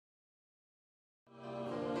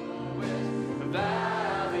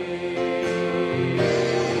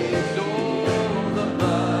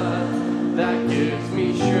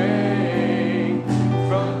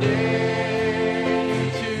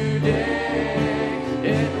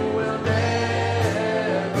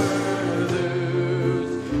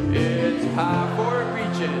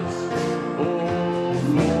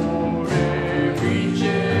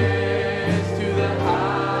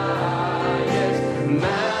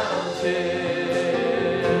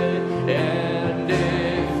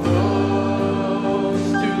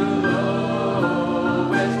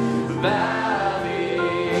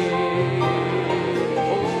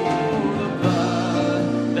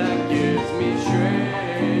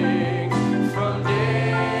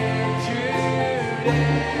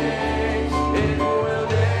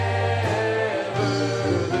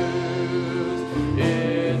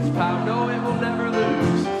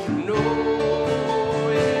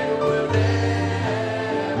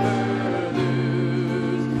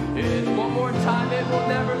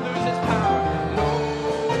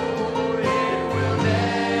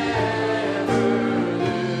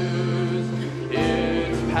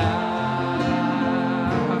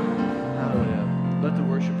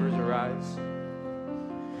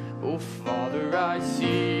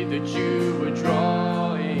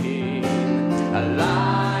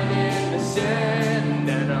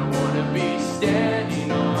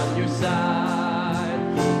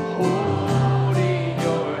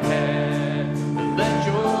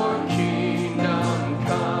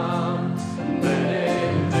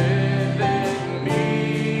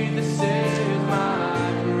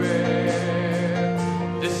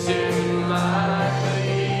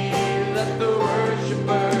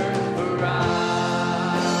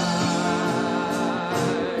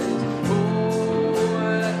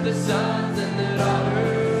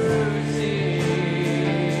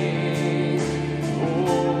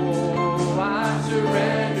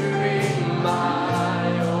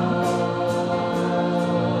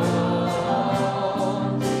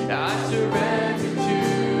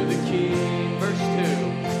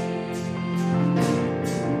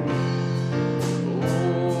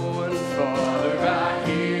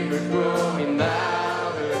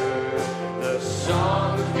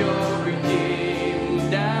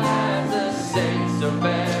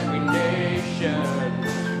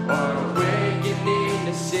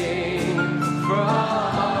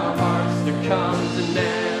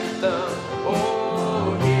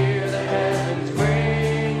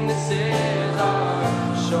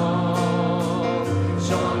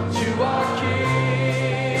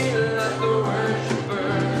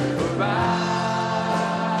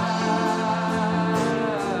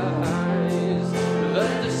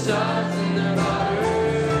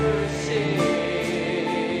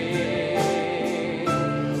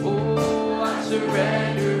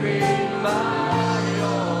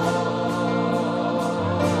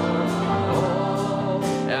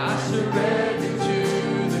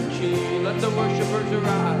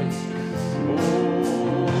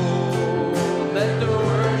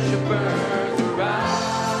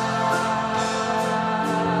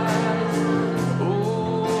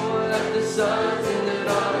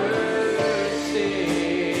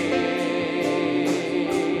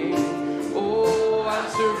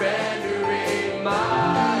surrendering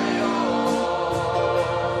my all.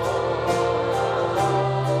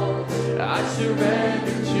 I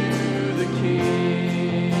surrender to the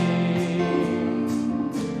King.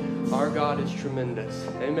 Our God is tremendous.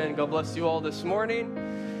 Amen. God bless you all this morning.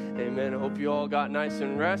 Amen. I hope you all got nice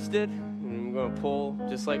and rested. And we're going to pull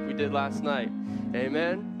just like we did last night.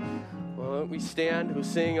 Amen. Well, we stand, we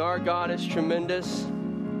sing, our God is tremendous.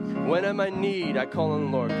 When am I in need, I call on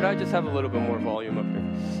the Lord. Could I just have a little bit more volume up here?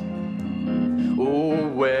 Oh,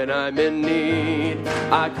 when I'm in need,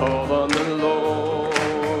 I call on the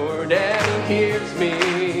Lord, and He hears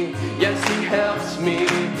me. Yes, He helps me.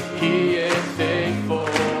 He is faithful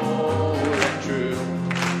and true.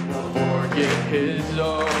 Won't forget His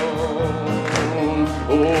own.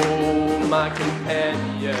 Oh, my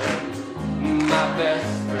companion, my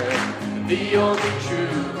best friend, the only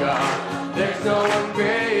true God. There's no one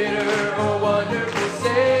greater or wonderful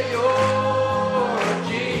Savior.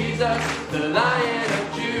 Jesus, the Lion of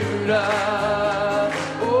Judah.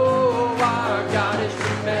 Oh, our God is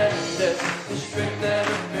tremendous. His strength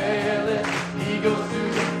never faileth. He goes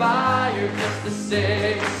through the fire just to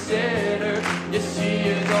save a sinner. Yes, He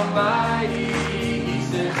is almighty. He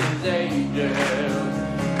sends His angels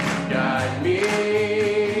to guide me.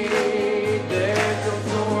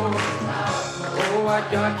 Our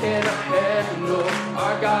God cannot handle.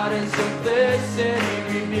 Our God in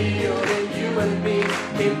simplicity revealed in you and me.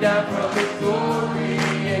 Came down from His glory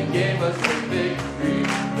and gave us the victory,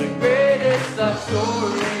 the greatest love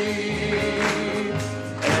story.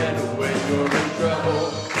 And when you're in trouble,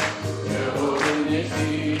 Jehovah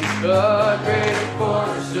Nissi, the great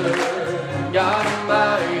enforcer, God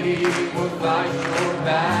Almighty will fight your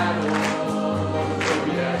battle. So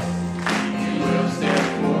yes, He will stand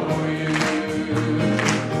for you.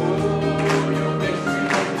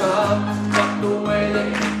 Not the way that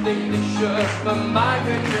you think they should, but my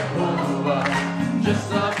good Jehovah, just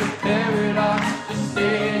like a paradox, just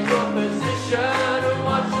stay in your position and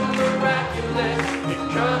watch the miraculous and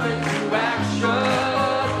come into action.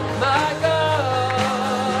 My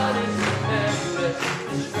God is tremendous,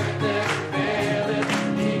 His strength never faileth.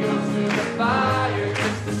 He goes through the fire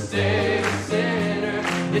just to save a sinner.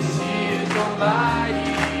 Yes, He is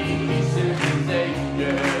almighty. He sends His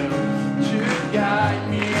angels to guide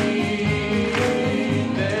me.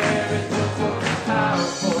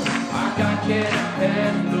 Cannot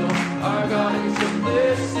handle. Our God in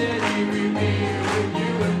simplicity revealed in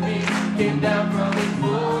you and me. Came down from His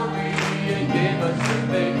glory and gave us the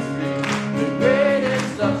victory, the greatest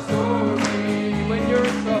love story. When you're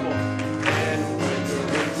in trouble, and when you're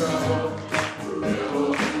in trouble,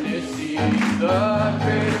 Jehovah Nissi, the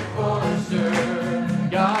great enforcer,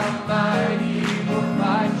 God Almighty will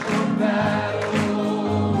fight your battle.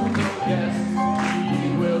 So yes, He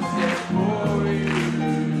will stand for you.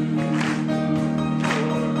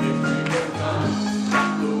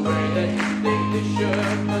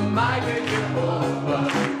 But my good Jehovah,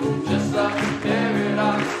 just like a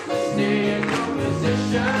paradox, stay in your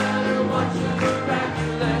position and watch the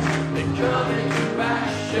miraculous they come into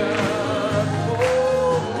action.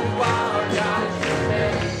 Oh, our God is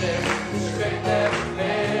tremendous, His strength never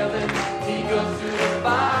faileth. He goes through the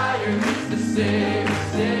fire just to save a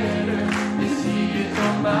sinner. Yes, He is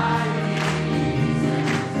almighty.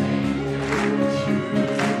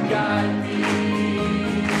 To guide me.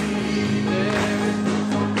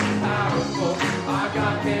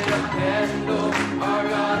 Cannot handle. Our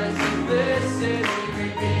God is simplicity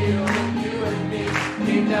revealed in you and me.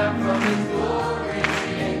 Came down from His glory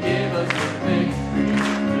and gave us the victory,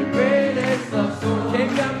 the greatest love story.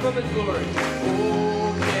 Came down from His glory.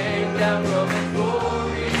 Oh, came down from His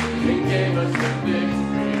glory and gave us the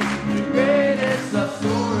victory, the greatest love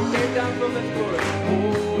story. Came down from His glory.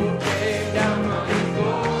 Oh, came down from His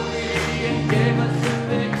glory and gave us the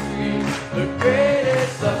victory, the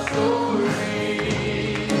greatest love story.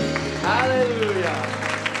 Hallelujah.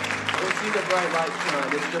 We'll see the bright light shine.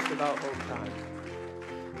 It's just about home time.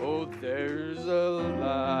 Oh, there's a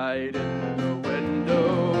light in the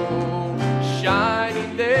window,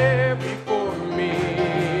 shining there before me.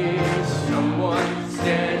 Someone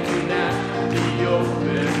standing at the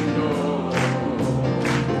open door.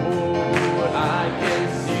 Oh, I can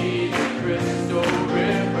see the crystal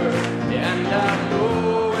river, and I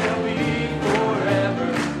know it'll be forever.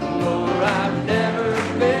 Lord, I've never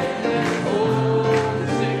been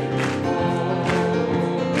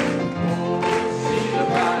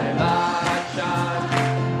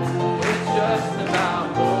just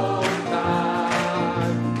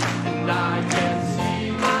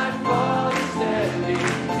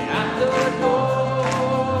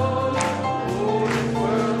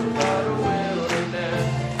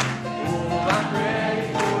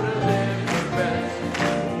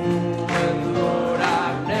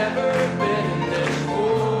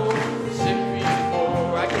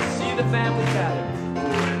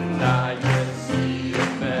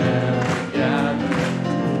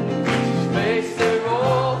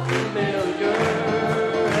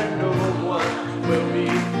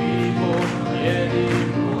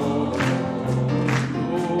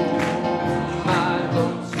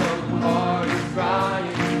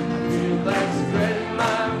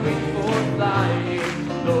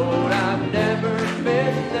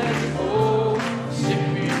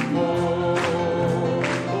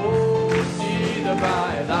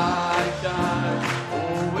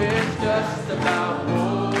just about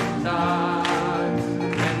full time,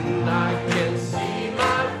 and I can see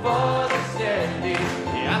my Father standing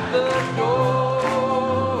at the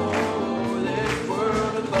door. This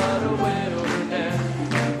world is but a wilderness.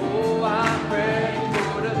 Oh, I'm ready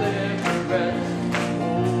for deliverance.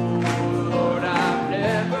 Oh, Lord, I've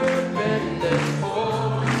never been this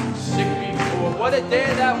sick before. What a day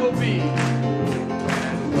that will be.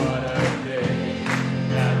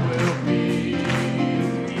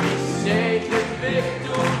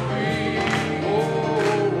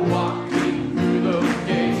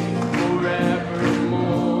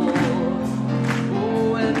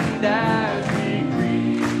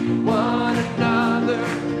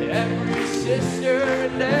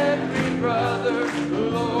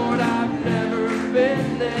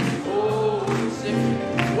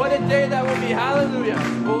 Day that will be, hallelujah.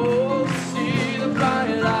 Oh, see the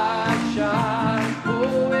bright light shine.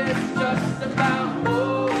 Oh, it's just about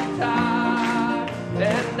full time,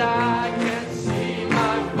 and I can see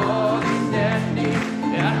my Father standing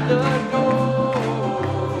at the door.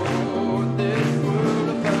 This world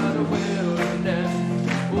is but a wilderness.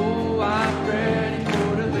 Oh, I'm ready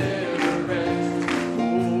for deliverance.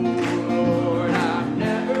 Oh, Lord, I've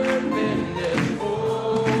never been this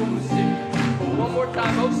homesick. Oh, one more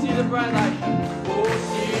time. Oh, see the bright light shine. Oh,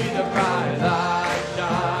 see the bright light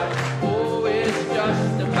shine. Oh, it's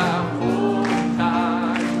just about full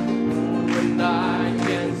time. Oh, and I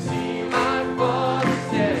can see my Father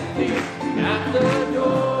standing at the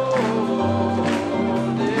door.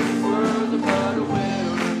 This world's but a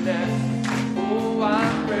wilderness. Oh,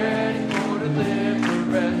 I'm ready for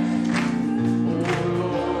deliverance. Oh,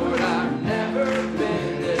 Lord, I've never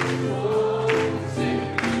been this homesick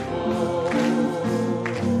before.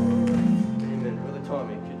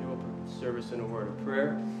 Service in a word of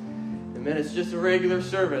prayer. Amen. It's just a regular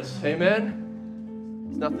service. Amen.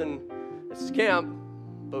 It's nothing. It's camp,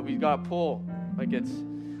 but we got to pull like it's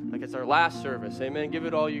our last service. Amen. Give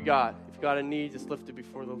it all you got. If you got a need, just lift it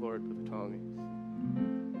before the Lord. Brother Tommy.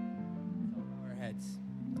 Our heads.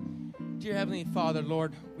 Dear Heavenly Father,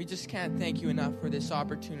 Lord, we just can't thank you enough for this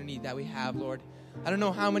opportunity that we have, Lord. I don't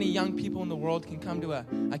know how many young people in the world can come to a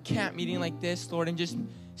camp meeting like this, Lord, and just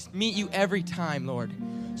meet you every time, Lord.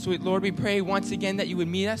 So, Lord, we pray once again that you would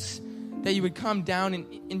meet us, that you would come down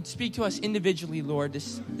and speak to us individually, Lord,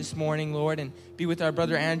 this morning, Lord, and be with our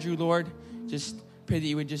brother Andrew, Lord. Just pray that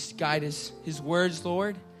you would just guide his words,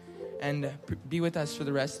 Lord, and be with us for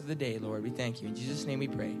the rest of the day, Lord. We thank you. In Jesus' name we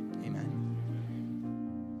pray. Amen.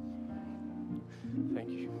 Thank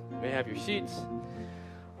you. You may have your seats.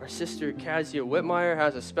 Our sister Kazia Whitmire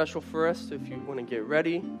has a special for us, so if you want to get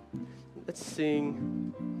ready, let's sing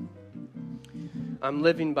I'm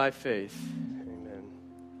Living by Faith. Amen.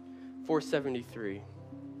 473.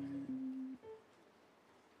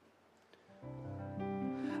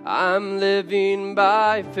 I'm living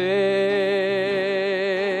by faith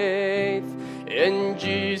in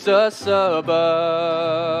Jesus above.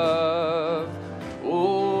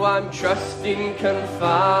 Oh, I'm trusting, confiding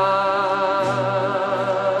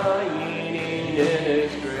in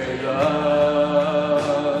His great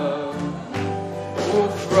love. Oh,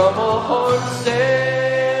 from a heart safe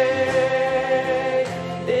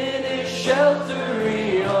in His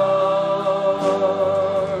sheltering arms,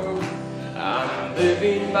 I'm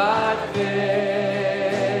living by faith,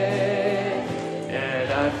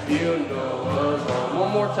 and I feel no alarm.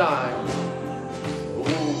 One more time.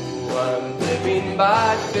 I'm living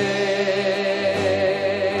by faith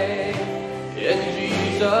in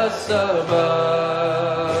Jesus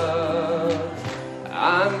above.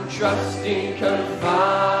 I'm trusting, confiding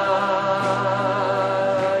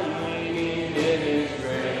in His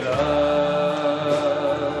great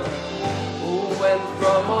love. Oh, and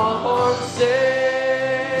from a heart safe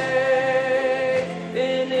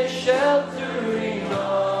in His sheltering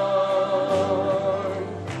arms,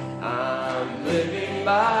 I'm living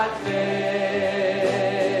by faith,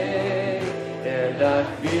 and I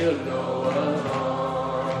feel no alarm.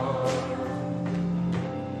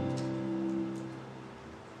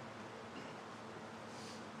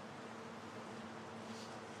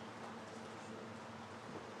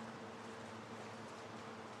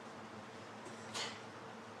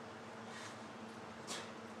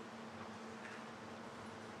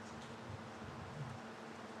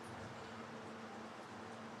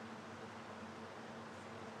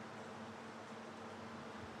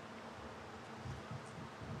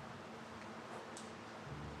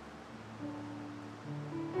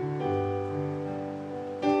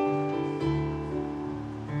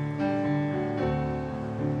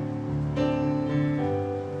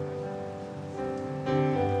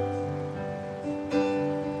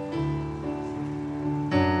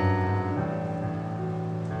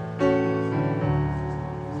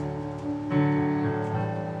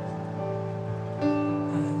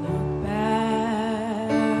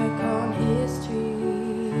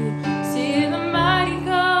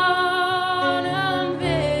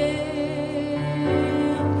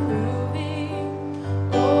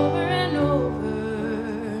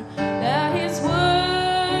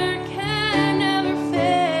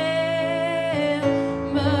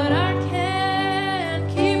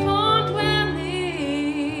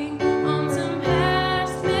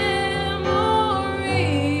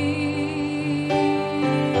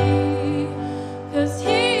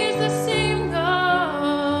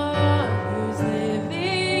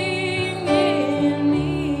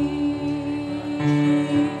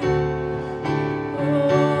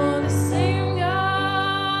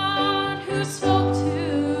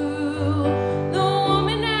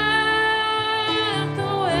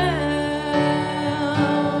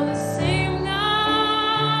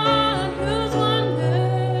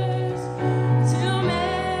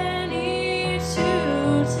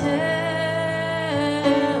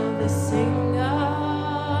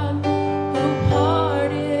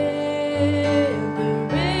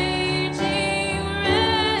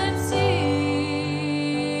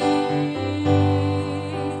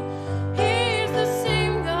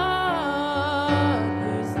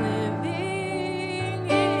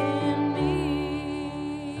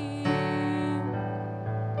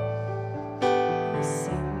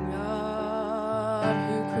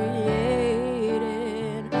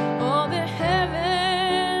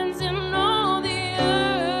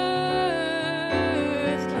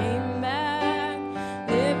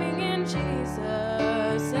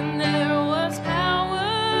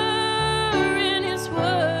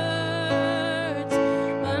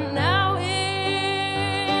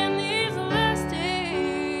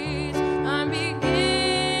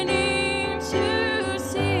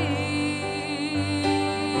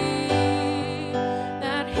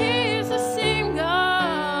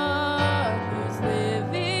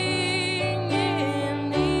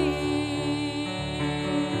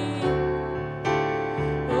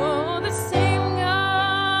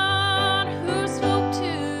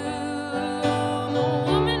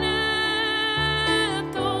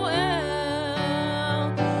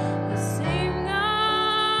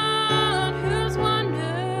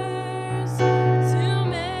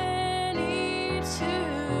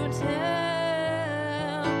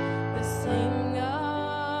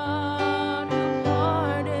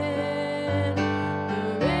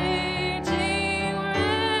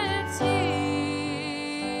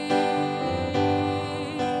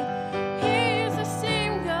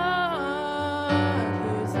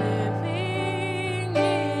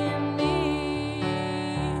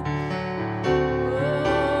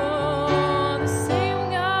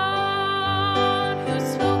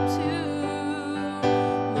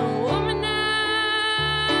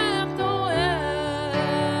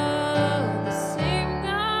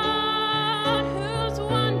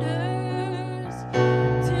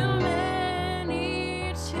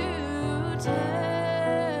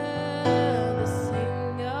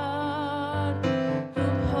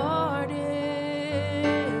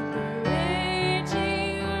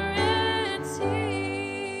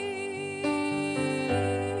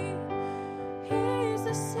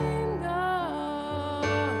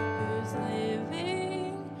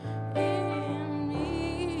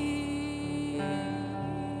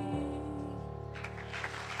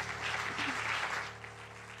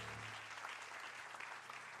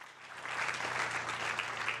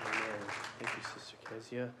 you, Sister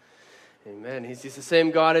Kezia. Amen. He's the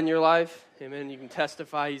same God in your life. Amen. You can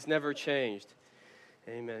testify He's never changed.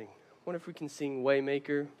 Amen. I wonder if we can sing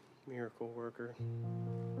Waymaker, Miracle Worker.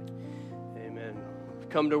 Amen.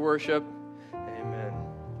 Come to worship. Amen.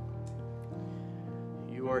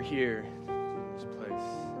 You are here in this place.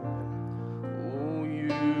 Oh,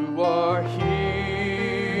 you are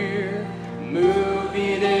here,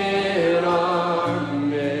 moving in our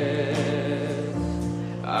midst.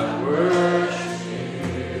 I worship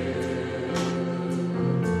you.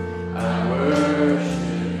 I worship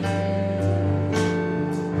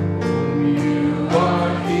you. You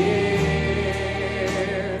are here,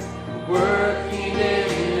 working in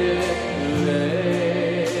this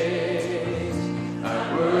place. I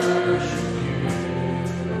worship you.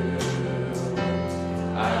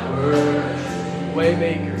 I worship you.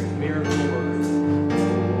 Waymaker, miracle worker.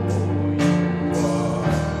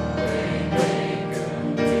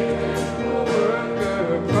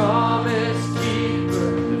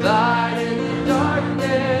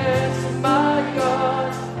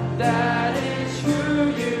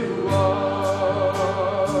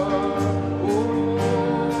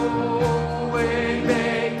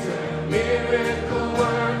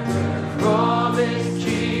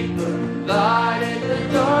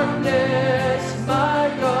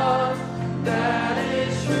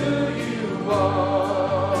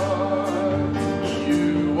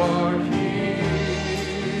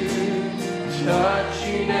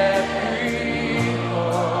 Touching every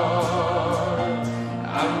heart,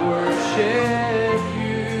 I worship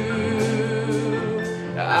you.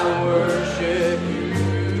 I worship you.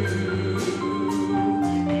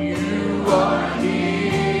 You are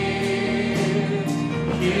here,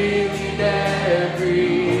 healing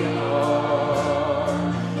every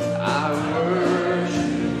heart. I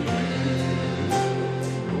worship you.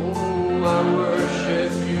 Oh, I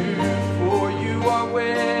worship you, for you are with.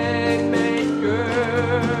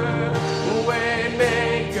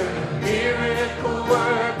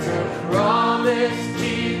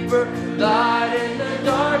 Light in the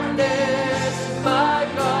darkness, my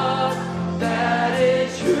God, that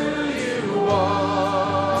is who you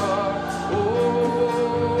are. Oh,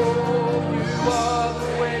 you are the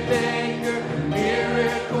waymaker,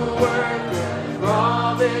 miracle worker,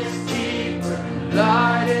 promise keeper.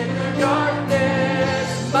 Light in the darkness,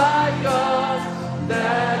 my God,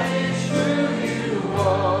 that is who you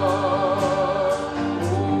are.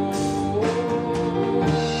 Oh,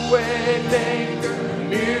 waymaker,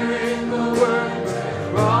 miracle worker,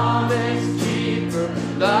 promise keeper,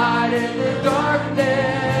 light in the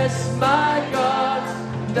darkness, my God,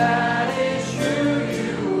 that is who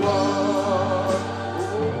you are.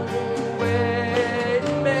 Oh,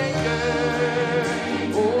 waymaker,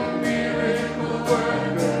 oh, miracle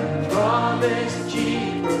worker, promise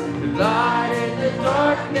keeper, light in the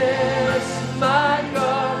darkness, my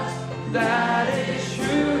God, that is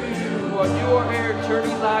who you are. You are here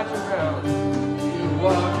turning lives around.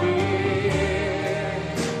 Walk here,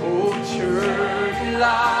 oh, turn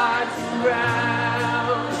lives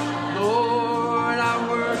around. Lord, I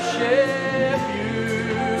worship you.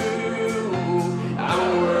 I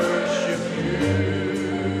worship you.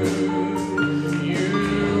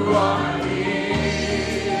 You are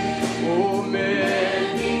here, oh,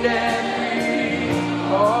 mending every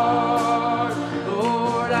heart.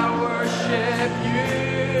 Lord, I worship you.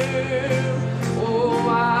 Oh,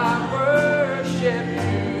 I worship you.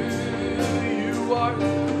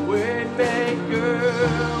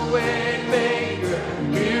 Waymaker,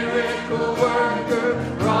 miracle worker,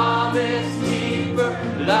 promise keeper,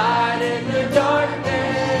 light in the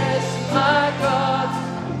darkness, my God,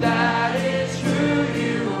 that is who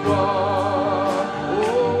you are.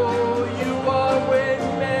 Oh, you are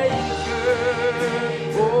waymaker,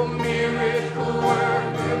 oh, miracle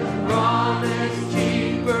worker, promise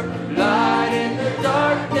keeper, light in the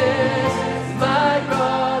darkness, my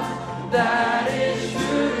God, that is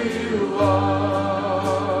who you are.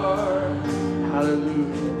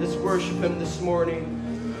 Hallelujah. Let's worship Him this morning.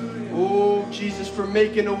 Oh, Jesus, for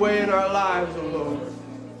making a way in our lives, oh Lord.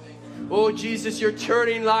 Oh, Jesus, you're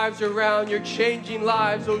turning lives around. You're changing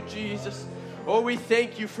lives, oh Jesus. Oh, we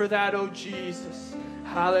thank you for that, oh Jesus.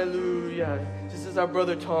 Hallelujah. Just as our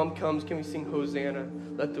brother Tom comes, can we sing Hosanna?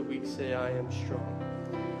 Let the weak say, I am strong.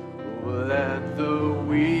 Oh, let the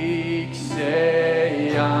weak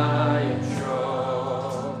say, I am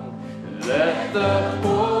strong. Let the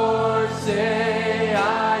poor say,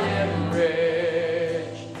 I am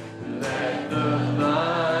rich. Let the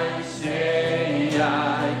blind say,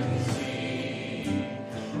 I can see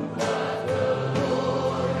what the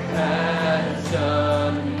Lord has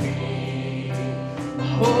done to me.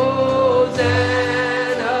 Hosanna.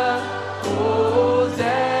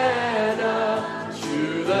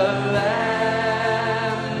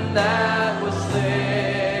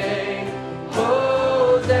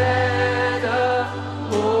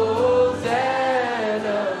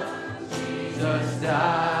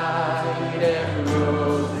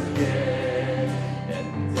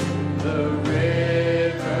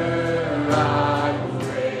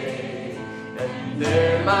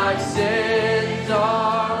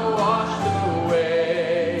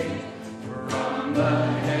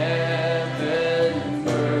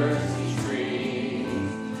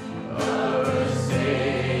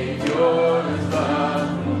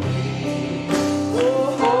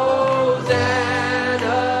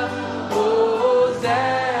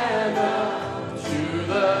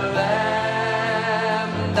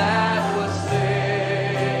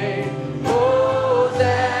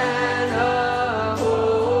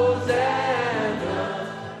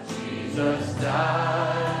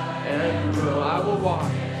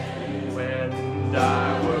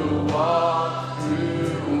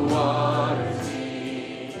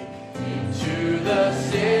 the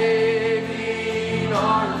saving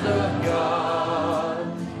arms of God.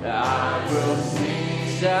 I will sing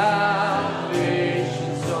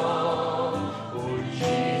salvation song. Oh,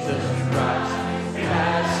 Jesus Christ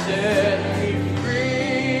has set me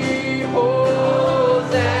free. Hosanna,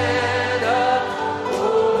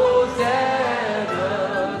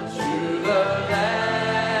 Hosanna to the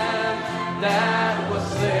Lamb that was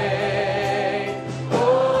slain.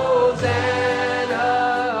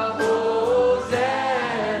 Hosanna,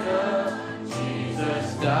 Hosanna,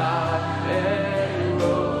 Jesus died and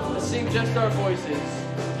rose. Let's sing just our voices.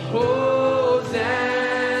 Hosanna,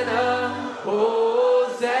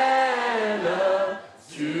 Hosanna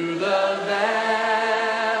to the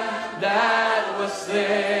Lamb that was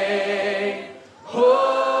slain.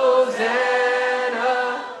 Hosanna,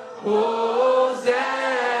 Hosanna,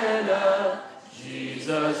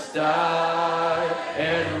 Jesus died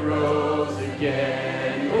and rose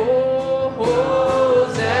again. Oh,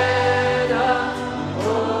 Hosanna,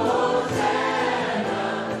 Hosanna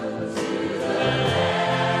to the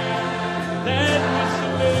Lamb that was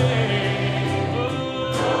slain.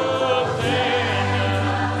 Hosanna,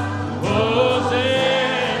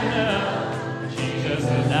 Hosanna, Jesus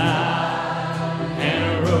died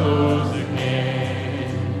and rose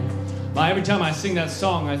again. Every time I sing that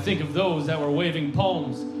song, I think of those that were waving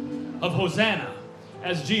palms of Hosanna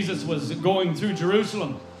as Jesus was going through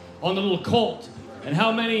Jerusalem on the little colt, and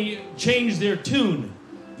how many changed their tune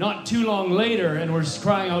not too long later and were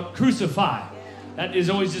crying out, "Crucify." That is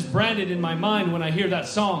always just branded in my mind when I hear that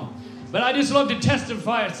song. But I just love to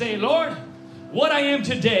testify and say, Lord, what I am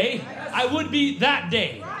today, I would be that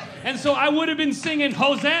day. And so I would have been singing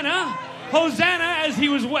Hosanna, Hosanna as we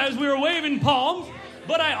were waving palms.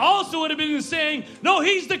 But I also would have been saying, no,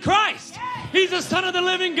 he's the Christ. He's the Son of the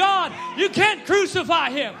living God. You can't crucify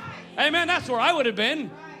him. Amen. That's where I would have been,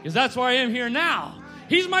 because that's where I am here now.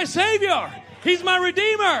 He's my Savior. He's my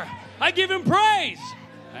Redeemer. I give him praise.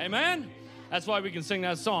 Amen. That's why we can sing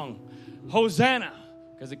that song, Hosanna,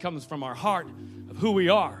 because it comes from our heart of who we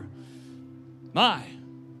are.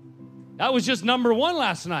 That was just number one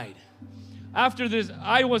last night. After this,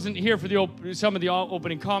 I wasn't here for some of the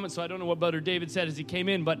opening comments, so I don't know what Brother David said as he came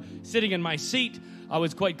in, but sitting in my seat, I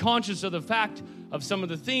was quite conscious of the fact of some of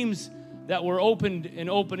the themes that were opened in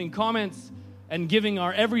opening comments, and giving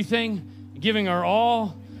our everything, giving our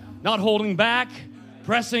all, not holding back,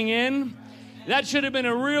 pressing in. That should have been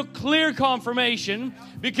a real clear confirmation,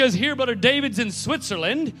 because here Brother David's in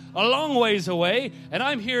Switzerland, a long ways away, and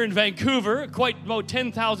I'm here in Vancouver, quite about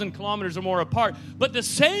 10,000 kilometers or more apart. But the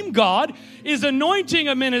same God is anointing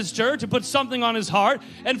a minister to put something on his heart,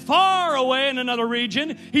 and far away in another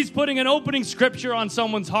region, he's putting an opening scripture on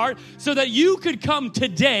someone's heart so that you could come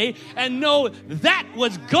today and know that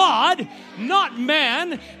was God, not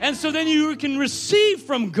man, and so then you can receive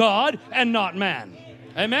from God and not man.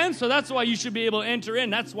 Amen? So that's why you should be able to enter in.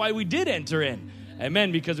 That's why we did enter in.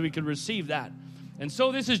 Amen? Because we could receive that. And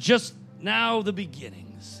so this is just now the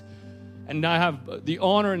beginnings. And I have the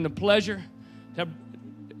honor and the pleasure to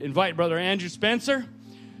invite Brother Andrew Spencer.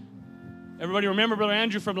 Everybody remember Brother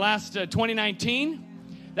Andrew from last 2019?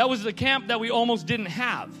 That was the camp that we almost didn't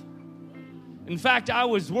have. In fact, I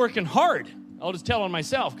was working hard. I'll just tell on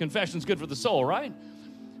myself. Confession's good for the soul, right?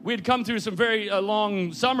 We had come through some very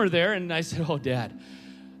long summer there, and I said, oh, Dad,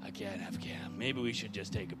 I can't have camp. Maybe we should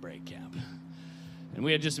just take a break camp. And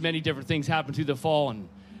we had just many different things happen through the fall, and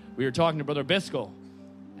we were talking to Brother Biscoe,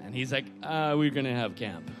 and he's like, we're going to have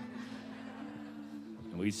camp.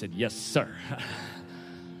 And we said, yes, sir.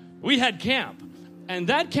 We had camp, and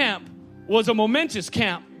that camp was a momentous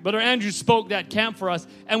camp. Brother Andrew spoke that camp for us,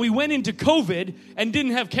 and we went into COVID and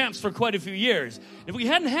didn't have camps for quite a few years. If we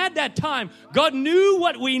hadn't had that time, God knew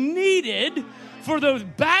what we needed for the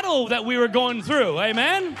battle that we were going through.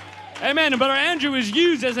 Amen? Amen. And Brother Andrew was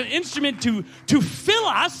used as an instrument to fill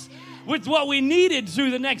us with what we needed through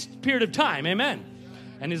the next period of time. Amen.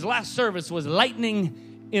 And his last service was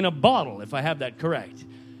lightning in a bottle, if I have that correct.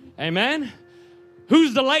 Amen.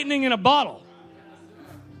 Who's the lightning in a bottle?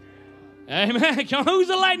 Amen. Who's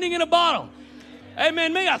the lightning in a bottle?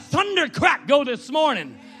 Amen. May a thunder crack go this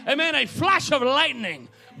morning. Amen. A flash of lightning.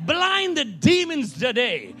 Blind the demons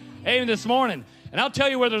today. Amen. This morning. And I'll tell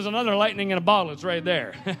you where there's another lightning in a bottle. It's right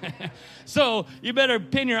there. So you better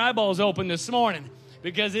pin your eyeballs open this morning,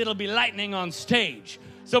 because it'll be lightning on stage.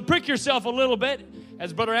 So prick yourself a little bit.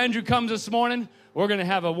 As Brother Andrew comes this morning, we're going to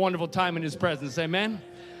have a wonderful time in his presence. Amen.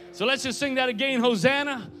 So let's just sing that again.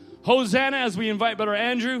 Hosanna. Hosanna, as we invite Brother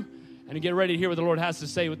Andrew and get ready to hear what the Lord has to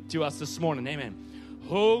say to us this morning. Amen.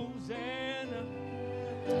 Hosanna.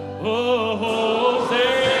 Oh, Hosanna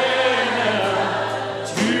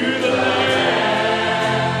to the Lamb.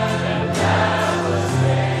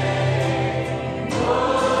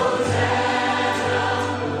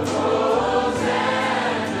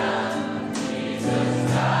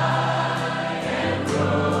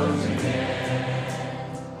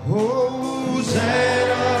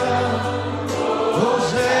 Hosanna,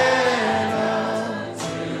 Hosanna to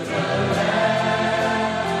the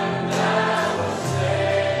Lamb that was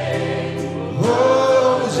slain.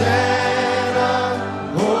 Hosanna,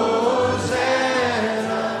 Hosanna,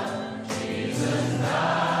 Jesus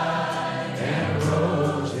died and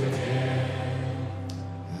rose again.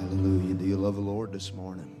 Hallelujah. Do you love the Lord this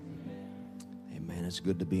morning? Amen. It's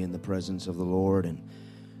good to be in the presence of the Lord and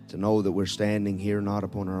to know that we're standing here not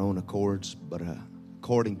upon our own accords, but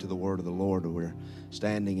according to the word of the Lord. We're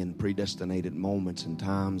standing in predestinated moments and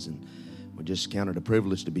times, and we just count it a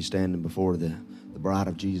privilege to be standing before the bride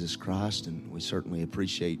of Jesus Christ. And we certainly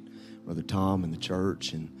appreciate Brother Tom and the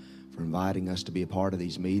church and for inviting us to be a part of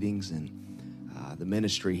these meetings. And the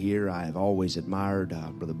ministry here, I have always admired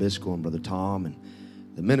Brother Biscoe and Brother Tom. And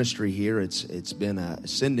the ministry here, it's been a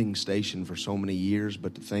sending station for so many years,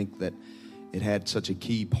 but to think that it had such a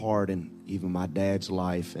key part in even my dad's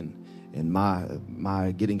life and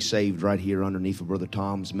my getting saved right here underneath of Brother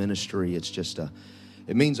Tom's ministry. It's just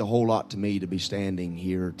it means a whole lot to me to be standing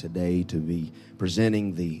here today, to be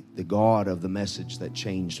presenting the God of the message that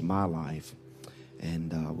changed my life.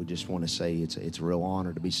 And we just want to say it's a real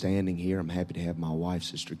honor to be standing here. I'm happy to have my wife,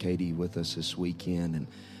 Sister Katie, with us this weekend, and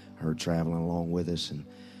her traveling along with us. And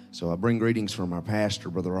so I bring greetings from our pastor,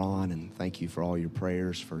 Brother Ron, and thank you for all your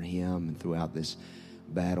prayers for him and throughout this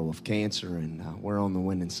battle of cancer. And we're on the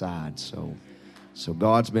winning side. So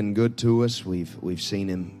God's been good to us. We've seen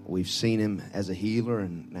him as a healer,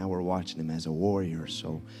 and now we're watching him as a warrior.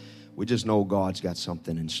 So we just know God's got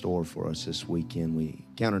something in store for us this weekend. We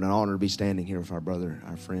count it an honor to be standing here with our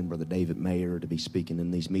friend, Brother David Mayer, to be speaking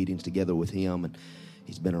in these meetings together with him. And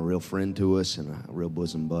he's been a real friend to us and a real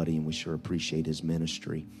bosom buddy, and we sure appreciate his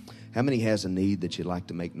ministry. How many has a need that you'd like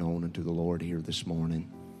to make known unto the Lord here this morning?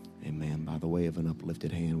 Amen. By the way of an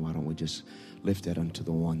uplifted hand, why don't we just lift that unto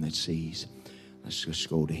the one that sees? Let's just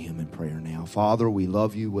go to him in prayer now. Father, we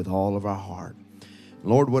love you with all of our heart.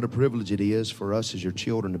 Lord, what a privilege it is for us as your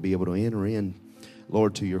children to be able to enter in,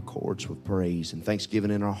 Lord, to your courts with praise and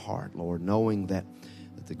thanksgiving in our heart, Lord, knowing that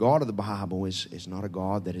the God of the Bible is not a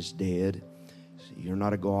God that is dead. You're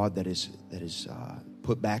not a God that is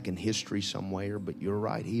put back in history somewhere, but you're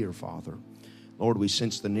right here, Father. Lord, we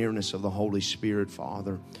sense the nearness of the Holy Spirit,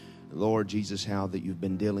 Father. Lord Jesus, how that you've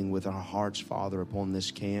been dealing with our hearts, Father, upon this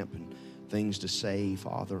camp and things to say,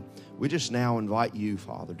 Father. We just now invite you,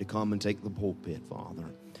 Father, to come and take the pulpit, Father.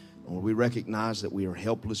 Lord, we recognize that we are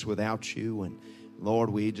helpless without you, and Lord,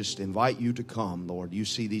 we just invite you to come, Lord. You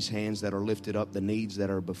see these hands that are lifted up, the needs that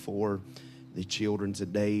are before the children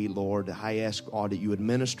today, Lord. I ask, God, that you would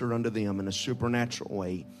minister unto them in a supernatural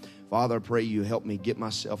way. Father, I pray you help me get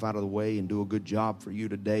myself out of the way and do a good job for you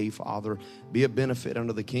today, Father. Be a benefit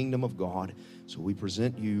unto the kingdom of God. So we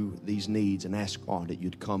present you these needs and ask, God, that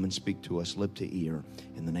you'd come and speak to us lip to ear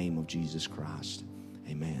in the name of Jesus Christ.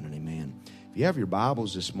 Amen and amen. If you have your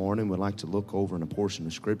Bibles this morning, we'd like to look over in a portion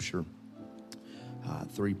of Scripture.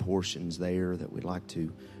 3 portions there that we'd like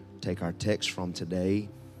to take our text from today.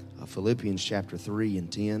 Philippians chapter 3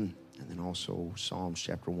 and 10, and then also Psalms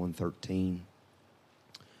chapter 113,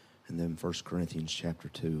 and then 1 Corinthians chapter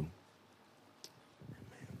 2. Amen.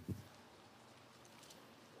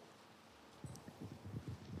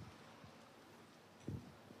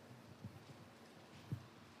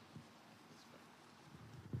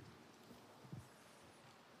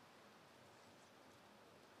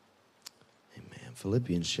 Amen.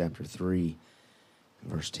 Philippians chapter 3,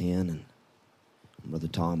 verse 10, and Brother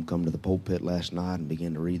Tom come to the pulpit last night and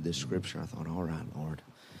began to read this scripture. I thought, all right, Lord,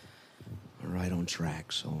 we're right on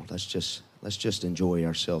track. So let's just enjoy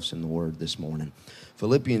ourselves in the Word this morning.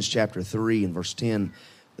 Philippians chapter 3 and verse 10,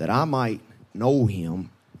 that I might know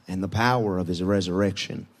him and the power of his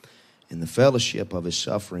resurrection and the fellowship of his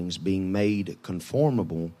sufferings, being made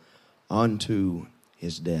conformable unto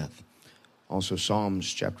his death. Also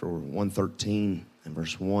Psalms chapter 113 and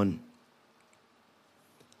verse 1.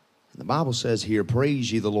 The Bible says here,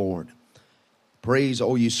 praise ye the Lord. Praise,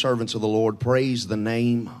 O ye servants of the Lord. Praise the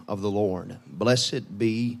name of the Lord. Blessed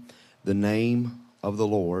be the name of the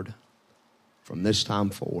Lord from this time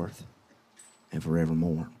forth and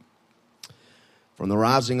forevermore. From the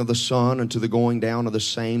rising of the sun unto the going down of the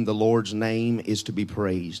same, the Lord's name is to be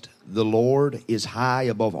praised. The Lord is high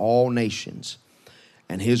above all nations,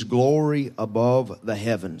 and his glory above the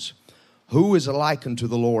heavens. Who is like unto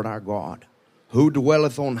the Lord our God? Who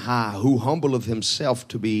dwelleth on high, who humbleth himself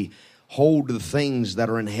to behold the things that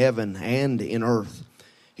are in heaven and in earth.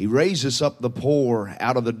 He raiseth up the poor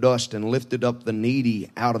out of the dust, and lifted up the needy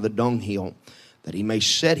out of the dunghill, that he may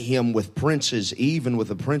set him with princes, even with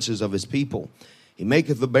the princes of his people. He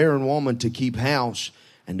maketh the barren woman to keep house,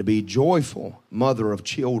 and to be joyful mother of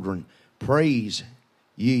children. Praise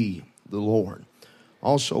ye the Lord.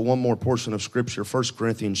 Also, one more portion of Scripture, 1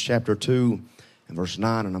 Corinthians chapter 2 and verse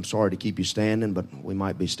 9. And I'm sorry to keep you standing, but we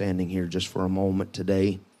might be standing here just for a moment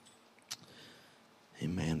today.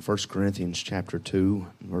 Amen. 1 Corinthians chapter 2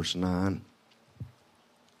 and verse 9.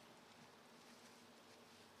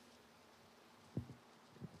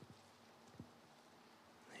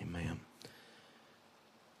 Amen.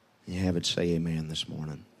 You have it, say amen this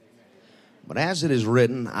morning. But as it is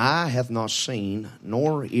written, eye hath not seen,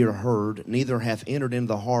 nor ear heard, neither hath entered into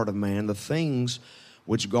the heart of man the things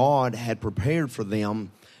which God had prepared for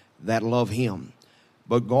them that love him.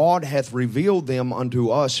 But God hath revealed them unto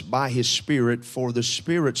us by his Spirit, for the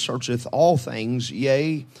Spirit searcheth all things,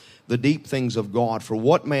 yea, the deep things of God. For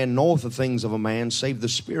what man knoweth the things of a man, save the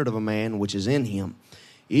spirit of a man which is in him?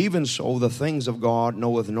 Even so the things of God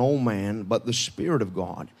knoweth no man, but the Spirit of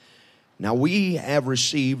God. Now we have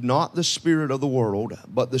received not the spirit of the world,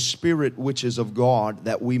 but the Spirit which is of God,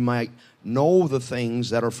 that we might know the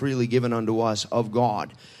things that are freely given unto us of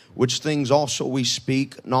God. Which things also we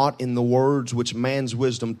speak, not in the words which man's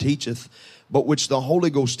wisdom teacheth, but which the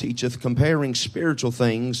Holy Ghost teacheth, comparing spiritual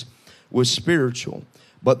things with spiritual.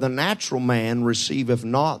 But the natural man receiveth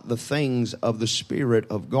not the things of the Spirit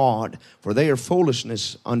of God, for they are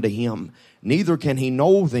foolishness unto him. Neither can he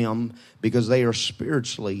know them, because they are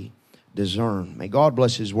spiritually discerned. May God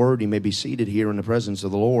bless his word. You may be seated here in the presence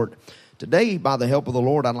of the Lord. Today, by the help of the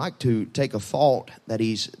Lord, I'd like to take a thought that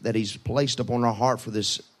he's placed upon our heart for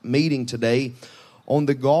this meeting today on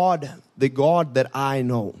the God that I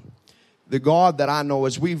know. The God that I know.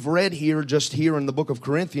 As we've read here, just here in the book of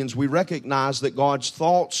Corinthians, we recognize that God's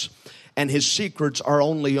thoughts and his secrets are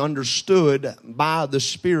only understood by the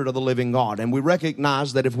Spirit of the living God. And we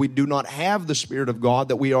recognize that if we do not have the Spirit of God,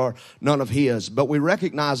 that we are none of his. But we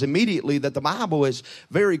recognize immediately that the Bible is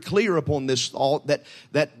very clear upon this thought, that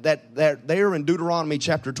there in Deuteronomy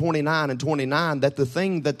chapter 29 and 29, that the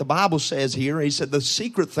thing that the Bible says here, he said, the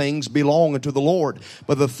secret things belong unto the Lord,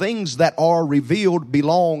 but the things that are revealed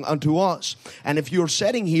belong unto us. And if you're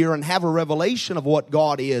sitting here and have a revelation of what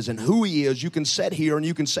God is and who he is, you can sit here and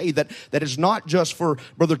you can say that it's not just for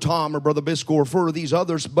Brother Tom or Brother Bisco or for these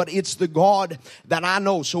others, but it's the God that I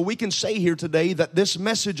know. So we can say here today that this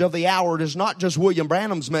message of the hour is not just William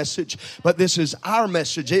Branham's message, but this is our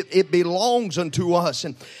message. It belongs unto us.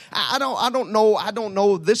 And I don't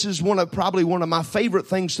know. This is probably one of my favorite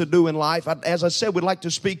things to do in life. As I said, we'd like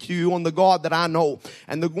to speak to you on the God that I know.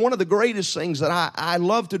 And one of the greatest things that I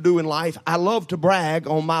love to do in life, I love to brag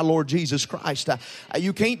on my Lord Jesus Christ.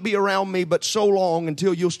 You can't be around me but so long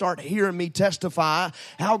until you'll start hearing me testify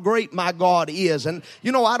how great my God is. And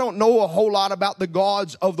I don't know a whole lot about the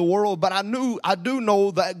gods of the world, but I do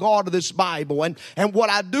know the God of this Bible. And what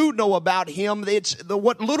I do know about him, it's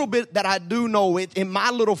what little bit that I do know, it in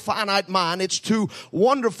my little finite mind, it's too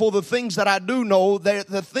wonderful. The things that I do know,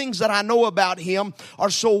 the things that I know about him are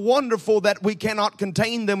so wonderful that we cannot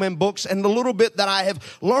contain them in books. And the little bit that I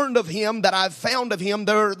have learned of him, that I've found of him,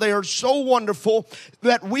 they are so wonderful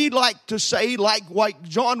that we like to say, like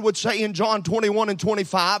John would say in John 21 and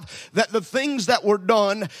 25, that the things that were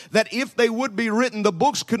done, that if they would be written, the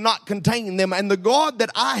books could not contain them. And the God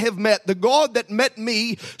that I have met, the God that met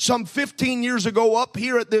me some 15 years ago up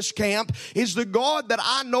here at this camp, is the God that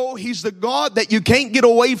I know. He's the God that you can't get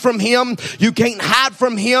away from him. You can't hide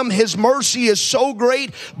from him. His mercy is so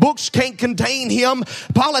great. Books can't contain him.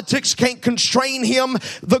 Politics can't constrain him.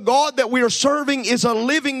 The God that we are serving is a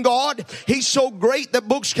living God. He's so great that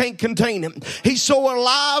books can't contain him. He's so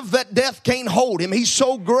alive that death can't hold him. He's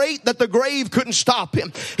so great that the grave couldn't stop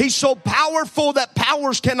him. He's so powerful that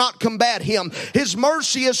powers cannot combat him. His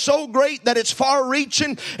mercy is so great that it's far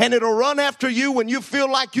reaching, and it'll run after you when you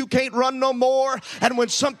feel like you can't run no more. And when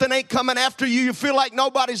something ain't coming after you, you feel like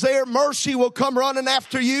nobody's there, mercy will come running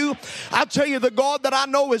after you. I tell you, the God that I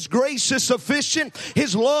know, his grace is sufficient.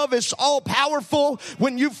 His love is all powerful.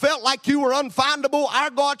 When you felt like you were unfindable, our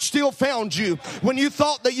God still found you. When you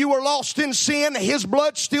thought that you were lost in sin, his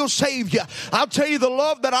blood still saved you. I'll tell you, the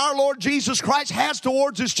love that our Lord Jesus Christ has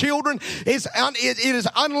towards his children is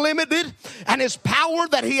unlimited, and his power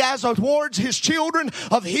that he has towards his children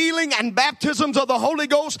of healing and baptisms of the Holy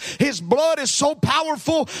Ghost, his blood is so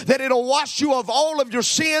powerful that it'll wash you of all of your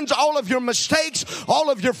sins, all of your mistakes, all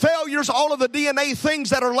of your failures, all of the DNA things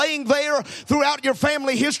that are laying there throughout your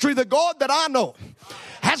family history. The God that I know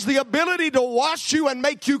has the ability to wash you and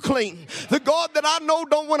make you clean. The God that I know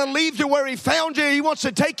don't want to leave you where he found you. He wants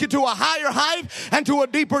to take you to a higher height and to a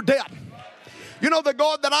deeper depth. You know, the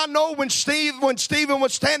God that I know, when Stephen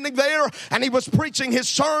was standing there and he was preaching his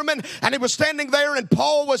sermon, and he was standing there and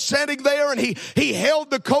Paul was standing there, and he held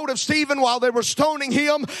the coat of Stephen while they were stoning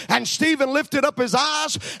him, and Stephen lifted up his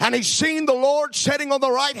eyes and he seen the Lord sitting on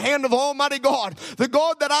the right hand of Almighty God. The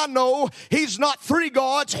God that I know, he's not three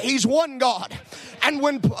gods, he's one God. And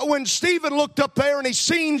when Stephen looked up there and he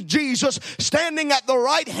seen Jesus standing at the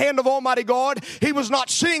right hand of Almighty God, he was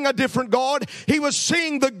not seeing a different God. He was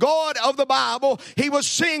seeing the God of the Bible. He was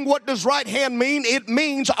seeing, what does right hand mean? It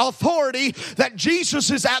means authority, that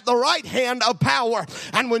Jesus is at the right hand of power.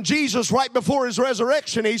 And when Jesus, right before his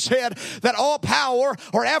resurrection, he said that all power,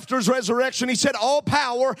 or after his resurrection, he said all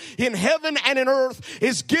power in heaven and in earth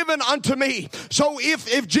is given unto me. So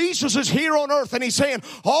if Jesus is here on earth and he's saying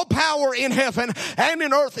all power in heaven and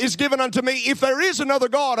in earth is given unto me, if there is another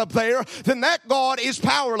God up there, then that God is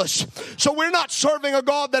powerless. So we're not serving a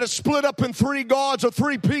God that is split up in three gods or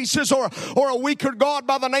three pieces, or a weaker God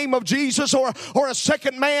by the name of Jesus, or a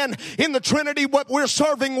second man in the Trinity, but we're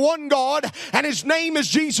serving one God, and his name is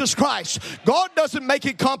Jesus Christ. God doesn't make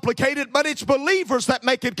it complicated, but it's believers that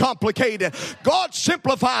make it complicated. God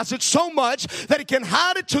simplifies it so much that he can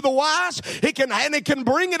hide it to the wise, he can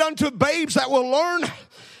bring it unto babes that will learn.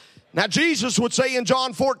 Now, Jesus would say in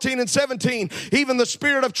John 14:17, even the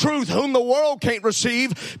Spirit of truth, whom the world can't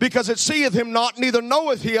receive, because it seeth him not, neither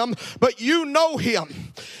knoweth him, but you know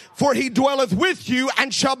him. For he dwelleth with you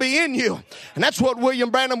and shall be in you. And that's what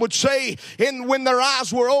William Branham would say when their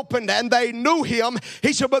eyes were opened and they knew him.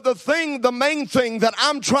 He said, but the main thing that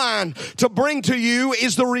I'm trying to bring to you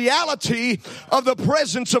is the reality of the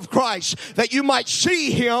presence of Christ, that you might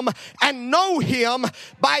see him and know him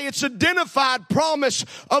by its identified promise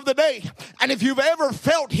of the day. And if you've ever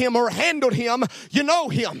felt him or handled him, you know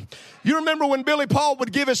him. You remember when Billy Paul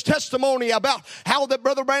would give his testimony about how that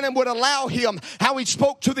Brother Branham would allow him, how he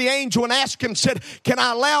spoke to the angel and asked him, said, can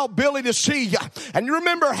I allow Billy to see you? And you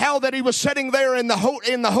remember how that he was sitting there in the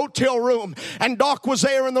hotel room, and Doc was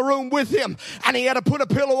there in the room with him, and he had to put a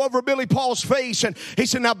pillow over Billy Paul's face, and he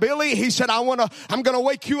said, now Billy, he said, I'm going to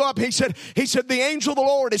wake you up. He said, the angel of the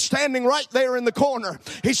Lord is standing right there in the corner.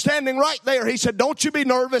 He's standing right there. He said, don't you be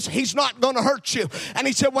nervous. He's not going to hurt you. And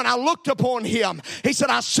he said, when I looked upon him, he said,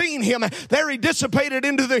 I seen him. There he dissipated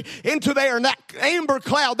into there, and that amber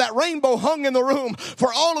cloud, that rainbow hung in the room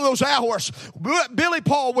for all of those hours. Billy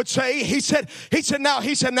Paul would say, he said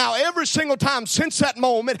now every single time since that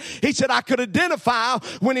moment, he said I could identify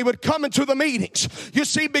when he would come into the meetings. You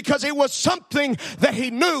see, because it was something that he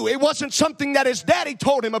knew. It wasn't something that his daddy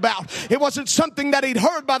told him about. It wasn't something that he'd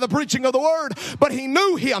heard by the preaching of the word, but he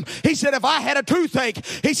knew him. He said, if I had a toothache,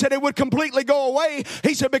 he said it would completely go away.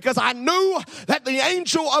 He said, because I knew that the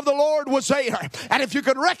angel of the Lord was there. And if you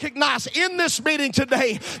could recognize in this meeting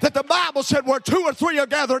today that the Bible said where two or three are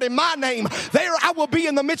gathered in my name, there I will be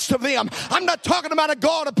in the midst of them. I'm not talking about a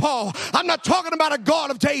God of Paul. I'm not talking about a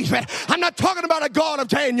God of David. I'm not talking about a God of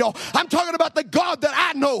Daniel. I'm talking about the God that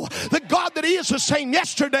I know, the God that is the same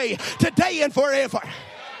yesterday, today, and forever.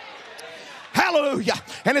 Hallelujah.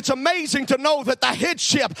 And it's amazing to know that the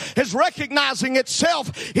headship is recognizing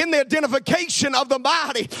itself in the identification of the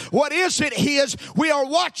body. What is it? We are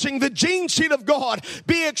watching the gene seed of God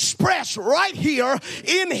be expressed right here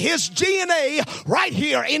in his DNA, right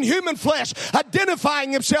here in human flesh,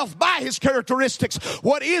 identifying himself by his characteristics.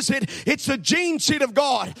 What is it? It's the gene seed of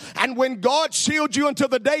God. And when God sealed you until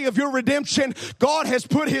the day of your redemption, God has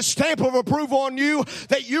put his stamp of approval on you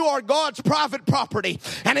that you are God's private property.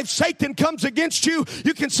 And if Satan comes against you,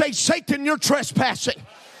 you can say, Satan, you're trespassing.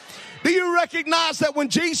 Do you recognize that when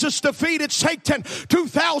Jesus defeated Satan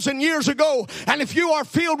 2,000 years ago, and if you are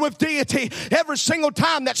filled with deity, every single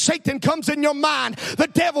time that Satan comes in your mind, the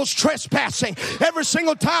devil's trespassing. Every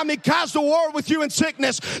single time he tries to war with you in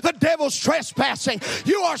sickness, the devil's trespassing.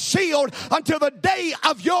 You are sealed until the day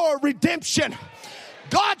of your redemption.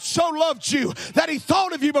 God so loved you that he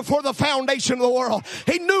thought of you before the foundation of the world.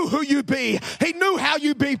 He knew who you'd be. He knew how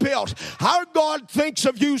you'd be built. Our God thinks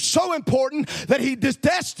of you so important that he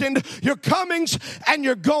destined your comings and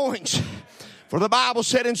your goings. For the Bible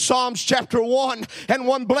said in Psalms chapter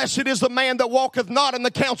 1:1, blessed is the man that walketh not in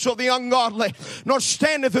the counsel of the ungodly, nor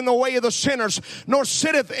standeth in the way of the sinners, nor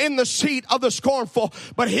sitteth in the seat of the scornful.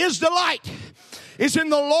 But his delight is in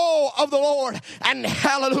the law of the Lord, and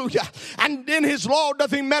hallelujah. And in his law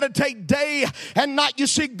doth he meditate day and night. You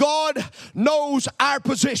see, God knows our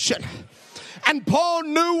position. And Paul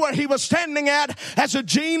knew where he was standing at as a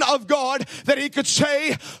gene of God, that he could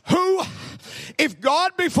say, if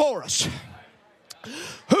God be for us,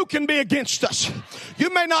 who can be against us?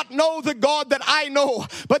 You may not know the God that I know,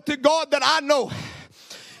 but the God that I know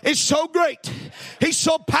is so great. He's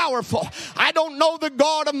so powerful. I don't know the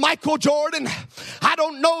God of Michael Jordan. I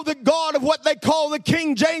don't know the God of what they call the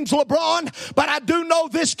King James LeBron, but I do know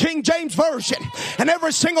this King James Version. And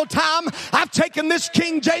every single time I've taken this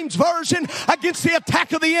King James Version against the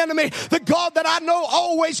attack of the enemy, the God that I know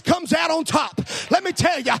always comes out on top. Let me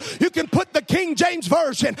tell you, you can put the King James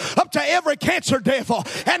Version up to every cancer devil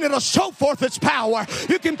and it'll show forth its power.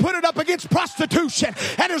 You can put it up against prostitution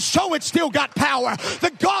and it'll show it's still got power.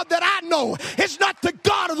 The God that I know is not the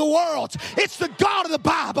God of the world. It's the God of the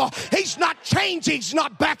Bible. He's not changing. He's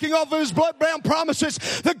not backing off of his blood-bound promises.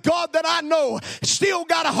 The God that I know still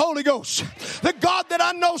got a Holy Ghost. The God that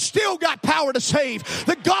I know still got power to save.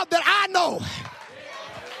 The God that I know,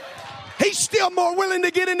 he's still more willing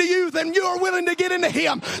to get into you than you are willing to get into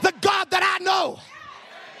him. The God that I know,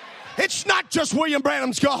 it's not just William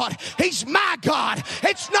Branham's God. He's my God.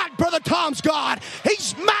 It's not Brother Tom's God.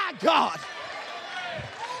 He's my God.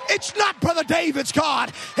 It's not Brother David's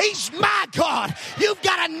God. He's my God. You've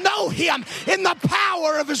got to know him in the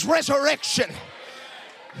power of his resurrection.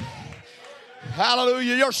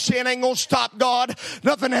 Hallelujah. Your sin ain't going to stop God.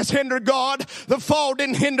 Nothing has hindered God. The fall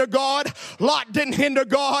didn't hinder God. Lot didn't hinder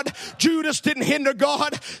God. Judas didn't hinder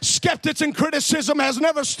God. Skeptics and criticism has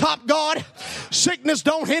never stopped God. Sickness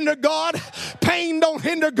don't hinder God. Pain don't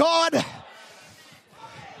hinder God.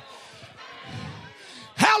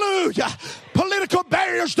 Hallelujah. Political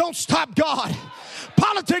barriers don't stop God.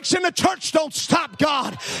 Politics in the church don't stop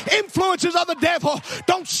God. Influences of the devil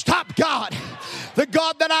don't stop God. The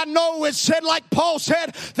God that I know is said, like Paul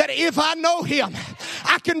said, that if I know him,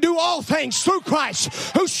 I can do all things through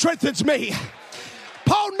Christ who strengthens me.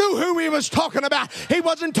 Paul knew who he was talking about. He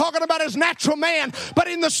wasn't talking about his natural man, but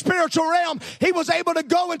in the spiritual realm, he was able to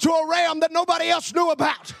go into a realm that nobody else knew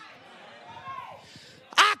about.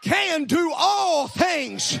 I can do all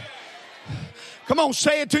things. Come on,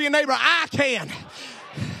 say it to your neighbor. I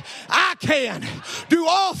can do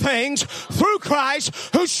all things through Christ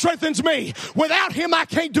who strengthens me. Without him, I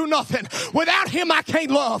can't do nothing. Without him, I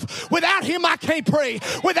can't love. Without him, I can't pray.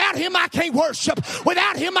 Without him, I can't worship.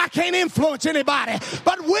 Without him, I can't influence anybody.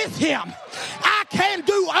 But with him, I can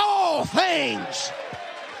do all things.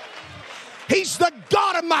 He's the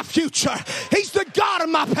God of my future. He's the God of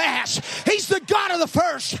my past. He's the God of the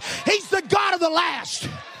first. He's the God of the last.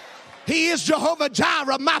 He is Jehovah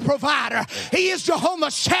Jireh, my provider. He is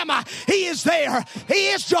Jehovah Shammah. He is there. He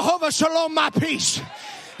is Jehovah Shalom, my peace.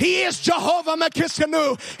 He is Jehovah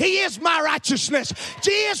Mekiskanu. He is my righteousness.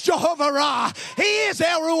 He is Jehovah Ra. He is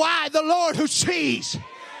El Roi, the Lord who sees.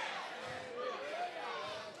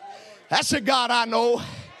 That's a God I know.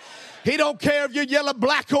 He don't care if you're yellow,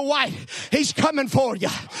 black, or white. He's coming for you.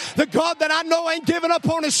 The God that I know ain't giving up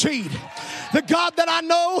on his seed. The God that I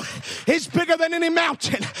know is bigger than any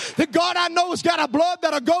mountain. The God I know has got a blood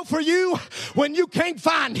that'll go for you when you can't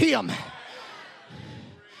find him.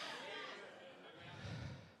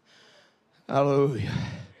 Hallelujah.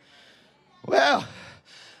 Well,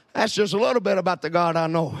 that's just a little bit about the God I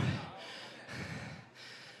know.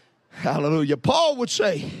 Hallelujah. Paul would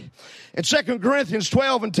say in 2 Corinthians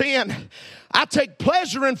 12 and 10, I take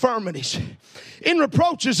pleasure in infirmities, in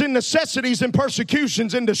reproaches, in necessities, in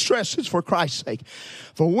persecutions, in distresses for Christ's sake.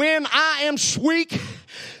 For when I am weak,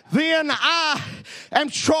 then I am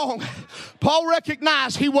strong. Paul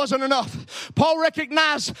recognized he wasn't enough. Paul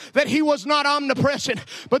recognized that he was not omnipresent,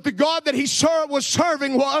 but the God that he was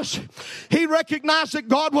serving was. He recognized that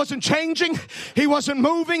God wasn't changing. He wasn't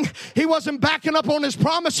moving. He wasn't backing up on his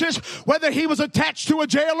promises. Whether he was attached to a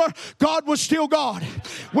jailer, God was still God.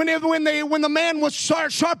 When the man was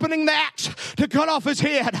sharpening the axe to cut off his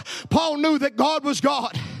head, Paul knew that God was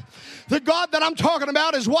God. The God that I'm talking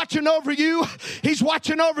about is watching over you. He's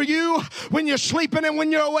watching over you when you're sleeping and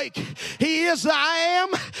when you're awake. He is the I am,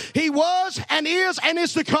 he was, and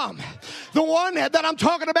is to come. The one that I'm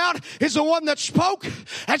talking about is the one that spoke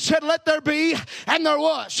and said, let there be, and there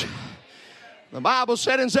was. The Bible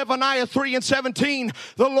said in Zephaniah 3 and 17,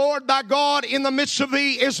 the Lord thy God in the midst of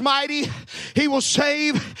thee is mighty. He will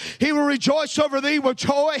save. He will rejoice over thee with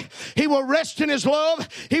joy. He will rest in his love.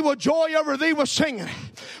 He will joy over thee with singing.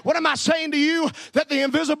 What am I saying to you? That the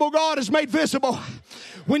invisible God is made visible.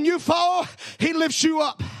 When you fall, he lifts you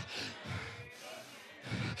up.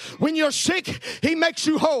 When you're sick, he makes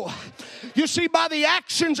you whole. You see, by the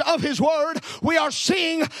actions of his word, we are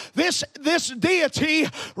seeing this deity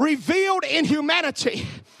revealed in humanity.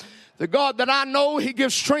 The God that I know, he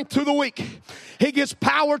gives strength to the weak. He gives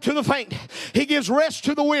power to the faint. He gives rest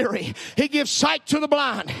to the weary. He gives sight to the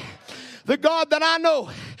blind. The God that I know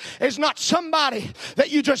is not somebody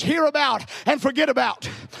that you just hear about and forget about.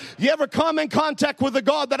 You ever come in contact with the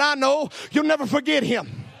God that I know, you'll never forget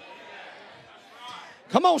him.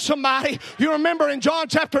 Come on, somebody. You remember in John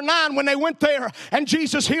chapter 9 when they went there and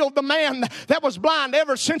Jesus healed the man that was blind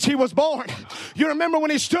ever since he was born. You remember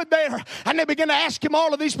when he stood there and they began to ask him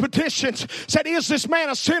all of these petitions. Said, is this man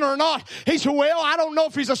a sinner or not? He said, well, I don't know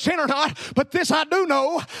if he's a sinner or not, but this I do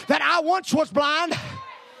know, that I once was blind,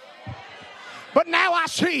 but now I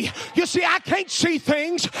see. You see, I can't see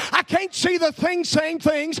things. I can't see the same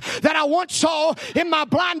things that I once saw in my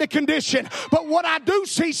blinded condition. But what I do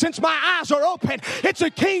see, since my eyes are open, it's a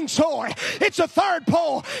king's sword. It's a third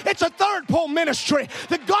pole. It's a third pole ministry.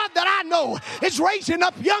 The God that I know is raising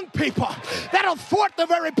up young people that'll thwart the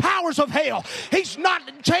very powers of hell. He's not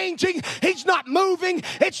changing. He's not moving.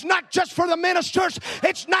 It's not just for the ministers.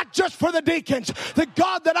 It's not just for the deacons. The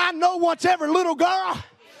God that I know wants every little girl,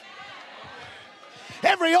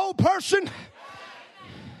 every old person.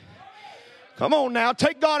 Come on now,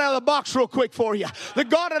 take God out of the box real quick for you. The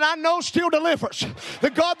God that I know still delivers. The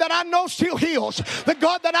God that I know still heals. The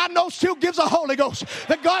God that I know still gives a Holy Ghost.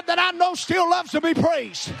 The God that I know still loves to be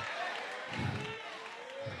praised.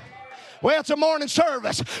 Well, it's a morning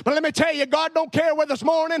service, but let me tell you, God don't care whether it's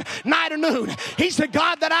morning, night, or noon. He's the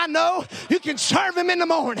God that I know. You can serve him in the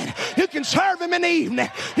morning. You can serve him in the evening.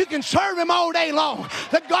 You can serve him all day long.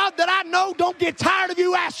 The God that I know don't get tired of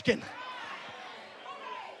you asking.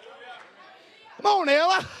 Come on,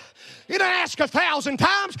 Ella. You done ask 1,000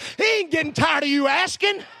 times. He ain't getting tired of you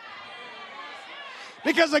asking.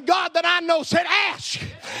 Because the God that I know said, ask,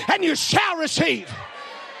 and you shall receive.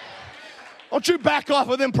 Don't you back off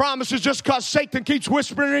of them promises just because Satan keeps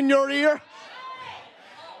whispering in your ear.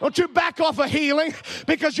 Don't you back off of healing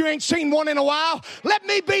because you ain't seen one in a while. Let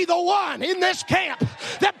me be the one in this camp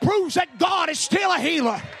that proves that God is still a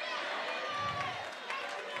healer.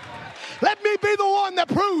 Let me be the one that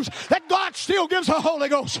proves that God still gives a Holy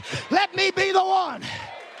Ghost. Let me be the one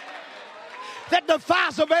that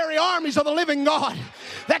defies the very armies of the living God,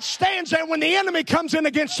 that stands there when the enemy comes in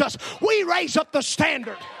against us. We raise up the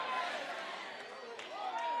standard.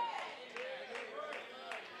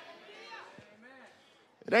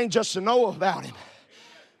 It ain't just to know about him.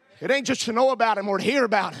 It ain't just to know about him or to hear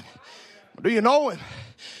about him. Do you know him?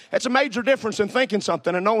 It's a major difference in thinking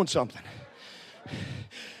something and knowing something.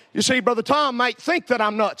 You see, Brother Tom might think that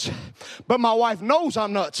I'm nuts, but my wife knows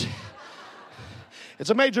I'm nuts.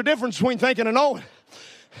 It's a major difference between thinking and knowing.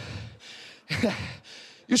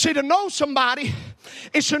 You see, to know somebody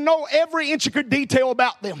is to know every intricate detail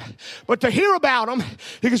about them. But to hear about them,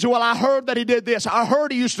 you can say, well, I heard that he did this. I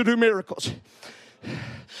heard he used to do miracles.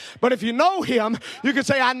 But if you know him, you can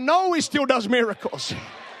say, I know he still does miracles.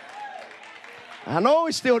 I know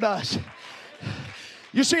he still does.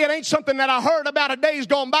 You see, it ain't something that I heard about a days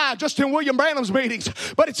gone by just in William Branham's meetings,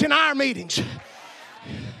 but it's in our meetings.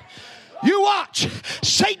 You watch.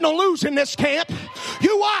 Satan will lose in this camp.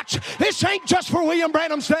 You watch. This ain't just for William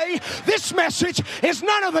Branham's day. This message is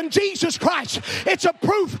none other than Jesus Christ. It's a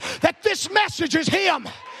proof that this message is him.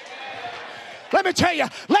 Let me tell you,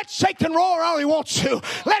 let Satan roar all he wants to.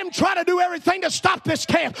 Let him try to do everything to stop this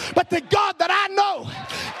camp. But the God that I know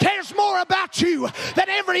cares more about you than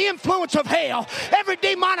every influence of hell, every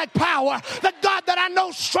demonic power. The God that I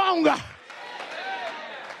know stronger.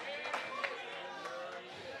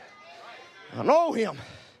 I know him.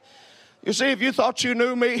 You see, if you thought you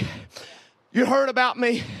knew me, you heard about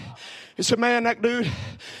me, you said, man, that dude,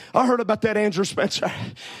 I heard about that Andrew Spencer.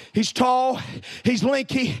 He's tall, he's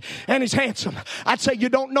lanky, and he's handsome. I'd say you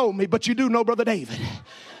don't know me, but you do know Brother David.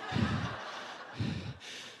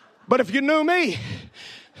 But if you knew me,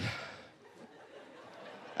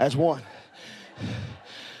 as one.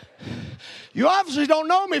 You obviously don't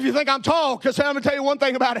know me if you think I'm tall, because I'm going to tell you one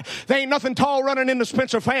thing about it. There ain't nothing tall running in the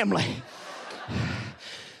Spencer family.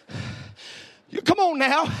 Come on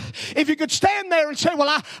now. If you could stand there and say,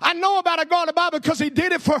 well, I know about a God of the Bible because he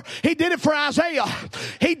did it for Isaiah.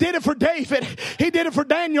 He did it for David. He did it for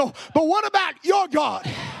Daniel. But what about your God?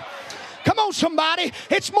 Come on, somebody.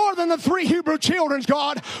 It's more than the 3 Hebrew children's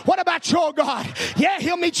God. What about your God? Yeah,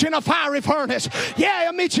 he'll meet you in a fiery furnace. Yeah,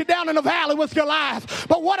 he'll meet you down in the valley with Goliath.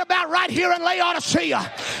 But what about right here in Laodicea?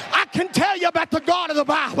 I can tell you about the God of the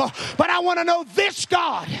Bible, but I want to know this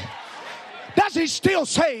God. Does he still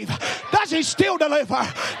save? Does he still deliver?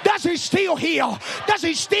 Does he still heal? Does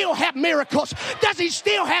he still have miracles? Does he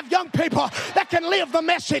still have young people that can live the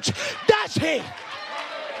message? Does he?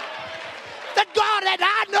 The God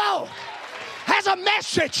that I know has a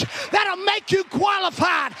message that'll make you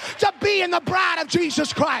qualified to be in the bride of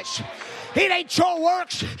Jesus Christ. It ain't your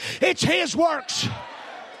works, it's his works.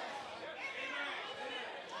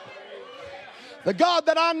 The God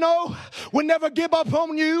that I know will never give up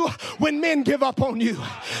on you when men give up on you.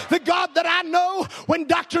 The God that I know, when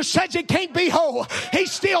doctor says he can't be whole, he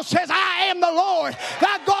still says, I am the Lord,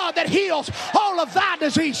 thy God that heals all of thy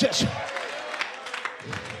diseases.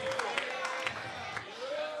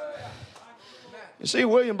 You see,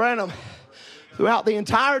 William Branham, throughout the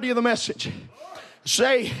entirety of the message,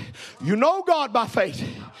 say, you know God by faith.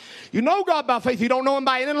 You know God by faith. You don't know him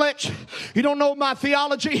by intellect. You don't know him by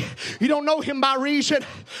theology. You don't know him by reason.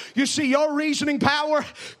 You see, your reasoning power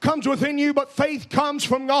comes within you, but faith comes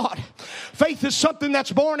from God. Faith is something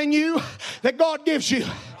that's born in you that God gives you.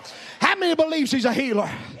 How many believes he's a healer?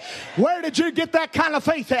 Where did you get that kind of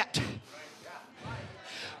faith at?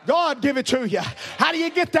 God give it to you. How do you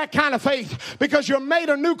get that kind of faith? Because you're made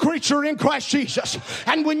a new creature in Christ Jesus.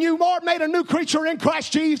 And when you are made a new creature in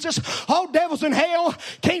Christ Jesus, all devils in hell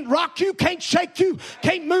can't rock you, can't shake you,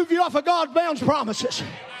 can't move you off of God's bound promises.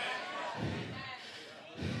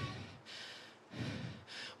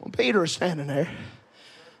 When Peter is standing there,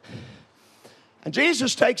 and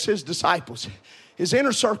Jesus takes his disciples, his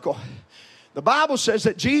inner circle. The Bible says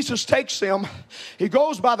that Jesus takes them. He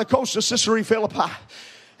goes by the coast of Caesarea Philippi.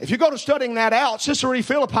 If you go to studying that out, Caesarea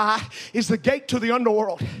Philippi is the gate to the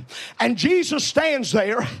underworld. And Jesus stands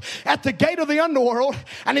there at the gate of the underworld,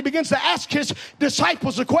 and he begins to ask his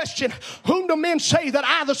disciples a question. Whom do men say that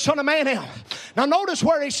I, the Son of Man, am? Now notice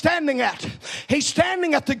where he's standing at. He's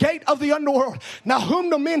standing at the gate of the underworld. Now whom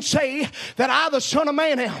do men say that I, the Son of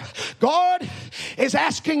Man, am? God is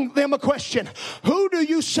asking them a question. Who do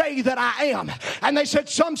you say that I am? And they said,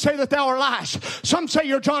 some say that thou art Elias. Some say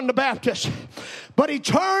you're John the Baptist. But he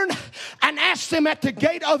turned and asked them at the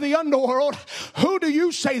gate of the underworld, who do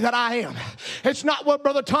you say that I am? It's not what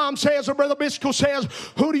Brother Tom says or Brother Biscoe says.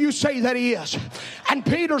 Who do you say that he is? And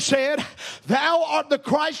Peter said, thou art the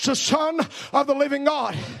Christ, the Son of the living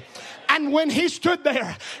God. And when he stood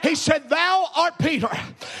there, he said, thou art Peter.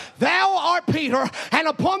 Thou art Peter. And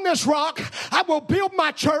upon this rock, I will build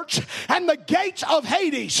my church, and the gates of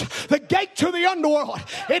Hades, the gate to the underworld.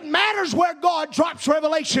 It matters where God drops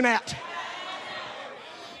revelation at.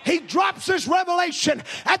 He drops this revelation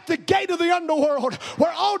at the gate of the underworld,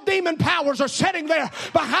 where all demon powers are sitting there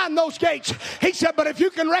behind those gates. He said, but if you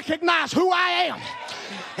can recognize who I am,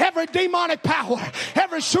 every demonic power,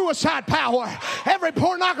 every suicide power, every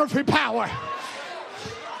pornography power,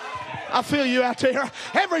 I feel you out there.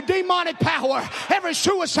 Every demonic power, every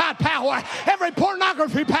suicide power, every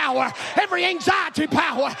pornography power, every anxiety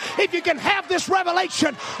power. If you can have this revelation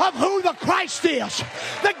of who the Christ is,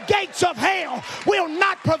 the gates of hell will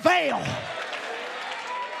not prevail.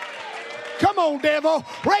 Come on, devil.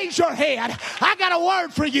 Raise your head. I got a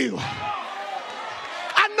word for you.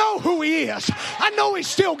 I know who he is. I know he's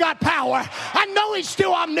still got power. I know he's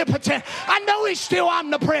still omnipotent. I know he's still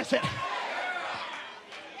omnipresent.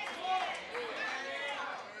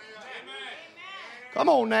 Come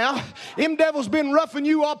on now. Them devils been roughing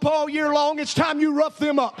you up all year long. It's time you rough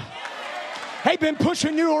them up. They've been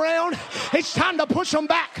pushing you around. It's time to push them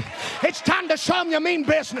back. It's time to show them you mean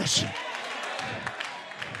business.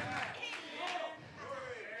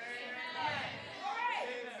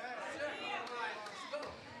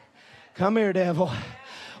 Come here, devil.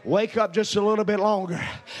 Wake up just a little bit longer.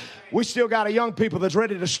 We still got a young people that's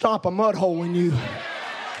ready to stomp a mud hole in you.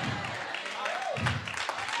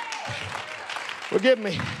 Forgive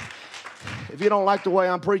me. If you don't like the way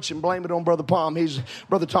I'm preaching, blame it on Brother Tom. He's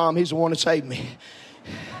the one that saved me.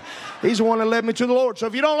 He's the one that led me to the Lord. So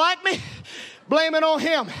if you don't like me, blame it on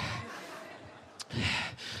him.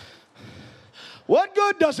 What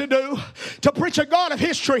good does it do to preach a God of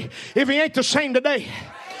history if he ain't the same today?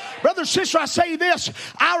 Brother, sister, I say this.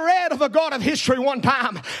 I read of a God of history one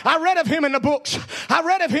time. I read of him in the books. I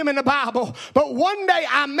read of him in the Bible. But one day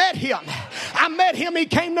I met him. He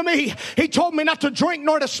came to me. He told me not to drink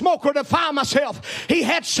nor to smoke or defile myself. He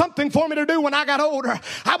had something for me to do when I got older.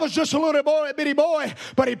 I was just a little bitty boy,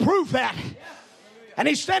 but he proved that. And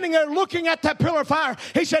he's standing there looking at that pillar of fire.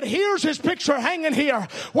 He said, here's his picture hanging here.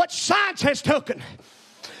 What science has taken.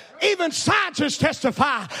 Even scientists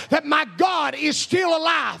testify that my God is still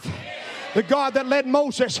alive. The God that led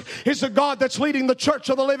Moses is the God that's leading the church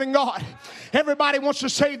of the living God. Everybody wants to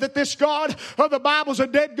say that this God of the Bible is a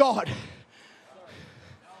dead God.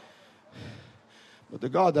 But the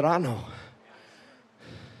God that I know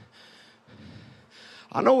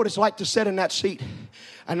what it's like to sit in that seat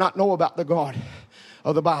and not know about the God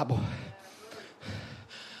of the Bible.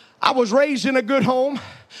 I was raised in a good home.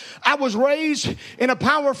 I was raised in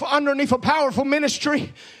underneath a powerful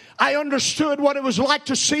ministry. I understood what it was like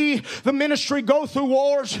to see the ministry go through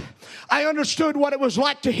wars. I understood what it was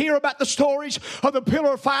like to hear about the stories of the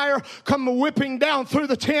pillar of fire come whipping down through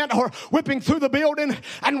the tent or whipping through the building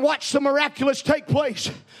and watch the miraculous take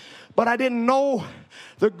place. But I didn't know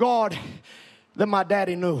the God that my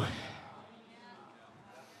daddy knew.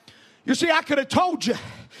 You see, I could have told you.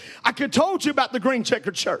 I could have told you about the green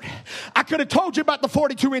checkered shirt. I could have told you about the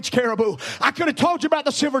 42-inch caribou. I could have told you about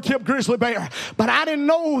the silver-tipped grizzly bear. But I didn't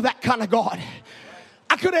know that kind of God.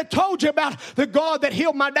 I could have told you about the God that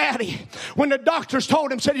healed my daddy when the doctors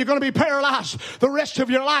told him, said, you're going to be paralyzed the rest of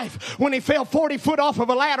your life. When he fell 40 foot off of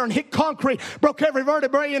a ladder and hit concrete, broke every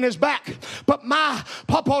vertebrae in his back. But my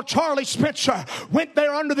Papa Charlie Spencer went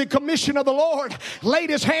there under the commission of the Lord, laid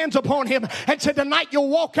his hands upon him and said, tonight you'll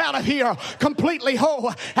walk out of here completely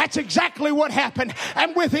whole. That's exactly what happened.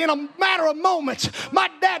 And within a matter of moments, my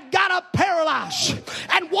dad got up paralyzed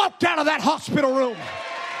and walked out of that hospital room.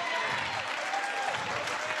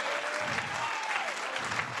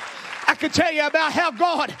 I could tell you about how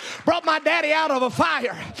God brought my daddy out of a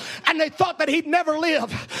fire, and they thought that he'd never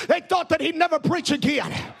live. They thought that he'd never preach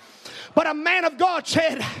again. But a man of God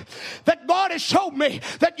said that God has showed me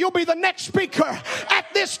that you'll be the next speaker at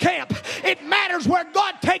this camp. It matters where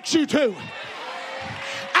God takes you to.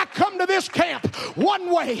 I come to this camp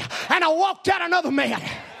one way, and I walked out another man.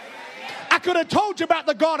 I could have told you about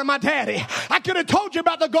the God of my daddy. I could have told you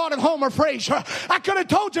about the God of Homer Frazier. I could have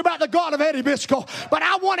told you about the God of Eddie Biscoe. But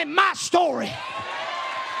I wanted my story.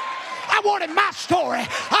 I wanted my story.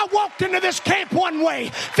 I walked into this camp one way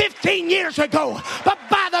 15 years ago. But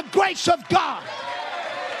by the grace of God,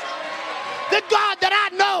 the God that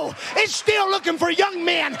I know is still looking for young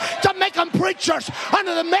men to make them preachers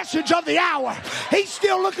under the message of the hour. He's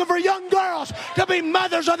still looking for young girls to be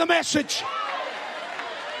mothers of the message.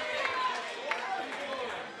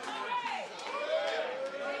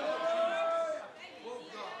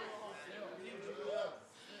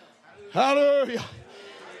 Hallelujah.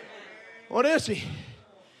 What is he?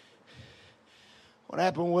 What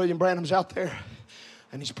happened when William Branham's out there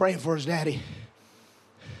and he's praying for his daddy?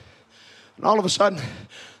 And all of a sudden,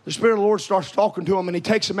 the Spirit of the Lord starts talking to him, and he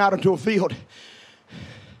takes him out into a field. And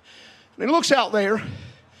he looks out there, and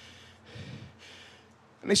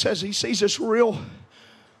he says he sees this real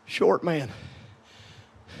short man.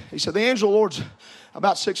 He said, the angel of the Lord's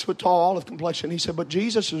about 6 foot tall, olive complexion. He said, but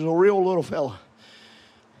Jesus is a real little fella.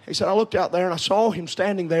 He said, I looked out there and I saw him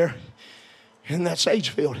standing there in that sage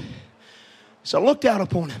field. So I looked out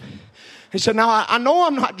upon him. He said, now I know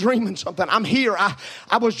I'm not dreaming something. I'm here.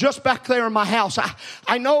 I was just back there in my house.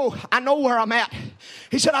 I know where I'm at.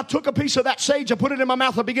 He said, I took a piece of that sage. I put it in my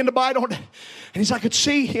mouth. I began to bite on it. And he said, I could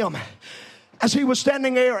see him as he was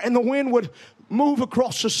standing there, and the wind would move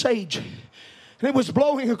across the sage. And it was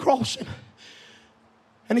blowing across him.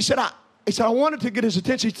 And he said, I wanted to get his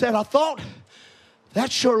attention. He said, I thought, that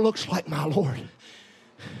sure looks like my Lord.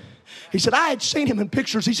 He said, I had seen him in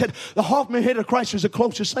pictures. He said, the Hoffman head of Christ was the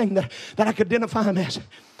closest thing that I could identify him as.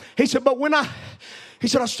 He said, but when I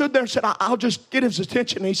stood there and said, I'll just get his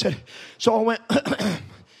attention. And he said, so I went,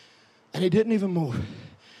 and he didn't even move.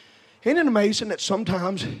 Isn't it amazing that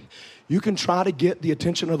sometimes you can try to get the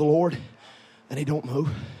attention of the Lord and he don't move?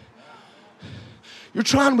 You're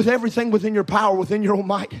trying with everything within your power, within your own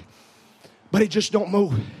might, but he just don't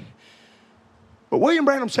move. But William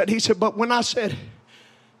Branham said, he said, but when I said,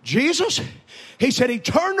 Jesus, he said, he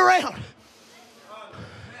turned around.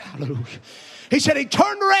 Hallelujah. He said he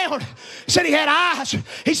turned around. He said he had eyes.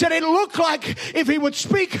 He said it looked like if he would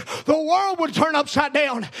speak, the world would turn upside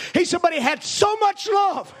down. He said, but he had so much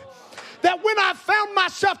love that when I found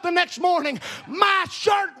myself the next morning, my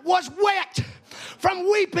shirt was wet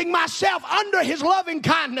from weeping myself under his loving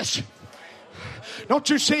kindness. Don't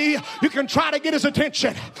you see? You can try to get his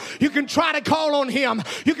attention. You can try to call on him.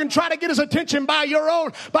 You can try to get his attention by your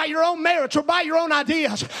own merits or by your own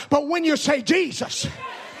ideas. But when you say Jesus,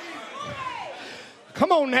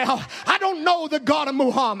 come on now. I don't know the God of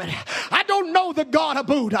Muhammad. I don't know the God of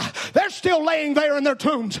Buddha. They're still laying there in their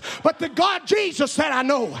tombs. But the God Jesus that I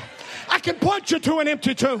know, I can point you to an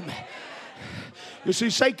empty tomb. You see,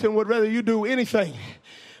 Satan would rather you do anything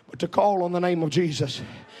but to call on the name of Jesus.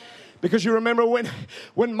 Because you remember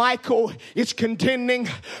when Michael is contending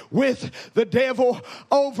with the devil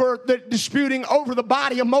disputing over the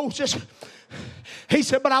body of Moses, he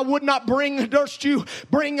said, but I would not bring against you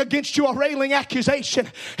a railing accusation.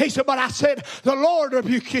 He said, but I said, the Lord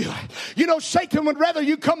rebuke you. You know, Satan would rather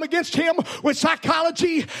you come against him with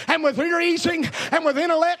psychology and with reasoning and with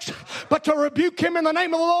intellect, but to rebuke him in the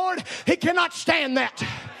name of the Lord, he cannot stand that.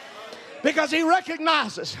 Because he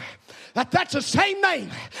recognizes that's the same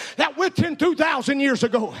name that went in 2,000 years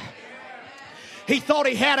ago. He thought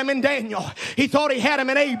he had him in Daniel. He thought he had him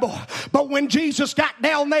in Abel. But when Jesus got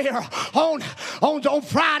down there on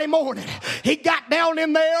Friday morning, he got down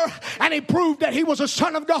in there and he proved that he was a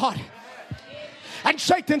son of God. And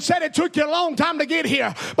Satan said it took you a long time to get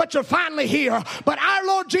here, but you're finally here. But our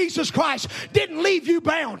Lord Jesus Christ didn't leave you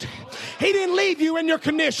bound. He didn't leave you in your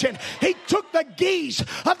condition. He took the keys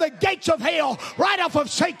of the gates of hell right off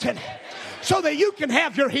of Satan so that you can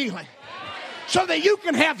have your healing, so that you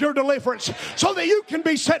can have your deliverance, so that you can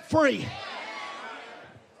be set free.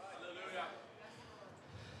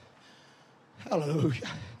 Hallelujah.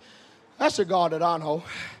 That's the God that I know.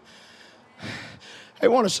 They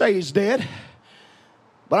want to say he's dead,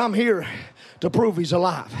 but I'm here to prove he's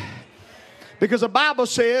alive. Because the Bible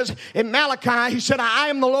says in Malachi, he said, I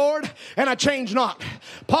am the Lord and I change not.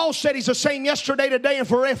 Paul said he's the same yesterday, today, and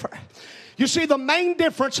forever. You see, the main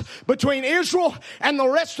difference between Israel and the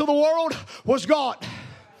rest of the world was God.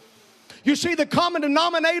 You see, the common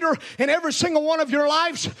denominator in every single one of your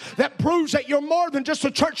lives that proves that you're more than just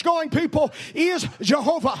a church-going people is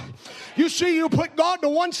Jehovah. You see, you put God to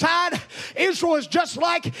one side, Israel is just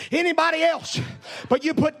like anybody else. But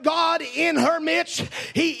you put God in her midst,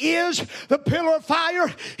 he is the pillar of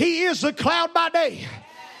fire, he is the cloud by day.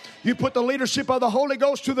 You put the leadership of the Holy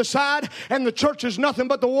Ghost to the side, and the church is nothing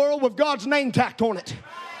but the world with God's name tacked on it.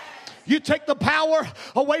 You take the power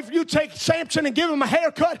away from you, take Samson and give him a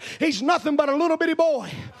haircut, he's nothing but a little bitty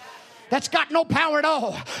boy that's got no power at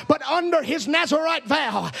all. But under his Nazarite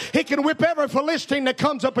vow, he can whip every Philistine that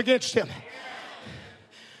comes up against him.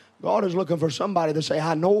 God is looking for somebody to say,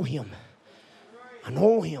 I know him. I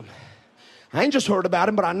know him. I ain't just heard about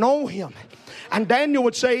him, but I know him. And Daniel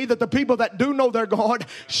would say that the people that do know their God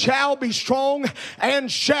shall be strong and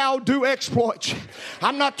shall do exploits.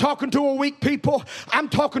 I'm not talking to a weak people. I'm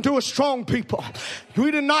talking to a strong people.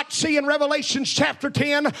 We did not see in Revelation chapter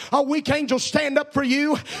 10 a weak angel stand up for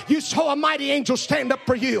you. You saw a mighty angel stand up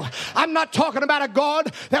for you. I'm not talking about a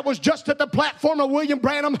God that was just at the platform of William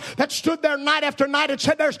Branham that stood there night after night and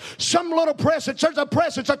said there's some little presence. There's a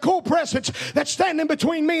presence, a cool presence that's standing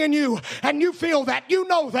between me and you. And you feel that. You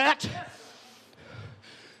know that.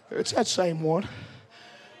 It's that same one.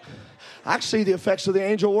 I see the effects of the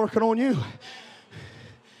angel working on you. You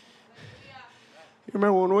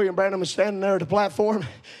remember when William Branham was standing there at the platform?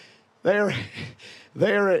 There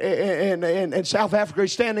in South Africa,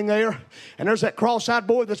 he's standing there. And there's that cross-eyed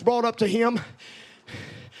boy that's brought up to him.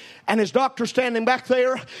 And his doctor's standing back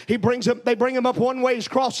there. They bring him up one way, he's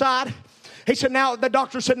cross-eyed. He said, now, the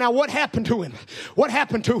doctor said, now what happened to him? What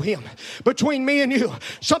happened to him? Between me and you,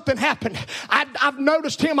 something happened. I've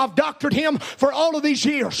noticed him. I've doctored him for all of these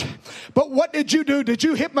years. But what did you do? Did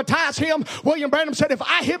you hypnotize him? William Branham said, if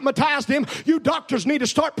I hypnotized him, you doctors need to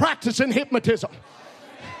start practicing hypnotism.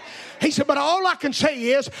 He said, but all I can say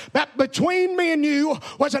is that between me and you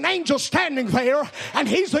was an angel standing there, and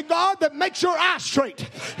he's the God that makes your eyes straight.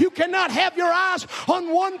 You cannot have your eyes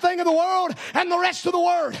on one thing of the world and the rest of the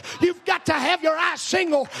word. You've got to have your eyes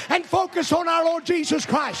single and focus on our Lord Jesus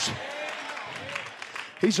Christ.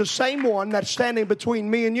 He's the same one that's standing between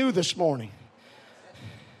me and you this morning.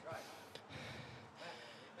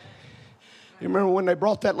 You remember when they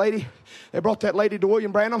brought that lady? They brought that lady to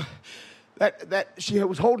William Branham. That she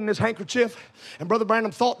was holding his handkerchief, and Brother Branham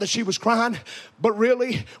thought that she was crying, but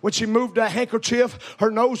really, when she moved that handkerchief, her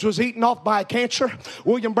nose was eaten off by a cancer.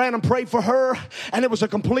 William Branham prayed for her, and it was a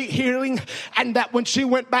complete healing, and that when she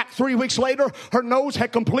went back 3 weeks later, her nose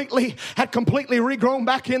had completely regrown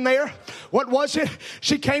back in there. What was it?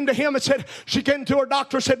 She came to him and said, she came to her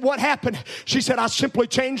doctor and said, what happened? She said, I simply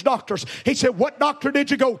changed doctors. He said, what doctor did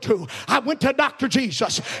you go to? I went to Dr.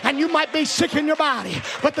 Jesus, and you might be sick in your body,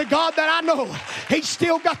 but the God that I know, he's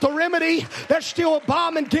still got the remedy. There's still a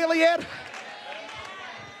balm in Gilead.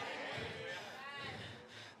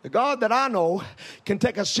 The God that I know can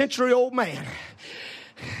take a century-old man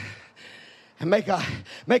and make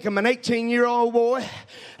him an 18-year-old boy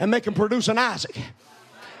and make him produce an Isaac.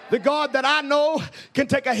 The God that I know can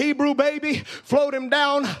take a Hebrew baby, float him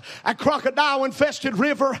down a crocodile-infested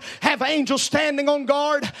river, have angels standing on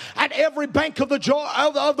guard at every bank of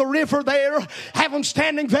the river there, have him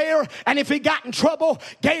standing there, and if he got in trouble,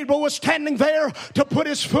 Gabriel was standing there to put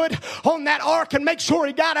his foot on that ark and make sure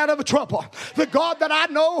he got out of the trouble. The God that I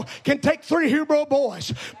know can take 3 Hebrew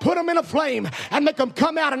boys, put them in a flame, and make them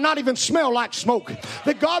come out and not even smell like smoke.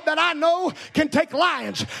 The God that I know can take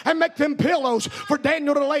lions and make them pillows for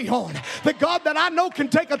Daniel to lay on. The God that I know can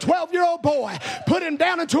take a 12-year-old boy, put him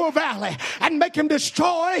down into a valley, and make him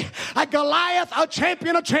destroy a Goliath, a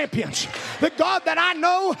champion of champions. The God that I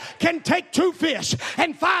know can take 2 fish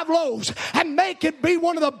and 5 loaves and make it be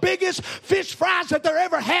one of the biggest fish fries that there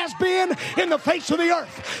ever has been in the face of the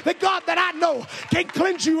earth. The God that I know can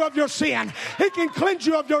cleanse you of your sin. He can cleanse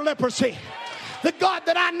you of your leprosy. The God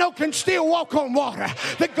that I know can still walk on water.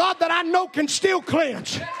 The God that I know can still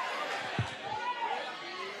cleanse.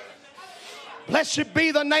 Blessed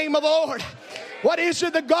be the name of the Lord. What is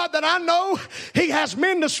it? The God that I know, He has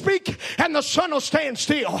men to speak and the sun will stand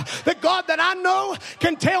still. The God that I know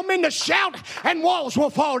can tell men to shout and walls will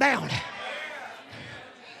fall down.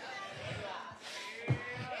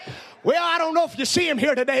 Well, I don't know if you see him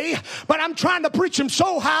here today, but I'm trying to preach him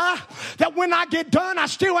so high that when I get done, I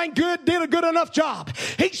still ain't did a good enough job.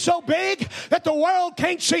 He's so big that the world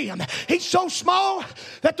can't see him. He's so small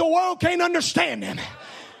that the world can't understand him.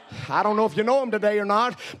 I don't know if you know him today or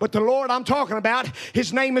not, but the Lord I'm talking about,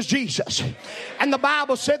 His name is Jesus. And the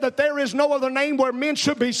Bible said that there is no other name where men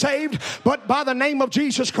should be saved but by the name of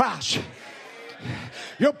Jesus Christ.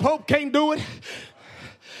 Your Pope can't do it.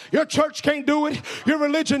 Your church can't do it. Your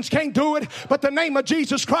religions can't do it. But the name of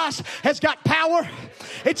Jesus Christ has got power.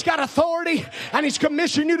 It's got authority. And He's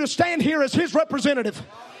commissioned you to stand here as His representative.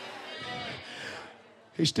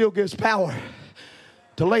 He still gives power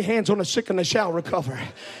to lay hands on the sick and they shall recover.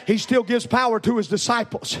 He still gives power to His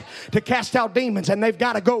disciples to cast out demons, and they've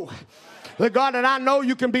got to go. The God that I know,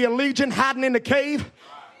 you can be a legion hiding in the cave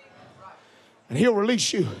and He'll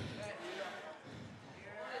release you.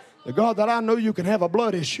 The God that I know, you can have a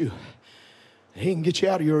blood issue. He can get you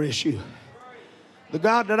out of your issue. The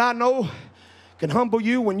God that I know can humble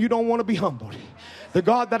you when you don't want to be humbled. The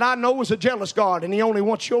God that I know is a jealous God, and He only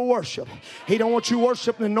wants your worship. He don't want you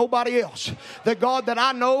worshiping nobody else. The God that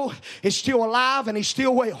I know is still alive and He's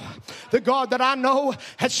still well. The God that I know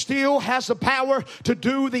still has the power to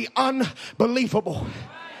do the unbelievable.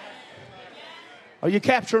 Are you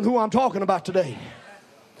capturing who I'm talking about today?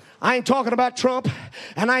 I ain't talking about Trump,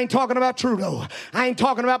 and I ain't talking about Trudeau. I ain't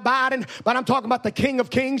talking about Biden, but I'm talking about the King of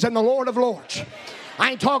Kings and the Lord of Lords.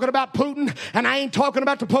 I ain't talking about Putin, and I ain't talking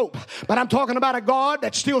about the Pope, but I'm talking about a God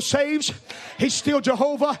that still saves. He's still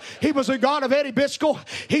Jehovah. He was the God of Eddie Biscoe.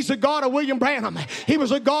 He's the God of William Branham. He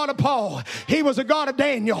was the God of Paul. He was the God of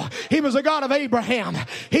Daniel. He was the God of Abraham.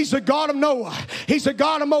 He's the God of Noah. He's the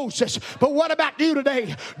God of Moses. But what about you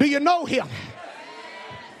today? Do you know Him?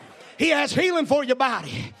 He has healing for your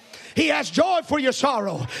body. He has joy for your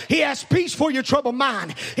sorrow. He has peace for your troubled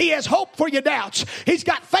mind. He has hope for your doubts. He's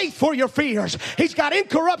got faith for your fears. He's got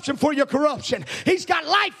incorruption for your corruption. He's got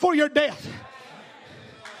life for your death.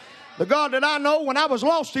 The God that I know, when I was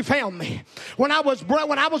lost, He found me. When I was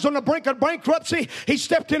on the brink of bankruptcy, He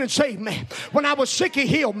stepped in and saved me. When I was sick, He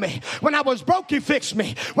healed me. When I was broke, He fixed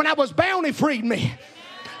me. When I was bound, He freed me.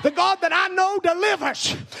 The God that I know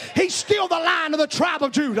delivers. He's still the Lion of the tribe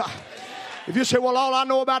of Judah. If you say, well, all I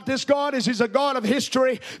know about this God is He's a God of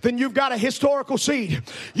history, then you've got a historical seed.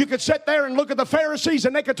 You could sit there and look at the Pharisees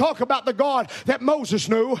and they could talk about the God that Moses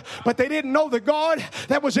knew, but they didn't know the God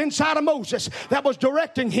that was inside of Moses, that was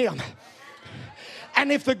directing him.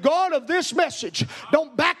 And if the God of this message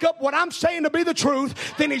don't back up what I'm saying to be the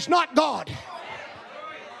truth, then He's not God.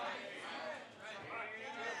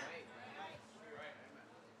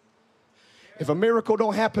 If a miracle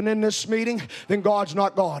don't happen in this meeting, then God's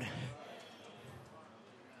not God.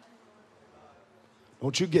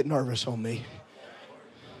 Don't you get nervous on me.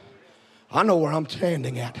 I know where I'm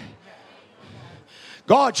standing at.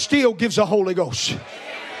 God still gives the Holy Ghost.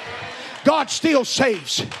 God still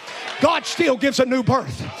saves. God still gives a new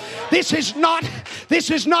birth. This is not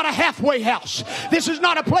a halfway house. This is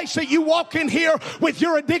not a place that you walk in here with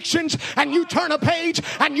your addictions and you turn a page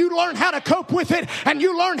and you learn how to cope with it and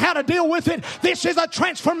you learn how to deal with it. This is a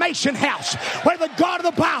transformation house where the God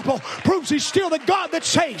of the Bible proves He's still the God that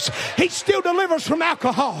saves. He still delivers from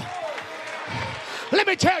alcohol. Let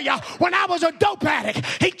me tell you, when I was a dope addict,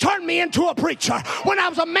 He turned me into a preacher. When I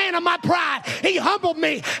was a man of my pride, He humbled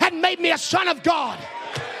me and made me a son of God.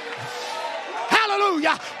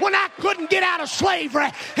 Hallelujah. When I couldn't get out of slavery,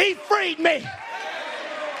 He freed me.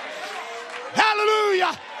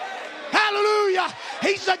 Hallelujah. Hallelujah.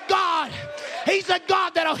 He's a God. He's a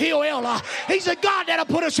God that'll heal Ella. He's a God that'll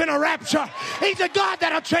put us in a rapture. He's a God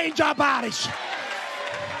that'll change our bodies.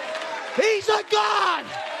 He's a God.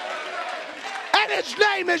 And His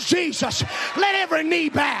name is Jesus. Let every knee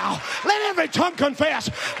bow. Let every tongue confess.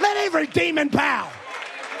 Let every demon bow.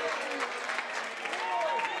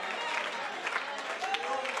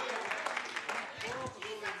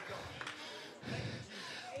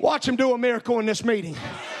 Watch Him do a miracle in this meeting.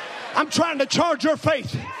 I'm trying to charge your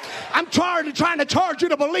faith. I'm trying to charge you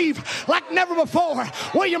to believe like never before.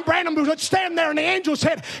 William Branham would stand there and the angel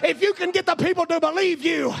said, if you can get the people to believe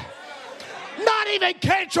you, not even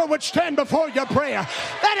cancer would stand before your prayer.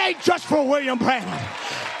 That ain't just for William Branham.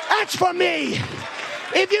 That's for me.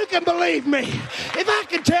 If you can believe me, if I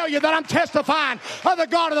can tell you that I'm testifying of the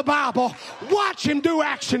God of the Bible, watch him do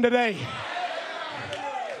action today.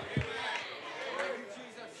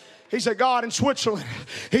 He's a God in Switzerland.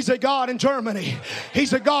 He's a God in Germany.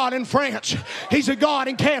 He's a God in France. He's a God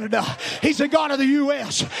in Canada. He's a God of the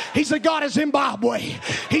U.S. He's a God of Zimbabwe.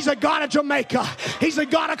 He's a God of Jamaica. He's a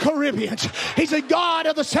God of Caribbeans. He's a God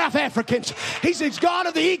of the South Africans. He's a God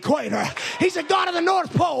of the equator. He's a God of the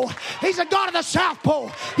North Pole. He's a God of the South Pole.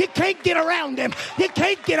 You can't get around him. You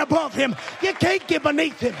can't get above him. You can't get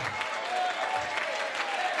beneath him.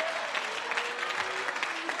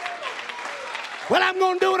 Well, I'm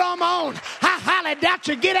going to do it on my own. I highly doubt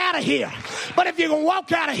you get out of here. But if you can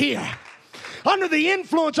walk out of here under the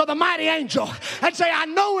influence of the mighty angel and say, I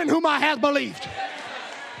know in whom I have believed.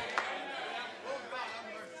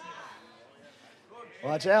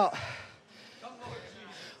 Watch out.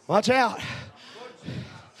 Watch out.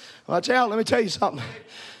 Watch out. Let me tell you something.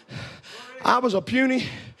 I was a puny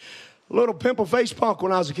little pimple-faced punk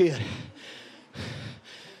when I was a kid.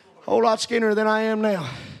 A whole lot skinnier than I am now.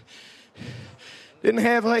 Didn't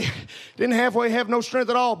halfway have no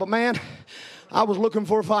strength at all, but man, I was looking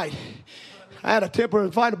for a fight. I had a temper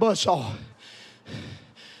to fight a buzzsaw.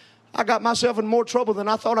 I got myself in more trouble than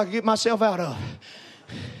I thought I could get myself out of.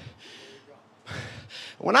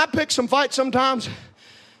 When I pick some fights sometimes,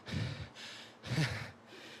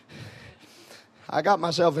 I got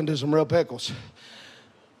myself into some real pickles.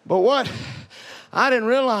 But what I didn't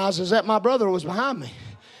realize is that my brother was behind me.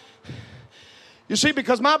 You see,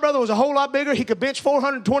 because my brother was a whole lot bigger, he could bench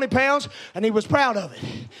 420 pounds, and he was proud of it.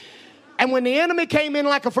 And when the enemy came in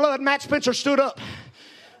like a flood, Matt Spencer stood up.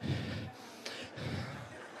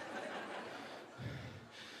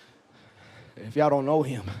 If y'all don't know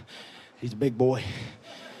him, he's a big boy.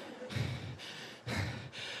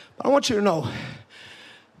 But I want you to know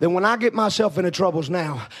that when I get myself into troubles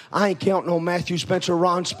now, I ain't counting on Matthew Spencer,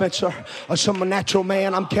 Ron Spencer, or some natural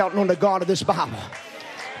man. I'm counting on the God of this Bible.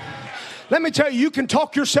 Let me tell you, you can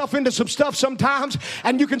talk yourself into some stuff sometimes,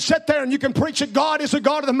 and you can sit there and you can preach that God is the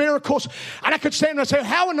God of the miracles. And I could stand there and say,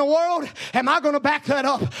 how in the world am I going to back that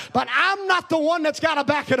up? But I'm not the one that's got to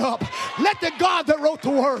back it up. Let the God that wrote the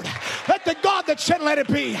word, let the God that said let it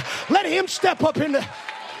be, let him step up into...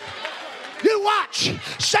 You watch.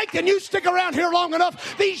 Satan, you stick around here long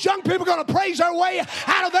enough, these young people are going to praise their way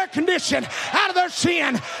out of their condition, out of their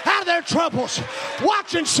sin, out of their troubles.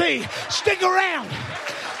 Watch and see. Stick around.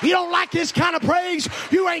 You don't like this kind of praise?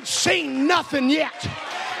 You ain't seen nothing yet.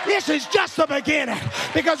 This is just the beginning.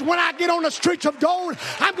 Because when I get on the streets of gold,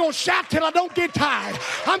 I'm going to shout till I don't get tired.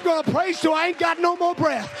 I'm going to praise till I ain't got no more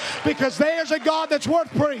breath. Because there's a God that's worth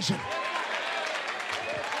praising.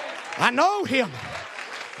 I know him.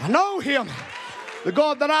 I know him. The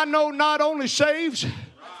God that I know not only saves,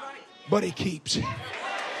 but he keeps.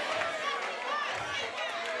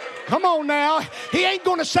 Come on now. He ain't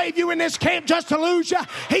going to save you in this camp just to lose you.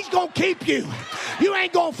 He's going to keep you. You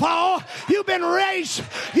ain't going to fall. You've been raised.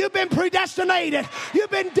 You've been predestinated. You've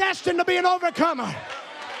been destined to be an overcomer.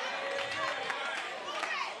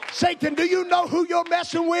 Satan, do you know who you're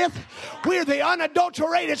messing with? We're the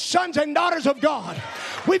unadulterated sons and daughters of God.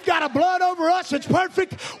 We've got a blood over us. It's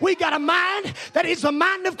perfect. We got a mind that is the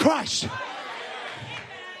mind of Christ.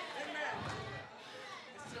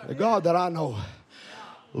 The God that I know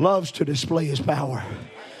loves to display his power.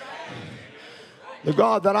 The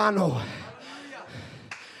God that I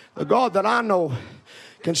know,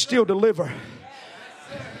 can still deliver.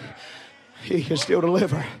 He can still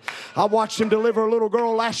deliver. I watched him deliver a little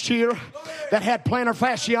girl last year that had plantar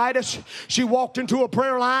fasciitis. She walked into a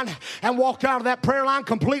prayer line and walked out of that prayer line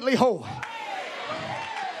completely whole.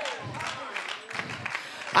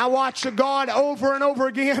 I watched the God over and over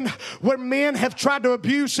again where men have tried to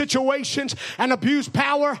abuse situations and abuse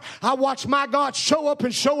power. I watched my God show up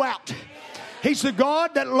and show out. He's the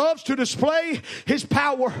God that loves to display his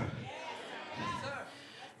power.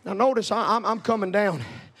 Now notice I'm coming down.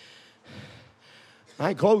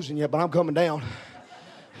 I ain't closing yet, but I'm coming down.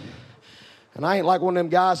 And I ain't like one of them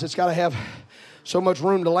guys that's got to have so much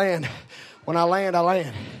room to land. When I land, I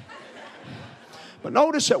land. But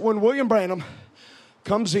notice that when William Branham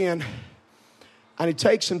comes in and he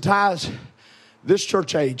takes and ties this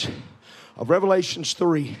church age of Revelations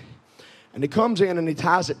 3, and he comes in and he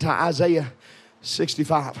ties it to Isaiah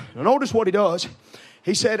 65. Now notice what he does.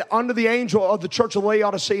 He said, unto the angel of the church of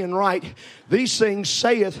Laodicea write, these things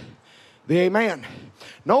saith the Amen.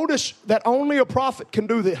 Notice that only a prophet can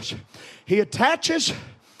do this. He attaches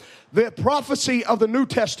the prophecy of the New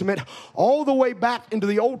Testament all the way back into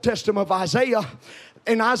the Old Testament of Isaiah.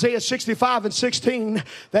 In Isaiah 65 and 16,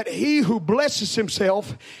 that he who blesses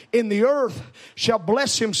himself in the earth shall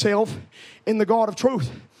bless himself in the God of truth.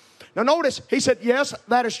 Now notice, he said, yes,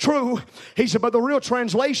 that is true. He said, but the real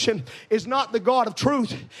translation is not the God of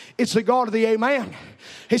truth. It's the God of the Amen.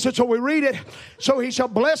 He said, so we read it, so he shall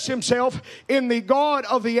bless himself in the God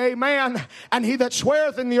of the Amen, and he that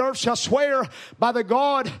sweareth in the earth shall swear by the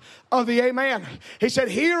God of the Amen. He said,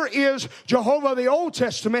 here is Jehovah of the Old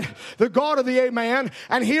Testament, the God of the Amen,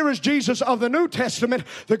 and here is Jesus of the New Testament,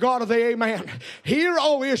 the God of the Amen. Hear,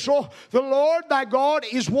 O Israel, the Lord thy God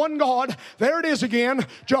is one God. There it is again.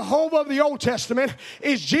 Jehovah of the Old Testament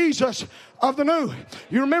is Jesus of the New.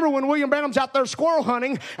 You remember when William Branham's out there squirrel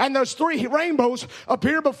hunting and those three rainbows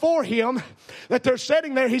appear before him, that they're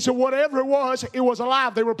sitting there. He said, whatever it was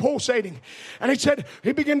alive. They were pulsating. And he said,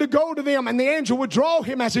 he began to go to them, and the angel would draw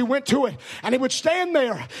him as he went to it. And he would stand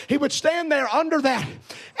there. He would stand there under that.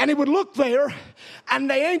 And he would look there. And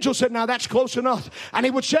the angel said, now that's close enough. And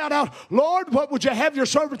he would shout out, Lord, what would you have your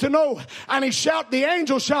servant to know? And the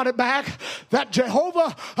angel shouted back that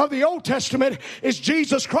Jehovah of the Old Testament is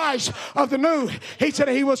Jesus Christ of the New. He said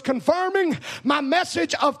he was confirming my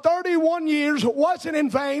message of 31 years wasn't in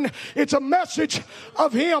vain. It's a message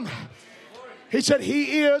of him. He said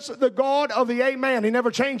he is the God of the Amen. He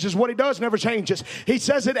never changes. What he does never changes. He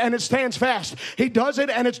says it and it stands fast. He does it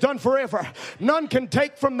and it's done forever. None can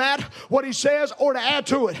take from that what he says or to add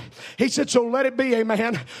to it. He said, so let it be,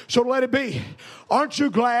 amen. So let it be. Aren't you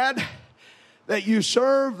glad that you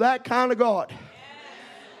serve that kind of God?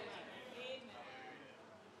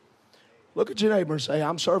 Look at your neighbor and say,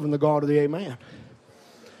 I'm serving the God of the Amen.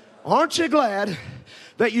 Aren't you glad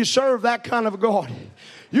that you serve that kind of a God?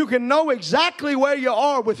 You can know exactly where you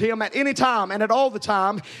are with him at any time and at all the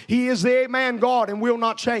time. He is the Amen God and will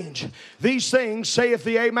not change. These things saith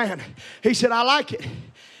the Amen. He said, I like it.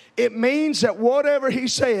 It means that whatever he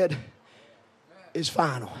said is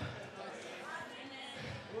final.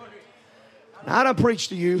 Now, I done preached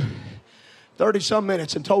to you 30-some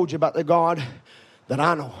minutes and told you about the God that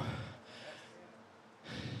I know.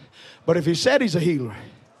 But if he said he's a healer,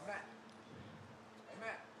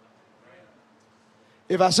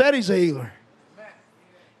 if I said he's a healer,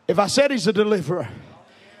 if I said he's a deliverer,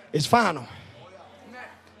 it's final.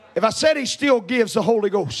 If I said he still gives the Holy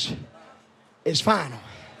Ghost, it's final.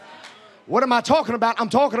 What am I talking about? I'm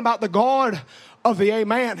talking about the God of the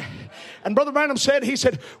Amen. And Brother Branham said, he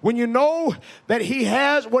said, when you know that he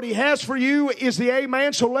has, what he has for you is the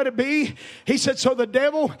Amen, so let it be. He said, so the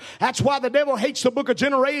devil, that's why the devil hates the book of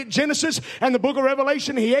Genesis and the book of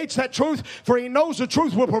Revelation. He hates that truth, for he knows the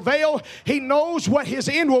truth will prevail. He knows what his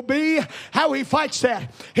end will be, how he fights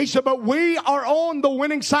that. He said, but we are on the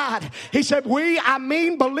winning side. He said, I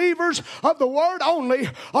mean believers of the word only,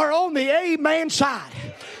 are on the Amen side.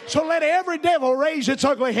 So let every devil raise its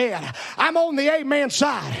ugly head. I'm on the Amen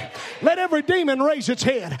side. Let every demon raise its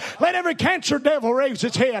head. Let every cancer devil raise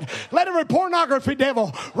its head. Let every pornography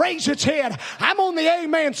devil raise its head. I'm on the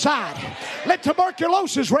Amen side. Let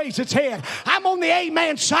tuberculosis raise its head. I'm on the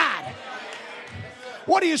Amen side.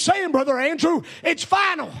 What are you saying, Brother Andrew? It's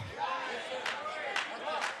final.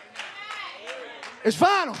 It's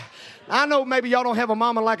final. I know maybe y'all don't have a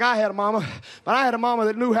mama like I had a mama, but I had a mama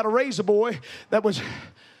that knew how to raise a boy that was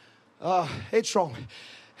headstrong.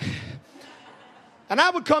 And I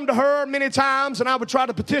would come to her many times and I would try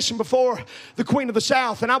to petition before the Queen of the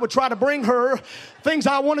South, and I would try to bring her things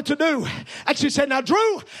I wanted to do. And she said, now,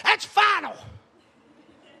 Drew, that's final.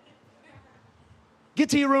 Get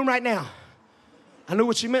to your room right now. I knew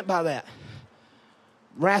what she meant by that.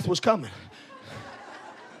 Wrath was coming.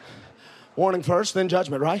 Warning first, then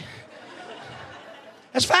judgment, right?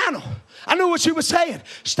 That's final. I knew what she was saying.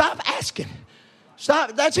 Stop asking.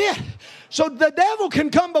 Stop. That's it. So the devil can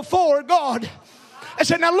come before God and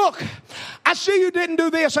say, now look, I see you didn't do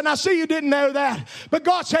this and I see you didn't know that. But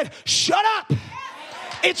God said, shut up.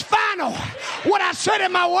 It's final. What I said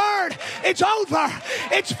in my word, it's over.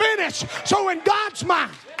 It's finished. So in God's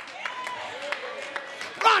mind,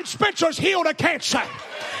 Ron Spencer's healed of cancer.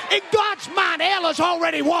 In God's mind, Ella's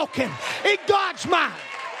already walking. In God's mind.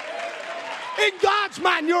 In God's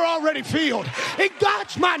mind, you're already filled. In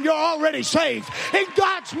God's mind, you're already saved. In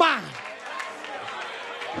God's mind.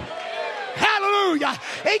 Hallelujah.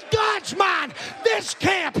 In God's mind, this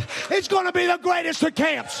camp is going to be the greatest of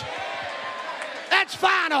camps. That's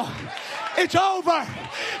final. It's over.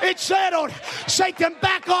 It's settled. Satan,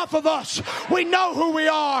 back off of us. We know who we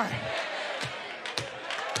are.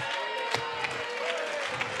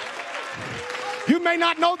 You You may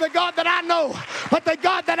not know the God that I know, but the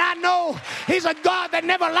God that I know, He's a God that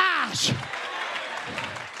never lies.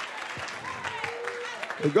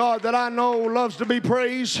 The God that I know loves to be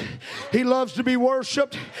praised. He loves to be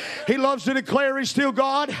worshiped. He loves to declare He's still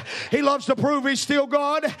God. He loves to prove He's still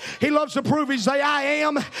God. He loves to prove He's the I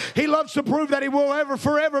am. He loves to prove that He will ever,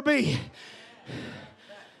 forever be.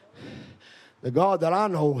 The God that I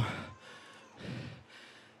know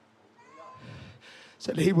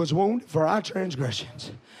said He was wounded for our transgressions.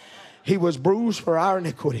 He was bruised for our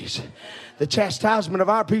iniquities. The chastisement of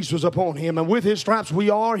our peace was upon Him, and with His stripes we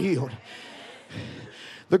are healed.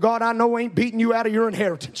 The God I know ain't beating you out of your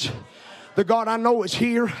inheritance. The God I know is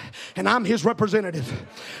here, and I'm His representative.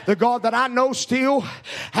 The God that I know still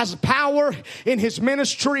has power in His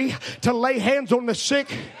ministry to lay hands on the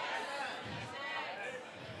sick.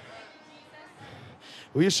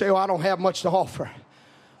 Well, you say, "Oh, I don't have much to offer."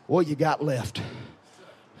 What you got left?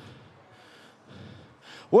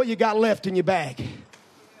 What you got left in your bag?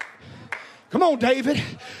 Come on, David.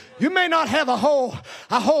 You may not have a whole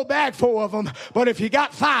bag full of them, but if you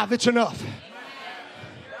got 5, it's enough.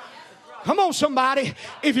 Come on, somebody.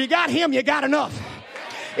 If you got Him, you got enough.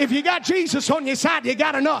 If you got Jesus on your side, you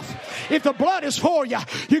got enough. If the blood is for you,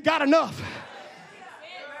 you got enough.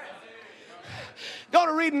 Go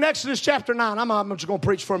to read in Exodus chapter 9. I'm just going to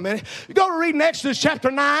preach for a minute. You go to read in Exodus chapter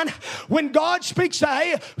 9 when God speaks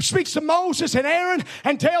to Moses and Aaron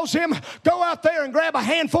and tells him, go out there and grab a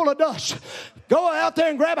handful of dust. Go out there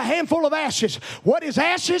and grab a handful of ashes. What is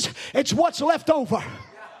ashes? It's what's left over.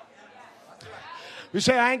 You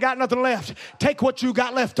say, I ain't got nothing left. Take what you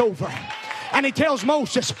got left over. And He tells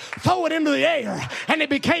Moses, throw it into the air. And it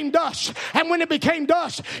became dust. And when it became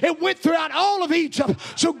dust, it went throughout all of Egypt.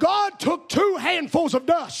 So God took 2 handfuls of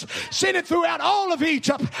dust, sent it throughout all of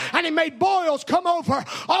Egypt, and He made boils come over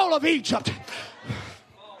all of Egypt.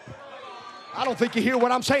 I don't think you hear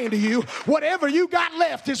what I'm saying to you. Whatever you got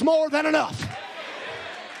left is more than enough.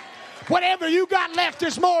 Whatever you got left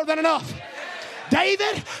is more than enough.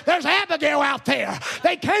 David, there's Abigail out there.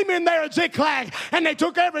 They came in there at Ziklag and they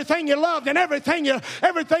took everything you loved and everything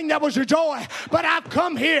that was your joy. But I've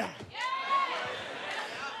come here.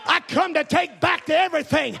 I come to take back to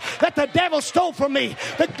everything that the devil stole from me.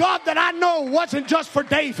 The God that I know wasn't just for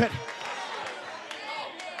David.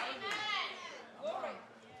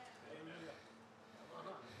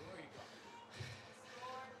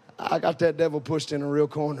 I got that devil pushed in a real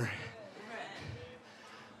corner.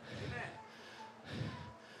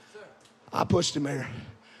 I pushed him there.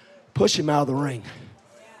 Push him out of the ring.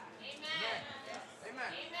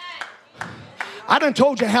 I done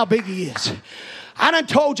told you how big He is. I done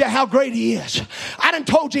told you how great He is. I done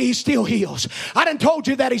told you He still heals. I done told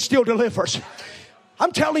you that He still delivers.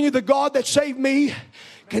 I'm telling you, the God that saved me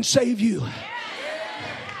can save you.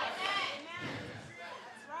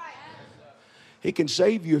 He can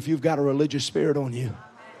save you if you've got a religious spirit on you.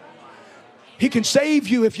 He can save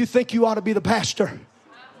you if you think you ought to be the pastor.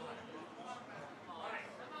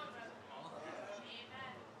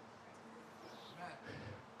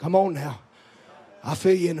 Come on now. I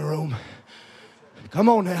feel you in the room. Come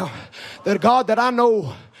on now. The God that I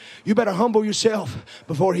know, you better humble yourself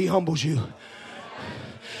before He humbles you.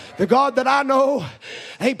 The God that I know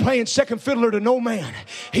ain't playing second fiddler to no man.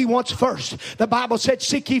 He wants first. The Bible said,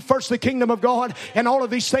 seek ye first the kingdom of God, and all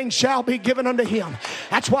of these things shall be given unto Him.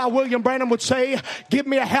 That's why William Branham would say, give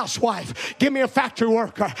me a housewife, give me a factory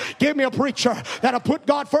worker, give me a preacher that'll put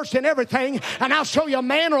God first in everything, and I'll show you a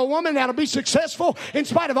man or a woman that'll be successful in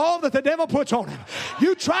spite of all that the devil puts on him.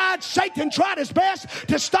 Satan tried his best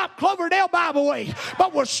to stop Cloverdale Bibleway,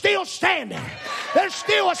 but we're still standing. There's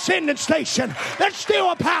still a sending station. There's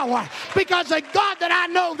still a power, because the God that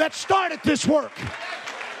I know that started this work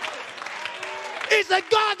is the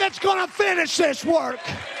God that's going to finish this work.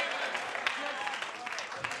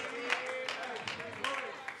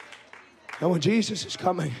 And when Jesus is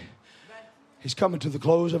coming, He's coming to the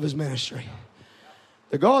close of His ministry.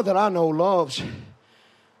 The God that I know loves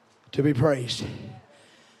to be praised.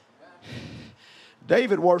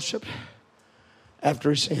 David worshiped after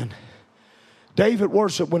he sinned. David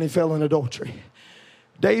worshiped when he fell in adultery.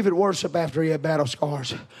 David worshiped after he had battle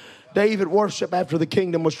scars. David worshiped after the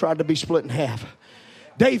kingdom was tried to be split in half.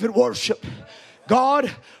 David worshiped.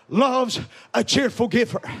 God loves a cheerful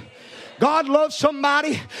giver. God loves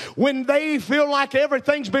somebody when they feel like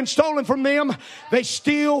everything's been stolen from them, they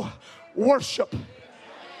still worship.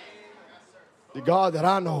 The God that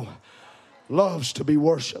I know loves to be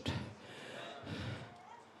worshiped.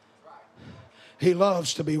 He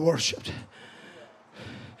loves to be worshiped.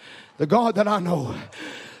 The God that I know,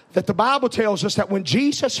 that the Bible tells us that when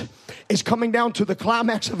Jesus is coming down to the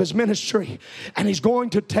climax of his ministry and he's going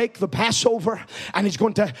to take the Passover and he's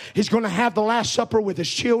going to have the Last Supper with his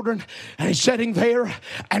children, and he's sitting there,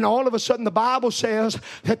 and all of a sudden the Bible says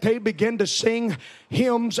that they begin to sing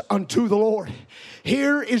hymns unto the Lord.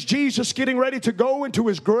 Here is Jesus getting ready to go into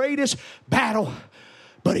his greatest battle,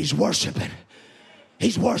 but he's worshiping.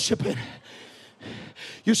 He's worshiping.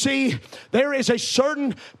 You see, there is a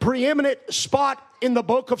certain preeminent spot in the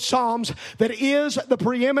book of Psalms that is the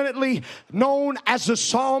preeminently known as the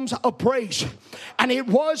Psalms of Praise. And it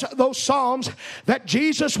was those Psalms that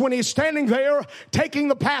Jesus, when he's standing there taking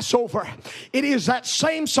the Passover, it is that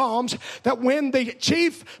same Psalms that when the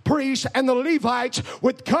chief priests and the Levites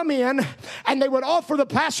would come in and they would offer the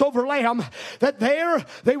Passover lamb, that there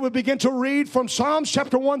they would begin to read from Psalms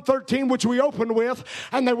chapter 113, which we opened with,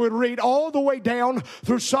 and they would read all the way down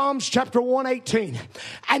through Psalms chapter 118.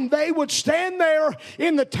 And they would stand there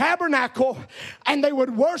in the tabernacle and they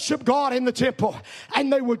would worship God in the temple,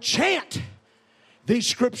 and they would chant these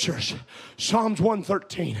scriptures. Psalms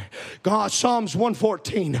 113, God, Psalms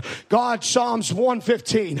 114, God, Psalms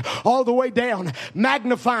 115, all the way down,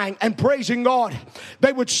 magnifying and praising God.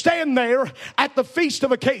 They would stand there at the feast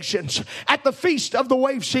of occasions, at the feast of the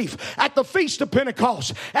wave sheaf, at the feast of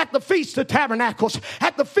Pentecost, at the feast of tabernacles,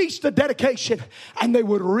 at the feast of dedication, and they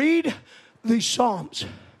would read these Psalms.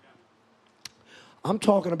 I'm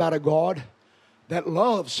talking about a God that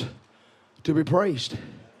loves to be praised.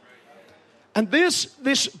 And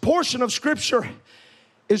this portion of Scripture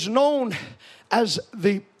is known as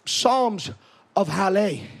the Psalms of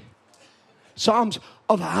Hallel. Psalms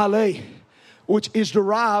of Hallel, which is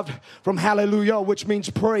derived from hallelujah, which means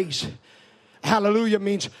praise. Hallelujah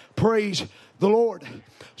means praise the Lord.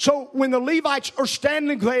 So when the Levites are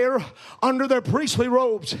standing there under their priestly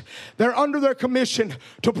robes, they're under their commission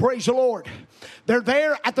to praise the Lord. They're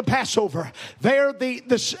there at the Passover. There the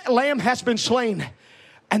lamb has been slain.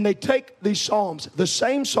 And they take these Psalms, the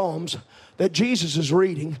same Psalms that Jesus is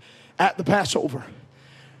reading at the Passover.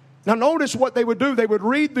 Now notice what they would do. They would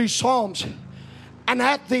read these Psalms, and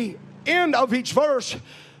at the end of each verse,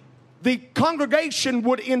 the congregation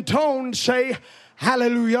would intone, say,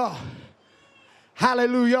 hallelujah.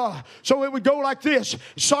 Hallelujah. So it would go like this.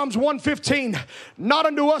 Psalms 115. Not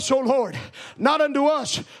unto us, O Lord, not unto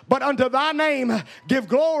us, but unto thy name give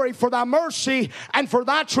glory for thy mercy and for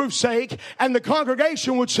thy truth's sake. And the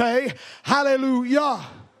congregation would say, hallelujah.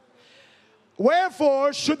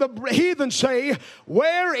 Wherefore should the heathen say,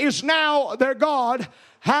 where is now their God?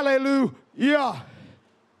 Hallelujah.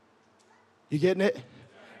 You getting it?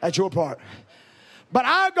 That's your part. But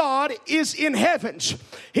our God is in heavens.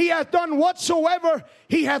 He hath done whatsoever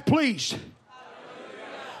he hath pleased.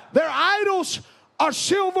 Hallelujah. Their idols are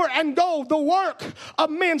silver and gold, the work of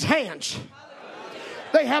men's hands. Hallelujah.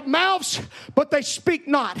 They have mouths, but they speak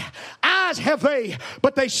not. Eyes have they,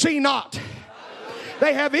 but they see not. Hallelujah.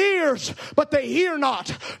 They have ears, but they hear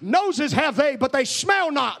not. Noses have they, but they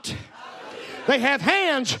smell not. They have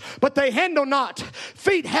hands, but they handle not.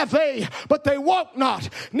 Feet have they, but they walk not.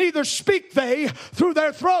 Neither speak they through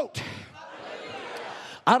their throat.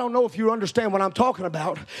 I don't know if you understand what I'm talking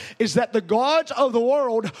about. Is that the gods of the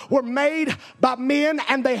world were made by men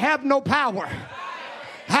and they have no power.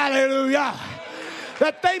 Hallelujah.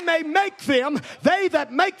 That they may make them, they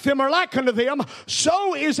that make them are like unto them,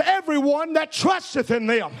 so is everyone that trusteth in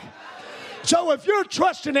them. So if you're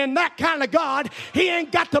trusting in that kind of God, he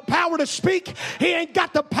ain't got the power to speak. He ain't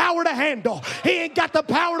got the power to handle. He ain't got the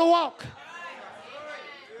power to walk.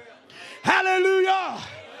 Hallelujah.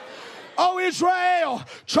 O Israel,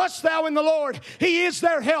 trust thou in the Lord. He is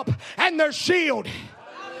their help and their shield.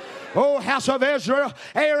 O house of Israel,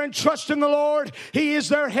 Aaron, trust in the Lord. He is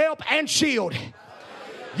their help and shield.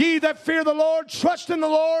 Ye that fear the Lord, trust in the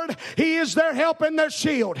Lord. He is their help and their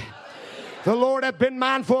shield. The Lord hath been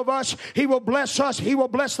mindful of us. He will bless us. He will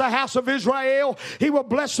bless the house of Israel. He will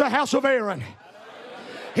bless the house of Aaron.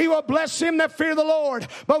 He will bless them that fear the Lord,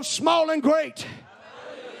 both small and great.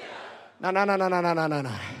 No.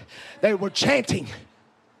 They were chanting.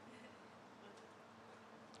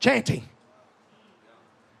 Chanting.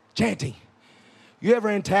 You ever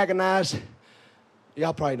antagonized?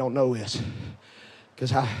 Y'all probably don't know this.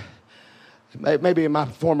 Because maybe in my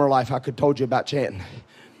former life I could have told you about chanting.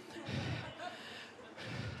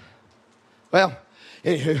 Well,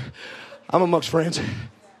 anywho, I'm amongst friends.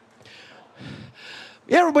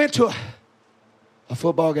 You ever went to a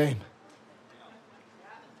football game?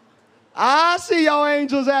 I see y'all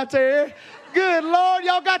angels out there. Good Lord,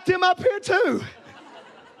 y'all got them up here too.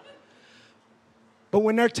 But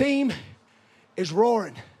when their team is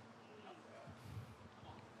roaring,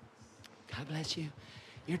 God bless you.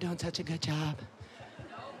 You're doing such a good job.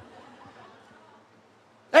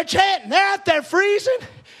 They're chanting. They're out there freezing.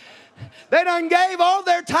 They done gave all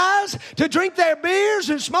their tithes to drink their beers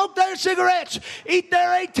and smoke their cigarettes, eat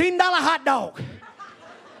their $18 hot dog.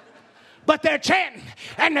 But they're chanting,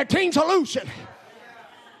 and their team's are losing.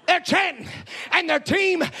 They're chanting, and their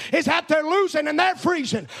team is out there losing, and they're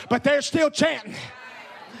freezing, but they're still chanting.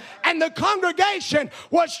 And the congregation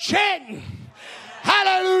was chanting,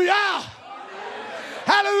 hallelujah,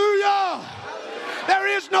 hallelujah. There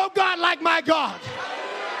is no God like my God.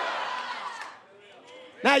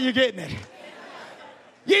 Now you're getting it.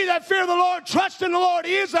 Ye that fear the Lord, trust in the Lord.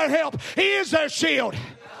 He is their help. He is their shield.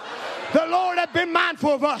 The Lord hath been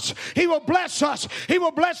mindful of us. He will bless us. He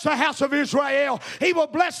will bless the house of Israel. He will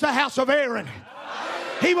bless the house of Aaron.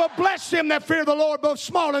 He will bless them that fear the Lord, both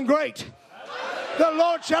small and great. The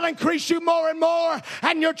Lord shall increase you more and more,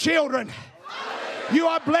 and your children. You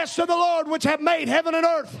are blessed of the Lord, which have made heaven and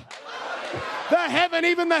earth. The heaven,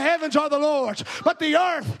 even the heavens are the Lord's, but the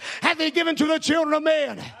earth hath he given to the children of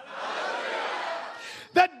men.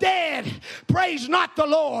 The dead praise not the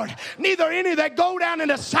Lord, neither any that go down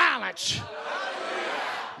into silence.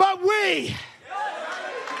 But we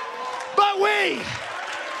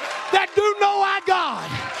that do know our God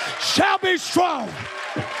shall be strong.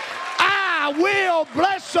 I will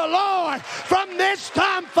bless the Lord from this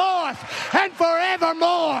time forth and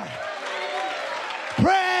forevermore.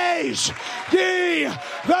 Praise ye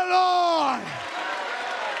the Lord.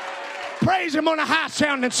 Praise him on a high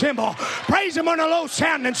sounding cymbal. Praise him on a low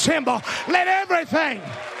sounding cymbal. Let everything,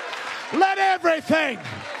 the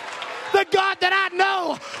God that I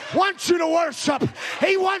know wants you to worship.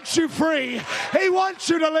 He wants you free. He wants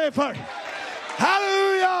you delivered.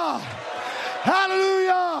 Hallelujah.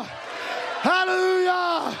 Hallelujah.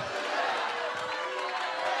 Hallelujah.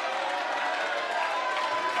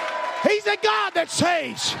 He's a God that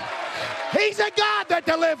saves. He's a God that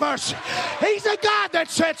delivers. He's a God that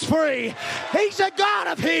sets free. He's a God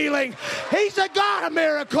of healing. He's a God of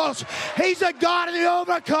miracles. He's a God of the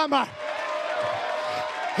overcomer.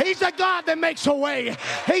 He's a God that makes a way.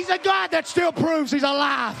 He's a God that still proves he's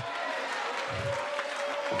alive.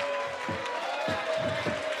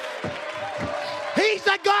 He's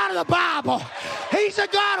the God of the Bible. He's the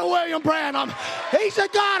God of William Branham. He's the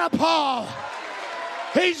God of Paul.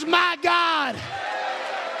 He's my God.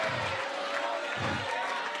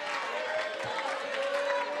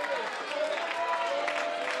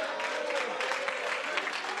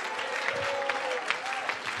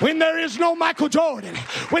 When there is no Michael Jordan,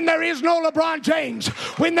 when there is no LeBron James,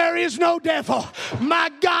 when there is no devil, my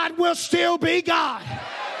God will still be God.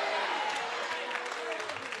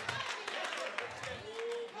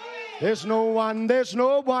 There's no one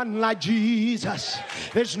like Jesus.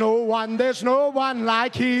 There's no one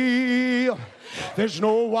like him. There's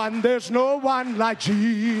no one like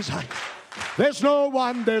Jesus. There's no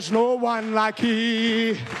one like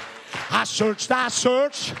him. I searched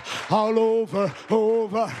all over.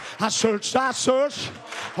 I searched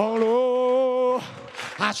all over.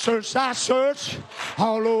 I searched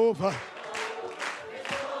all over.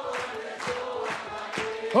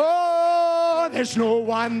 Oh, there's no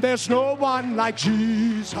one like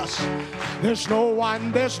Jesus. There's no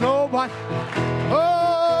one.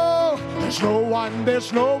 Oh, there's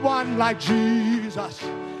no one like Jesus.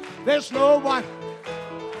 There's no one.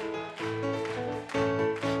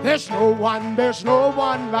 There's no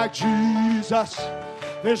one like Jesus.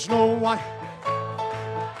 There's no one.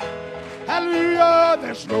 Hallelujah.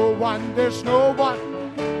 There's no one. There's no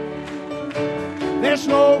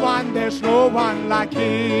one like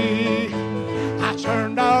him. I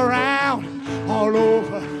turned around all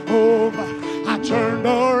over. I turned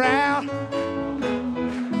around.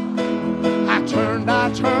 I turned.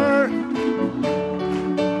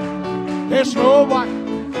 There's no one.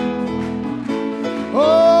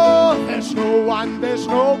 Oh, there's no one.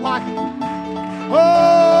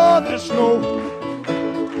 Oh, there's no.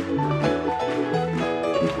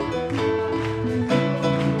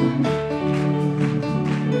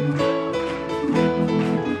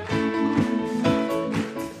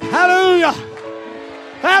 Hallelujah.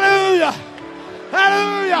 Hallelujah.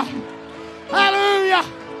 Hallelujah. Hallelujah.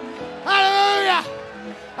 Hallelujah.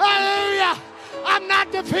 Hallelujah. I'm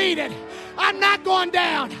not defeated. I'm not going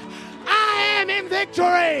down. I am in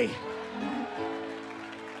victory.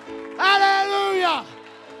 Hallelujah.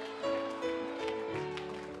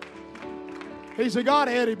 He's the God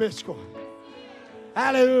of Eddie Biscoe.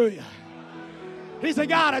 Hallelujah. He's the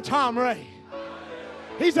God of Tom Ray.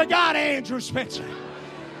 He's the God of Andrew Spencer.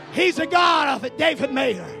 He's the God of David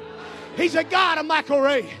Mayer. He's the God of Michael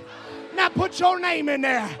Ray. Now put your name in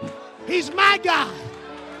there. He's my God.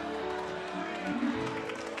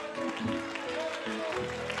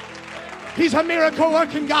 He's a miracle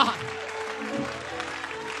working God.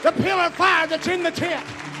 The pillar of fire that's in the tent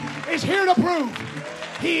is here to prove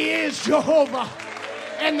He is Jehovah,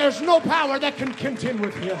 and there's no power that can contend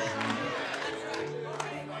with Him.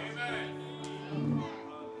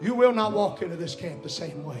 You will not walk into this camp the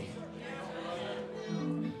same way.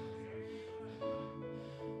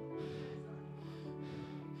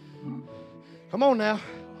 Come on now.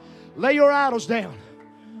 Lay your idols down.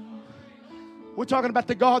 We're talking about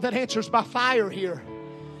the God that answers by fire here.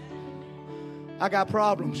 I got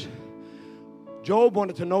problems. Job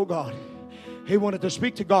wanted to know God. He wanted to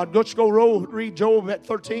speak to God. Let's go read Job at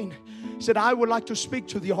 13. He said, I would like to speak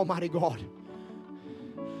to the Almighty God.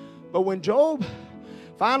 But when Job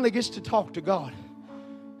finally gets to talk to God,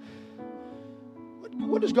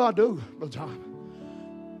 what does God do, Brother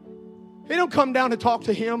Tom? He don't come down to talk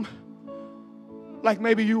to him like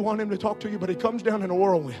maybe you want him to talk to you, but he comes down in a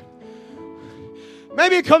whirlwind.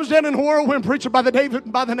 Maybe he comes down in a whirlwind, preacher by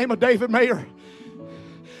the name of David Mayer.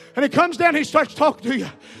 And he comes down and he starts talking to you.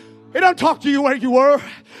 He don't talk to you where you were.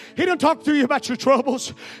 He don't talk to you about your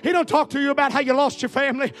troubles. He don't talk to you about how you lost your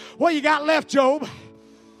family. What you got left, Job?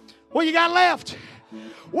 What you got left?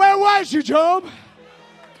 Where was you, Job?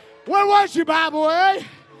 Where was you, Bibleway?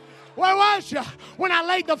 Where was you when I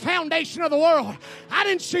laid the foundation of the world? I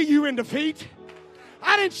didn't see you in defeat.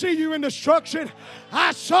 I didn't see you in destruction.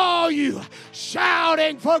 I saw you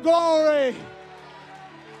shouting for glory.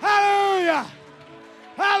 Hallelujah.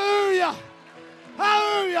 Hallelujah.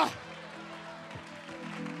 Hallelujah.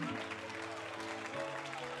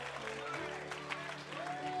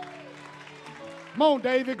 Come on,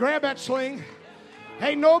 David, grab that sling.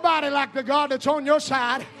 Ain't nobody like the God that's on your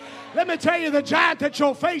side. Let me tell you, the giant that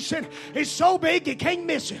you're facing is so big you can't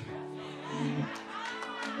miss him.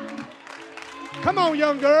 Come on,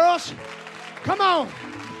 young girls. Come on.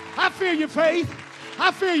 I feel your faith.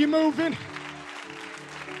 I feel you moving.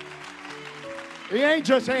 He ain't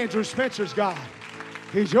just Andrew Spencer's God.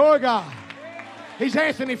 He's your God. He's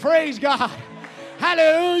Anthony Frey's God.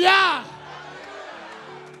 Hallelujah.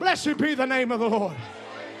 Blessed be the name of the Lord.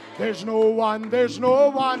 There's no one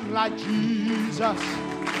like Jesus.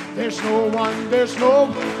 There's no one, oh, there's no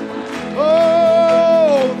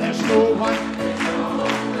one.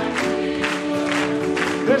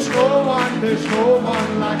 There's no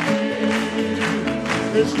one like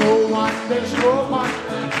Jesus. There's no one.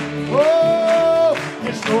 Oh,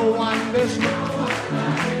 there's no one.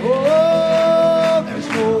 Oh, there's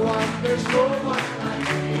no one.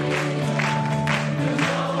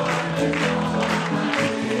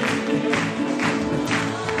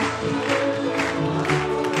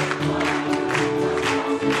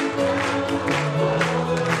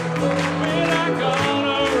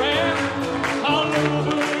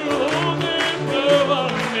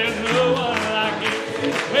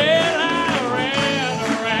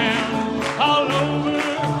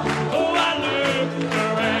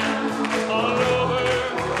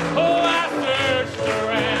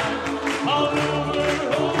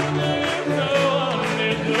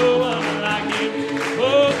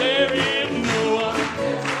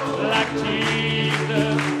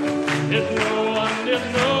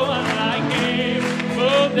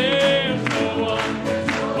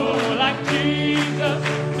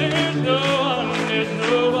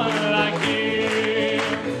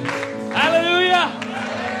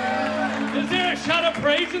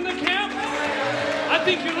 Praise in the camp? I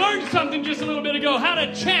think you learned something just a little bit ago, how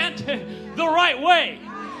to chant the right way.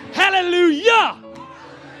 Hallelujah!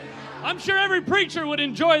 I'm sure every preacher would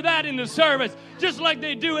enjoy that in the service, just like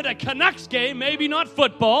they do at a Canucks game, maybe not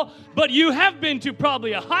football, but you have been to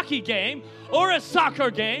probably a hockey game or a soccer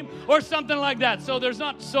game or something like that. So there's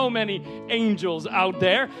not so many angels out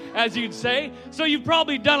there, as you'd say. So you've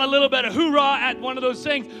probably done a little bit of hoorah at one of those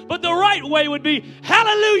things, but the right way would be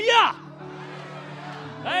hallelujah!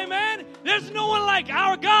 Amen. There's no one like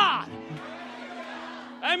our God.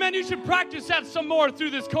 Amen. You should practice that some more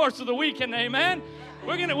through this course of the weekend. Amen.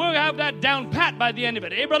 We'll have that down pat by the end of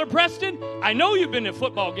it. Hey, Brother Preston, I know you've been to a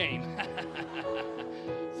football game.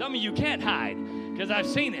 Some of you can't hide because I've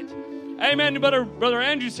seen it. Amen. Brother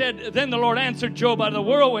Andrew said, then the Lord answered Job out of the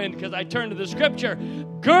whirlwind, because I turned to the scripture.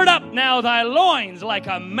 Gird up now thy loins like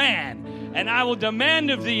a man, and I will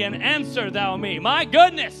demand of thee, and answer thou me. My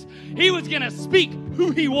goodness. He was going to speak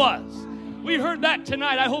who he was. We heard that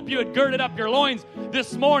tonight. I hope you had girded up your loins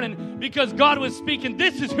this morning, because God was speaking,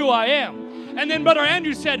 this is who I am. And then Brother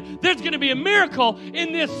Andrew said, there's going to be a miracle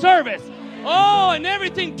in this service. Oh, and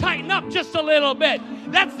everything tighten up just a little bit.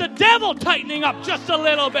 That's the devil tightening up just a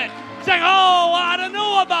little bit. Saying, oh, I don't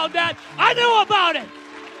know about that. I know about it.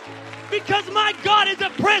 Because my God is a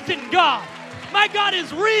present God. My God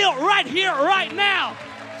is real right here, right now.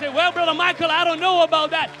 Say, well, Brother Michael, I don't know about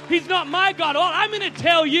that. He's not my God. Well, I'm going to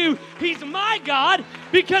tell you he's my God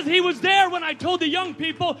because he was there when I told the young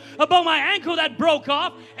people about my ankle that broke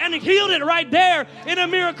off and he healed it right there in a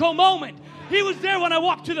miracle moment. He was there when I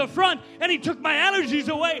walked to the front and he took my allergies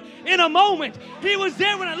away in a moment. He was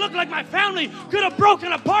there when I looked like my family could have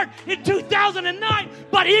broken apart in 2009,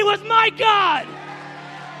 but he was my God.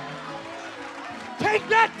 Take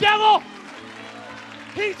that, devil.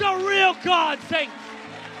 He's a real God, saints.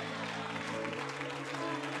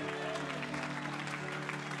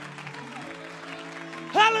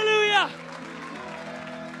 Hallelujah.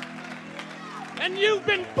 And you've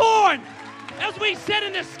been born, as we said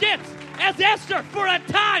in the skits, as Esther, for a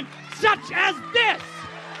time such as this.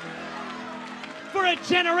 For a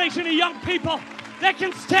generation of young people that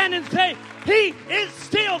can stand and say, he is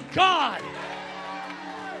still God.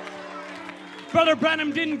 Brother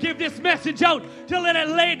Branham didn't give this message out to let it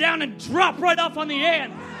lay down and drop right off on the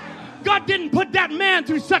end. God didn't put that man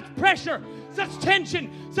through such pressure, such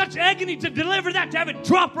tension, such agony to deliver that, to have it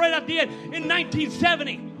drop right at the end in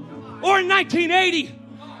 1970 or in 1980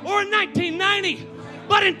 or in 1990.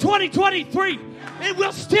 But in 2023, it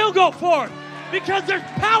will still go forward because there's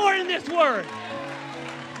power in this word.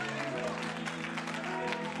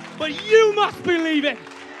 But you must believe it.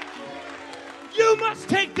 You must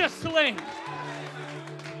take the sling.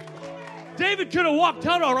 David could have walked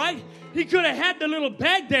out all right. He could have had the little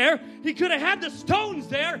bag there. He could have had the stones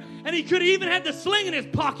there. And he could have even had the sling in his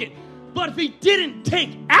pocket. But if he didn't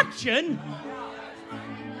take action,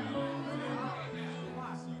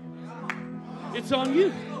 it's on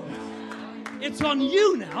you. It's on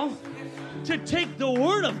you now to take the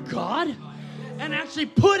word of God and actually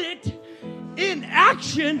put it in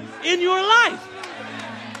action in your life.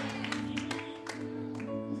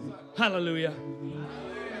 Hallelujah.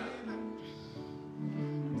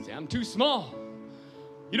 Say, I'm too small.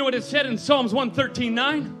 You know what it said in Psalms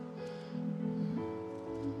 113:9?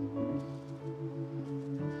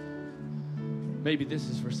 Maybe this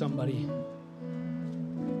is for somebody.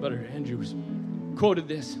 Brother Andrews quoted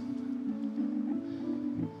this.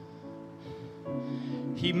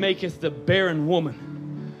 He maketh the barren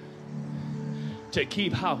woman to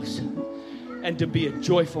keep house and to be a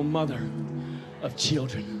joyful mother of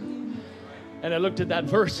children. And I looked at that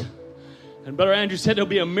verse, and Brother Andrew said there'll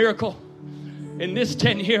be a miracle in this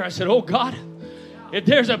tent here. I said, oh God, if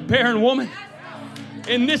there's a barren woman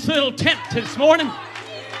in this little tent this morning,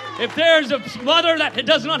 if there's a mother that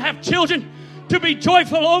does not have children to be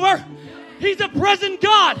joyful over, he's a present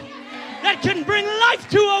God that can bring life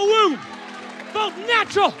to a womb, both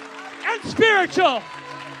natural and spiritual.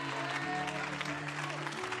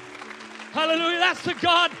 Hallelujah. That's the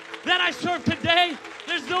God that I serve today.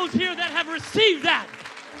 There's those here that have received that.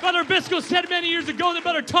 Brother Biscoe said many years ago that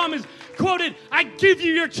Brother Thomas quoted, I give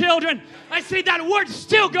you your children. I say that word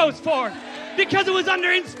still goes forward because it was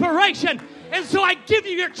under inspiration. And so I give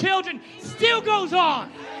you your children still goes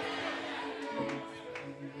on.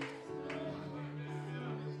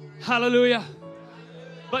 Hallelujah.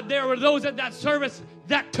 But there were those at that service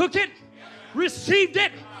that took it, received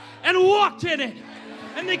it, and walked in it.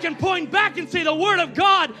 And they can point back and say, the word of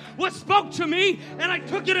God was spoke to me, and I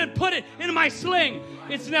took it and put it in my sling.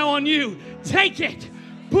 It's now on you. Take it,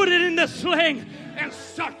 put it in the sling, and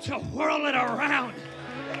start to whirl it around.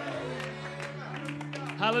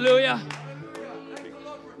 Hallelujah.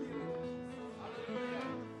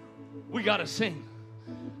 We got to sing.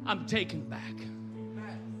 I'm taken back.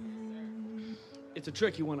 It's a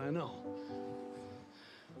tricky one, I know.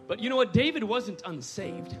 But you know what? David wasn't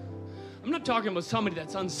unsaved. I'm not talking about somebody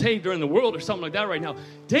that's unsaved or in the world or something like that right now.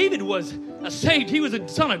 David was saved. He was a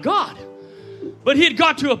son of God. But he had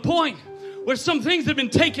got to a point where some things had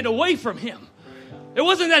been taken away from him. It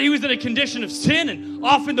wasn't that he was in a condition of sin and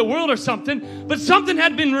off in the world or something, but something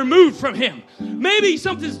had been removed from him. Maybe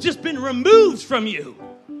something's just been removed from you.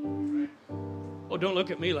 Oh, don't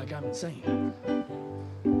look at me like I'm insane.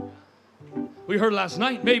 We heard last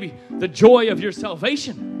night, maybe, the joy of your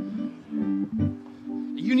salvation.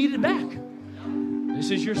 You need it back.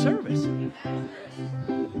 This is your service.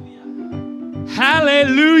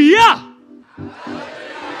 Hallelujah.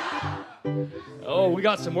 Oh, we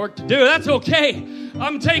got some work to do. That's okay.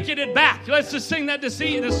 I'm taking it back. Let's just sing that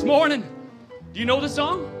this morning. Do you know the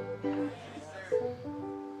song?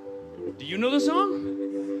 Do you know the song?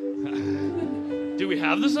 Do we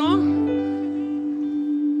have the song?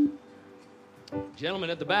 Gentlemen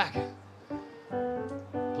at the back,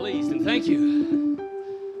 please and thank you.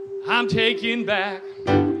 I'm taking back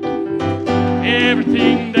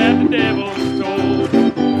everything that the devil stole.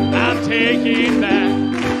 I'm taking back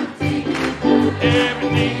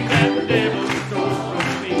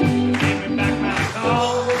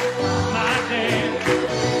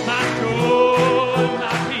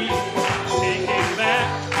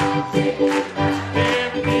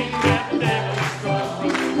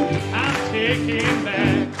taking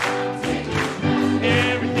back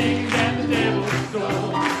everything that the devil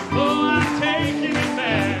stole. Oh, I'm taking it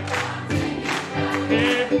back.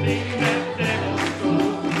 Everything that the devil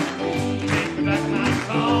stole. Take back my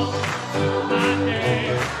song, my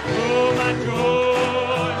dance, oh, my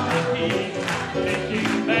joy, my peace.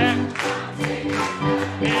 Taking back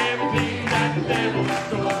everything that the devil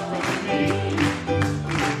stole from me.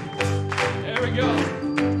 There we go.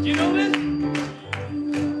 Do you know this?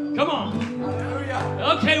 Come on.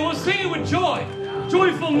 Okay, well, sing it with joy.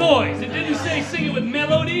 Joyful noise. It didn't say sing it with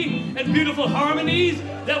melody and beautiful harmonies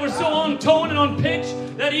that were so on tone and on pitch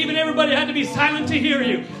that even everybody had to be silent to hear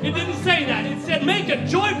you. It didn't say that. It said make a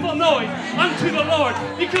joyful noise unto the Lord,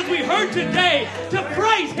 because we heard today to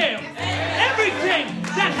praise Him. Everything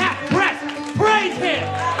that hath breath, praise Him.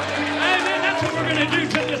 Amen. That's what we're going to do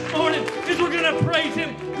this morning, is we're going to praise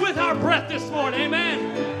Him with our breath this morning.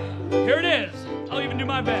 Amen. Here it is. I'll even do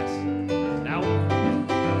my best.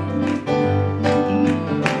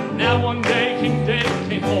 Now one day King David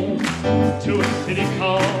came home to a city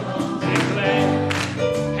called Ziklag.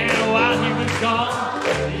 And while he was gone,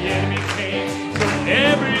 the enemy came, took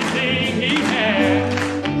everything he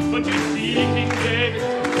had. But you see, King David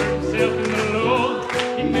turned himself in the Lord.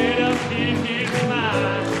 He made up in his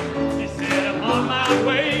mind. He said, I'm on my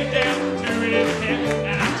way down to his tent,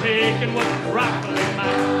 and I'm taking what's rightfully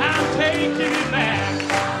mine. I'm taking it back.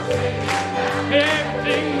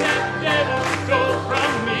 Everything that the devil stole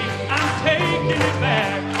from me, I'm taking it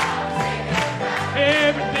back.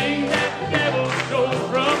 Everything that the devil stole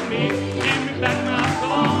from me, give me back my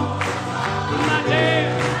song, my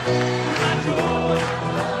dance, my joy,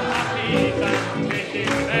 my peace. I'm taking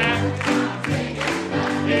it back.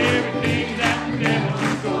 Everything that the devil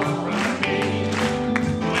stole from me.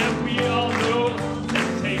 Well, we all know that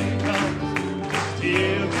Satan comes to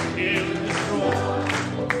steal, kill, and destroy.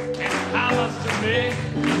 I must admit,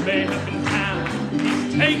 he may have been time.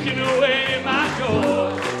 He's taken away my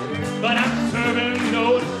joy. But I'm serving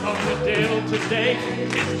notice on the devil today.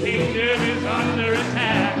 His kingdom is under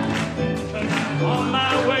attack. 'Cause I'm on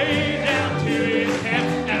my way down to his camp,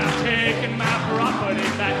 and I'm taking my property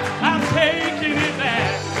back. I'm taking it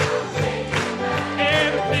back.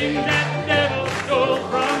 Everything that the devil stole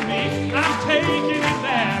from me, I'm taking it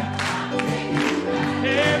back.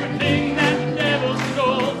 Everything that the devil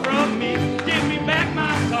stole from me, give me back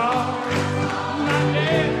my song, my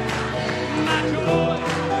dance, my joy,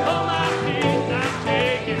 oh my peace. I'm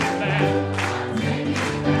taking it back.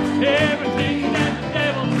 Everything that the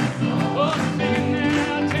devil, oh, sing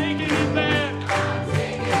now, taking it back.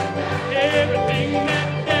 Everything that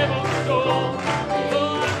the devil stole,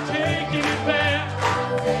 oh, I'm taking it back.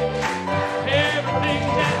 Everything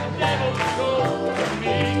that the devil stole from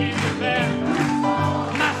me, give me back.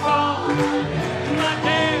 My song, my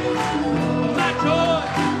dance, my joy,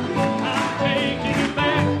 I'm taking it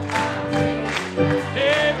back.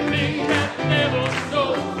 Everything that the devil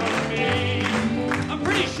stole from me. I'm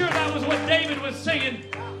pretty sure that was what David was singing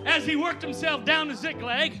as he worked himself down to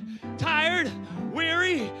Ziklag, tired,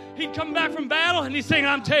 weary. He'd come back from battle and he's saying,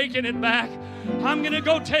 I'm taking it back. I'm going to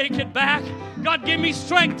go take it back. God, give me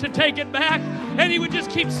strength to take it back. And he would just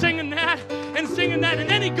keep singing that and singing that. And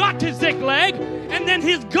then he got to Ziklag, and then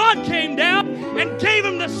his God came down and gave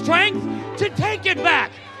him the strength to take it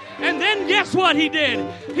back. And then guess what he did?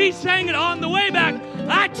 He sang it on the way back.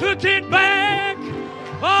 I took it back.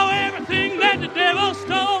 Oh, everything that the devil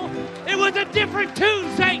stole. It was a different tune,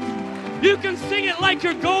 Saints. You can sing it like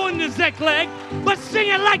you're going to Ziklag, but sing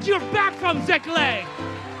it like you're back from Ziklag.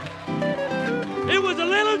 It was a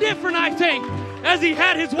little different, I think, as he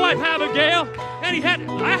had his wife Abigail, and he had,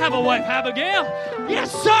 I have a wife Abigail.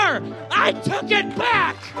 Yes, sir, I took it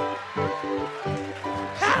back.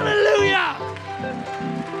 Hallelujah.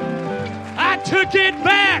 I took it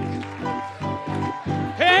back.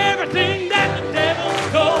 Everything that the devil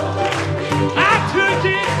stole, I took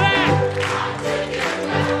it back.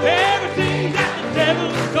 Everything that the devil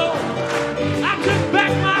stole, I took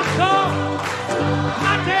back my soul,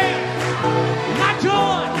 my dance, my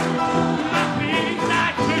joy, my peace.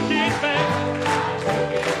 I took it back.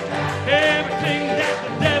 Everything that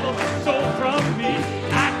the devil stole from me,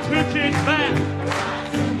 I took it back.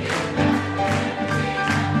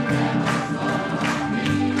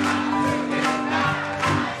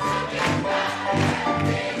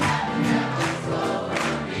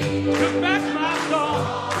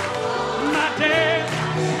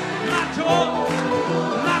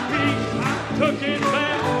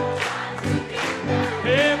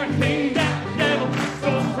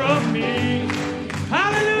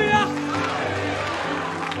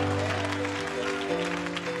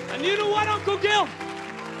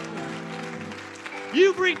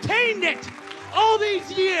 You've retained it all these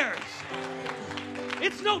years.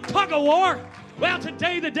 It's no tug of war. Well,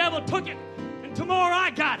 today the devil took it, and tomorrow I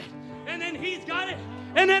got it, and then he's got it,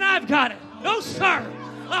 and then I've got it. No, sir.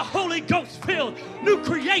 A Holy Ghost-filled new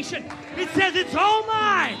creation. It says it's all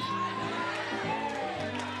mine.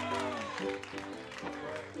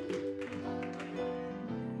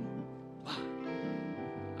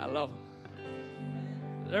 I love him.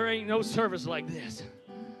 There ain't no service like this.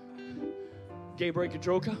 Gabriel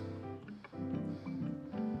Kadroka,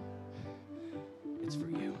 it's for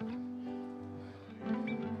you.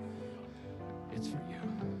 It's for you.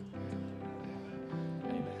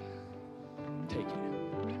 Amen. Take it.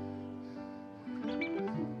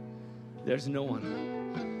 There's no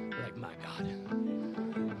one like my God.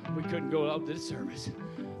 We couldn't go out this service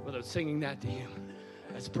without singing that to him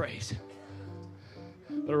as praise.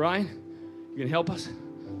 But Ryan, you can help us?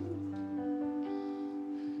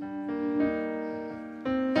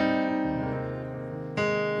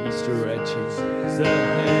 He stretches the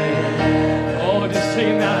hand. Oh, just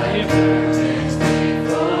sing that hymn.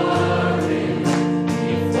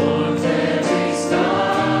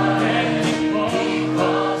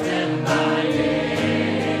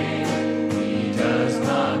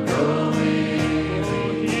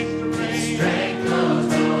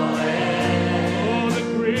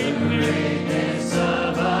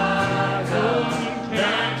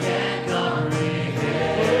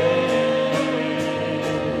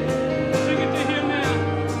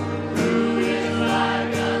 Who is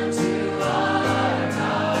like unto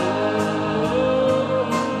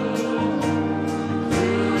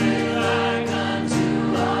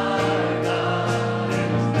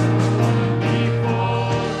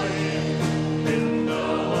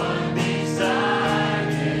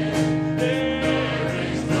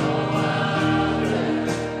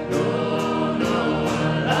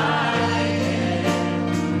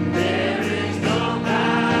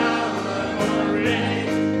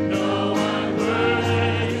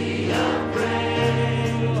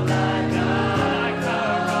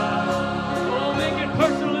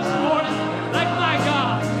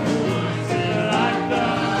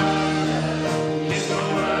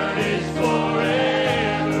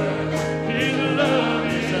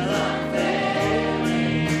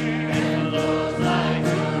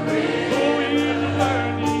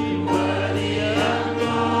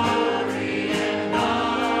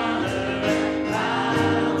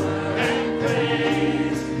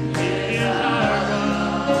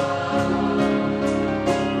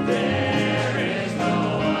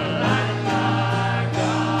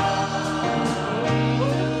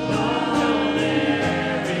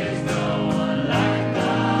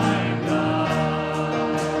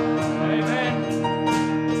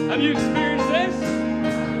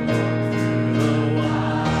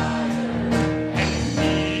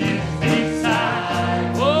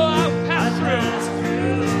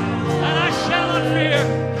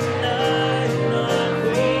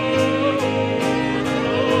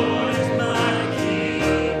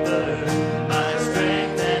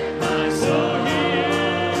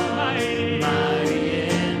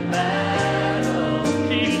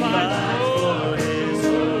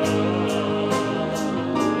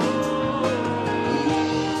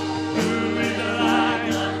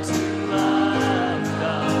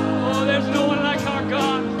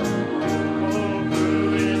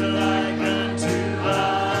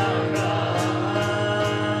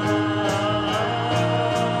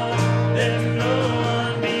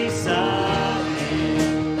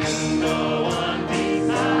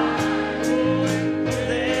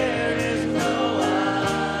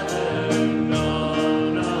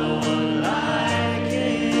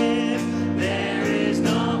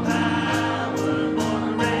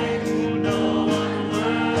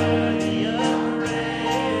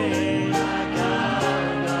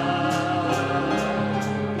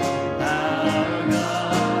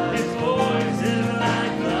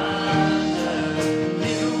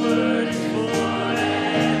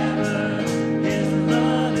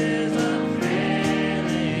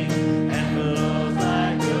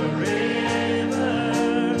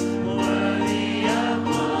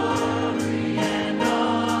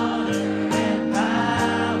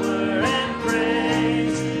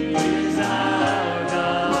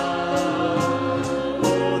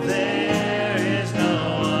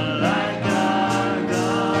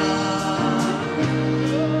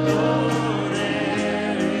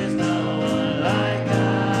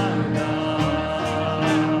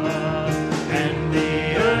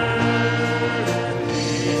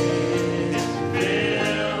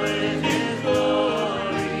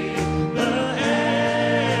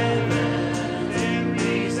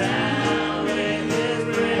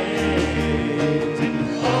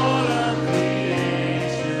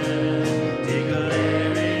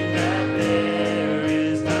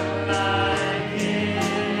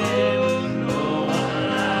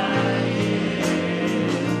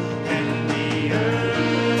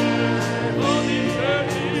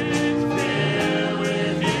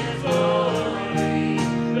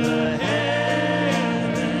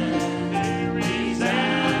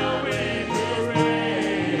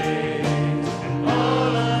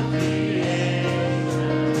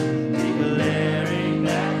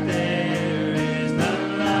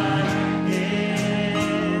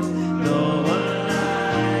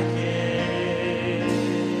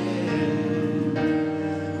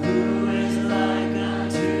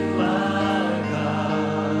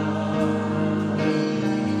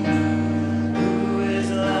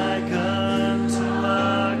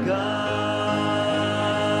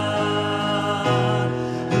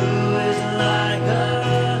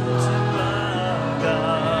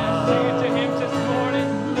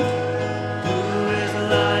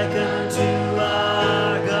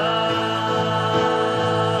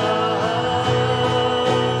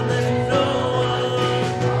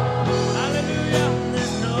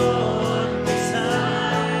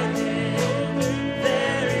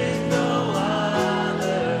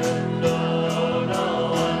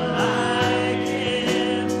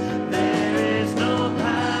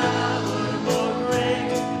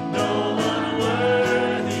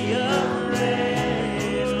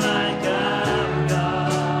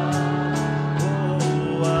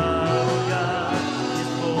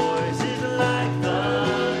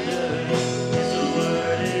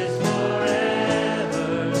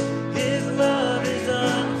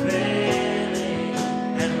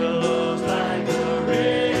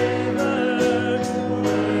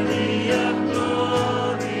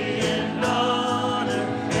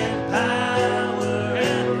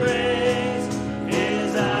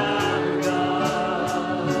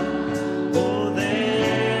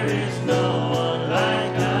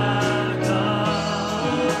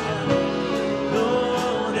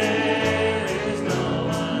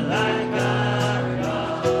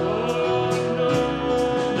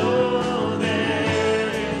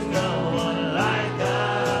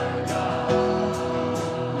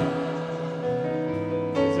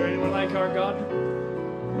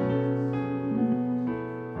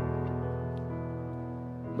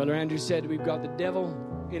Brother Andrew said we've got the devil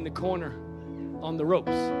in the corner on the ropes.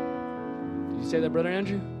 Did you say that, Brother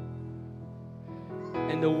Andrew?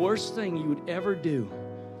 And the worst thing you would ever do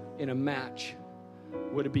in a match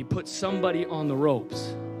would it be put somebody on the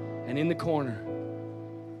ropes and in the corner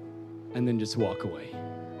and then just walk away.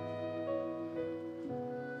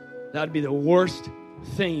 That would be the worst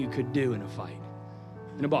thing you could do in a fight,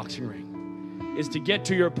 in a boxing ring, is to get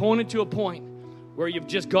to your opponent to a point where you've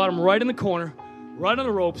just got him right in the corner, right on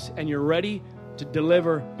the ropes, and you're ready to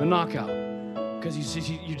deliver the knockout. Because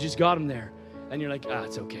you just got him there, and you're like,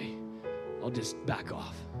 it's okay. I'll just back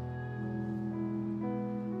off.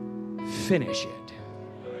 Finish it.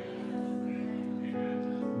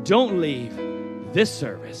 Don't leave this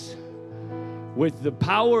service with the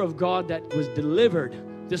power of God that was delivered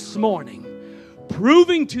this morning,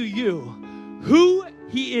 proving to you who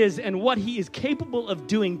He is and what He is capable of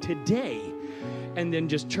doing today, and then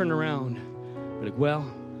just turn around and be like,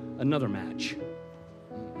 well, another match.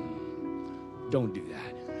 Don't do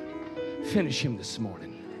that. Finish Him this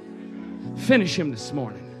morning. Finish Him this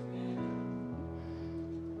morning.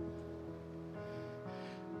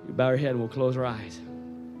 You bow your head and we'll close our eyes.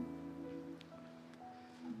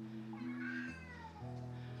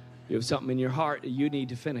 You have something in your heart that you need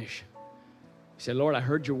to finish. You say, Lord, I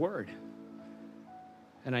heard your word.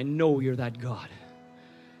 And I know you're that God.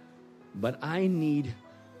 But I need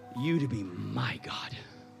you to be my God.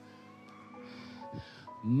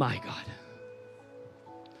 My God.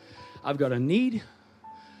 I've got a need.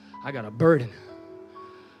 I got a burden.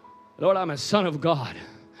 Lord, I'm a son of God.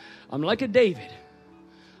 I'm like a David.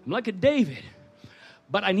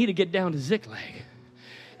 But I need to get down to Ziklag.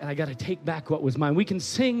 And I got to take back what was mine. We can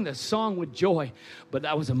sing the song with joy, but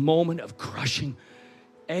that was a moment of crushing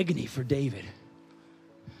agony for David.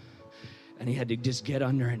 And he had to just get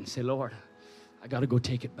under it and say, Lord, I got to go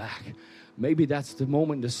take it back. Maybe that's the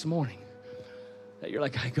moment this morning that you're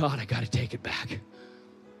like, God, I got to take it back.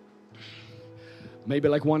 Maybe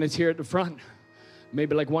like one that's here at the front.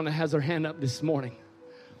 Maybe like one that has their hand up this morning.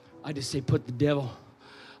 I just say, put the devil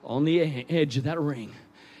on the edge of that ring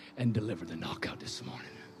and deliver the knockout this morning.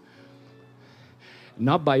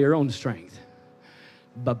 Not by your own strength,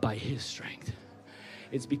 but by His strength.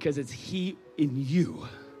 It's because it's He in you.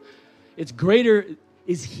 It's greater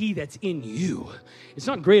is He that's in you. It's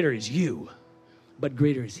not greater is you, but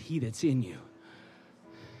greater is He that's in you.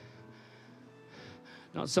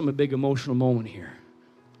 Not some big emotional moment here,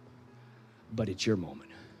 but it's your moment.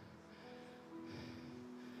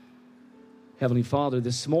 Heavenly Father,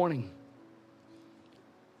 this morning,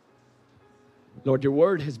 Lord, your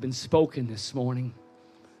word has been spoken this morning.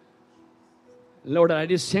 Lord, I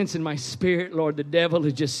just sense in my spirit, Lord, the devil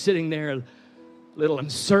is just sitting there a little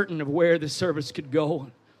uncertain of where the service could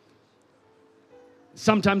go.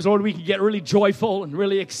 Sometimes, Lord, we can get really joyful and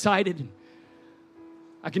really excited.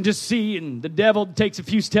 I can just see, and the devil takes a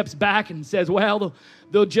few steps back and says, well,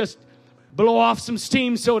 they'll just blow off some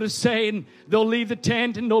steam, so to say, and they'll leave the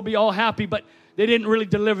tent and they'll be all happy, but they didn't really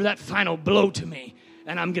deliver that final blow to me,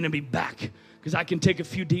 and I'm going to be back because I can take a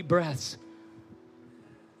few deep breaths.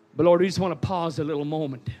 But Lord, we just want to pause a little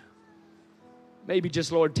moment. Maybe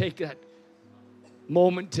just, Lord, take that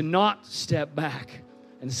moment to not step back.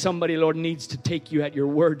 And somebody, Lord, needs to take you at your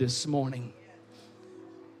word this morning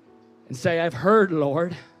and say, I've heard,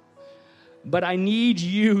 Lord, but I need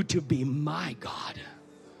you to be my God.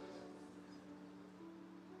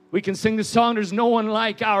 We can sing the song, there's no one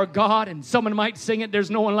like our God, and someone might sing it,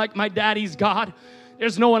 there's no one like my daddy's God.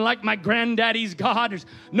 There's no one like my granddaddy's God. There's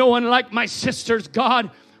no one like my sister's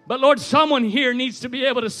God. But Lord, someone here needs to be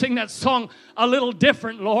able to sing that song a little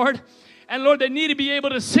different, Lord. And Lord, they need to be able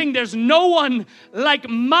to sing, there's no one like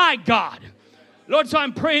my God. Lord, so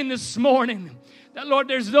I'm praying this morning that, Lord,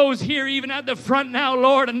 there's those here even at the front now,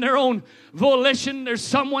 Lord, in their own volition. There's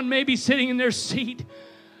someone maybe sitting in their seat.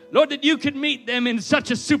 Lord, that you could meet them in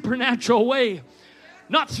such a supernatural way.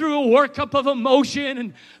 Not through a workup of emotion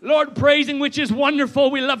and, Lord, praising, which is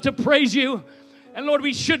wonderful. We love to praise you. And, Lord,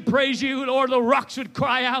 we should praise you. Lord, the rocks would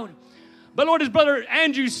cry out. But, Lord, as Brother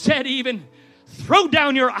Andrew said even, throw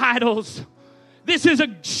down your idols. This is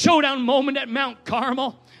a showdown moment at Mount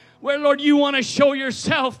Carmel where, Lord, you want to show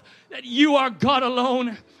yourself that you are God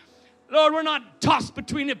alone. Lord, we're not tossed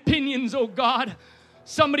between opinions, oh God.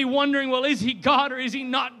 Somebody wondering, well, is he God or is he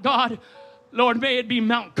not God? Lord, may it be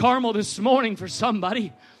Mount Carmel this morning for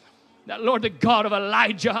somebody. That, Lord, the God of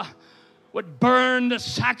Elijah would burn the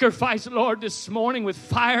sacrifice, Lord, this morning with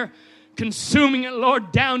fire, consuming it,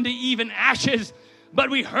 Lord, down to even ashes. But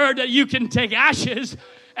we heard that you can take ashes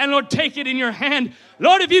and, Lord, take it in your hand.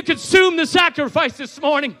 Lord, if you consume the sacrifice this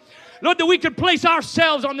morning, Lord, that we could place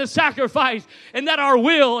ourselves on the sacrifice, and that our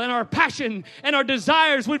will and our passion and our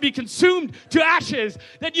desires would be consumed to ashes,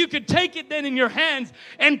 that you could take it then in your hands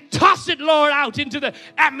and toss it, Lord, out into the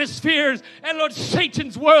atmospheres, and Lord,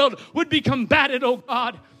 Satan's world would be combated, oh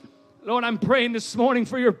God. Lord, I'm praying this morning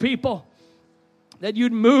for your people, that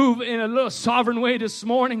you'd move in a little sovereign way this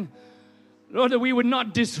morning. Lord, that we would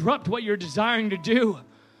not disrupt what you're desiring to do.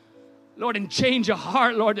 Lord, and change a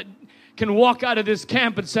heart, Lord, that can walk out of this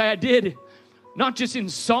camp and say, I did, not just in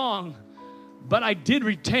song, but I did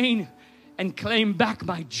retain and claim back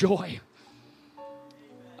my joy.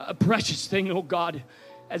 A precious thing, oh God,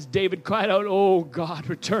 as David cried out, oh God,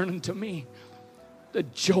 return unto me the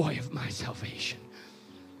joy of my salvation.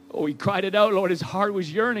 Oh, he cried it out, Lord. His heart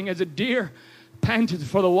was yearning as a deer panteth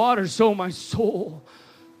for the water, so my soul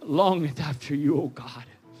longeth after you, oh God.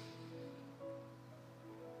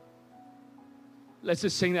 Let's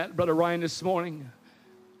just sing that, Brother Ryan, this morning.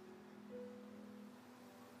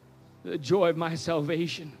 The joy of my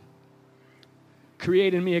salvation.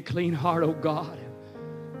 Create in me a clean heart, oh God.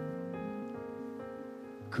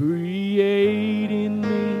 Create in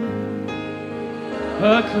me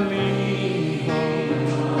a clean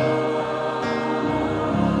heart.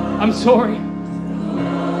 I'm sorry.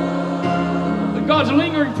 But God's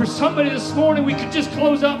lingering for somebody this morning. We could just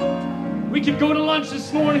close up. We could go to lunch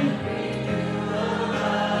this morning.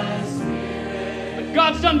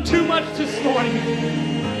 God's done too much this morning.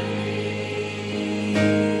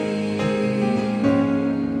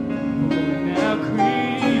 Now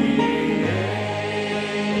create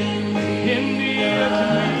in me a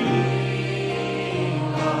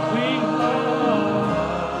clean heart.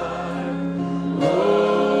 Oh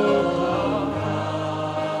God.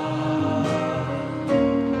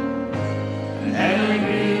 And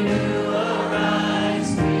renew a right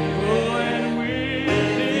spirit. And within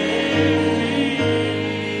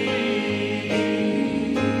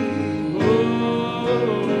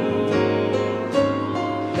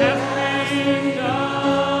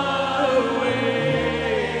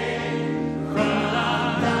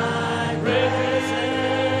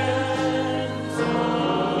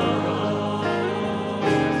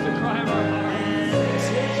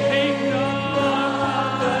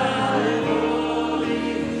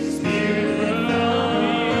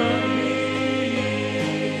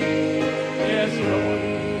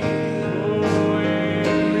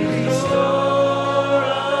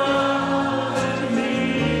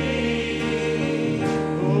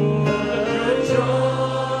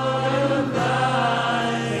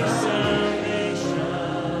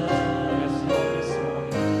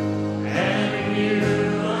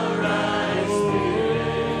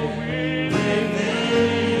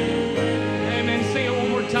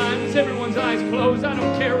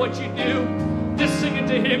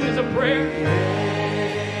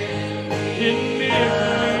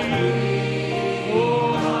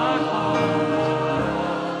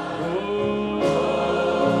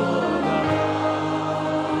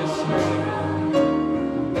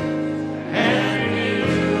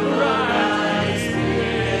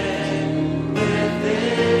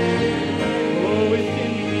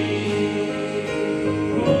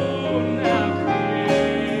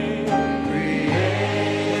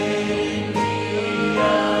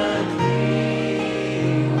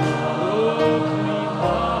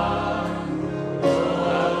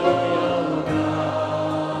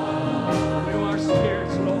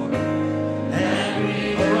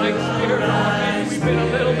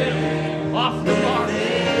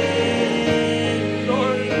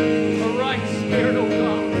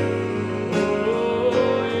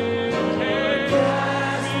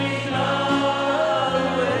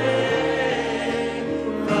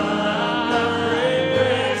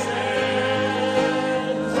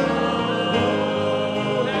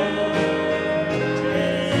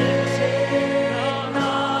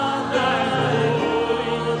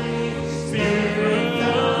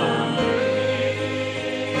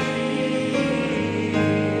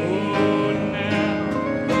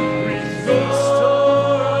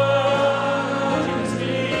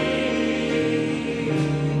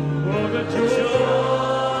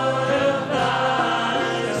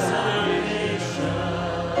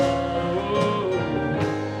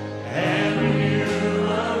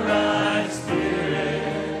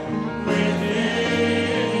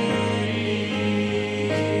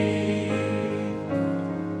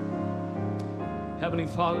Heavenly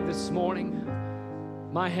Father, this morning,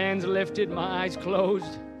 my hands lifted, my eyes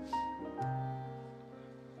closed.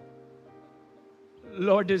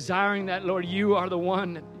 Lord, desiring that, Lord, you are the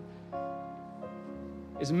one that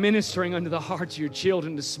is ministering unto the hearts of your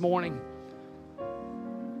children this morning.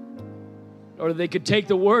 Lord, they could take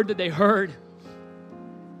the word that they heard.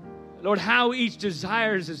 Lord, how each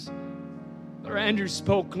desires, as Lord Andrew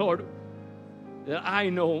spoke, Lord, that I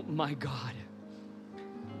know my God.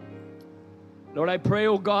 Lord, I pray,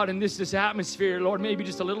 oh God, in this atmosphere, Lord, maybe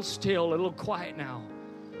just a little still, a little quiet now.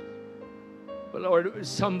 But Lord,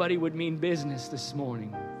 somebody would mean business this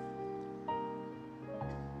morning.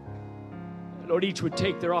 Lord, each would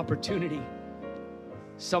take their opportunity.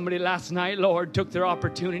 Somebody last night, Lord, took their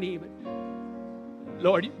opportunity. But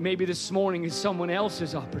Lord, maybe this morning is someone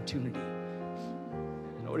else's opportunity.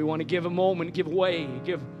 Lord, we want to give a moment, give way,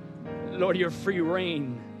 give, Lord, your free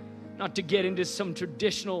reign. Not to get into some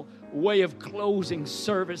traditional way of closing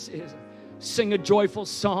services, sing a joyful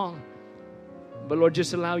song. But Lord,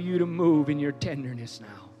 just allow you to move in your tenderness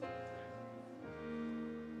now.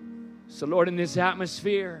 So Lord, in this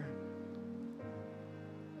atmosphere,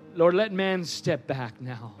 Lord, let man step back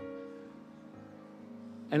now.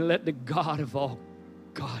 And let the God of all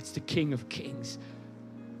gods, the King of kings,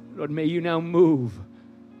 Lord, may you now move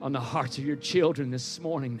on the hearts of your children this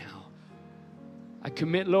morning now. I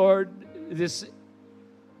commit, Lord, this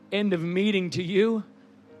end of meeting to you.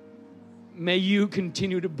 May you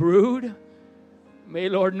continue to brood. May,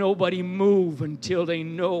 Lord, nobody move until they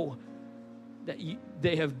know that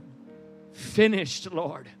they have finished,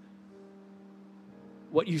 Lord,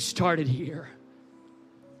 what you started here.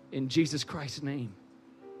 In Jesus Christ's name,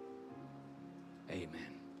 amen.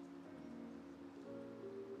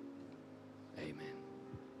 Amen.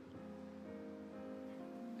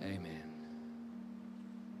 Amen.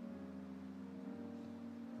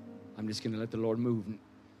 I'm just going to let the Lord move.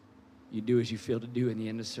 You do as you feel to do in the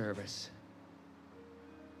end of service.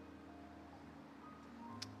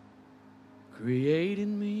 Create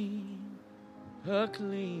in me a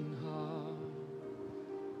clean heart.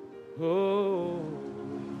 Oh.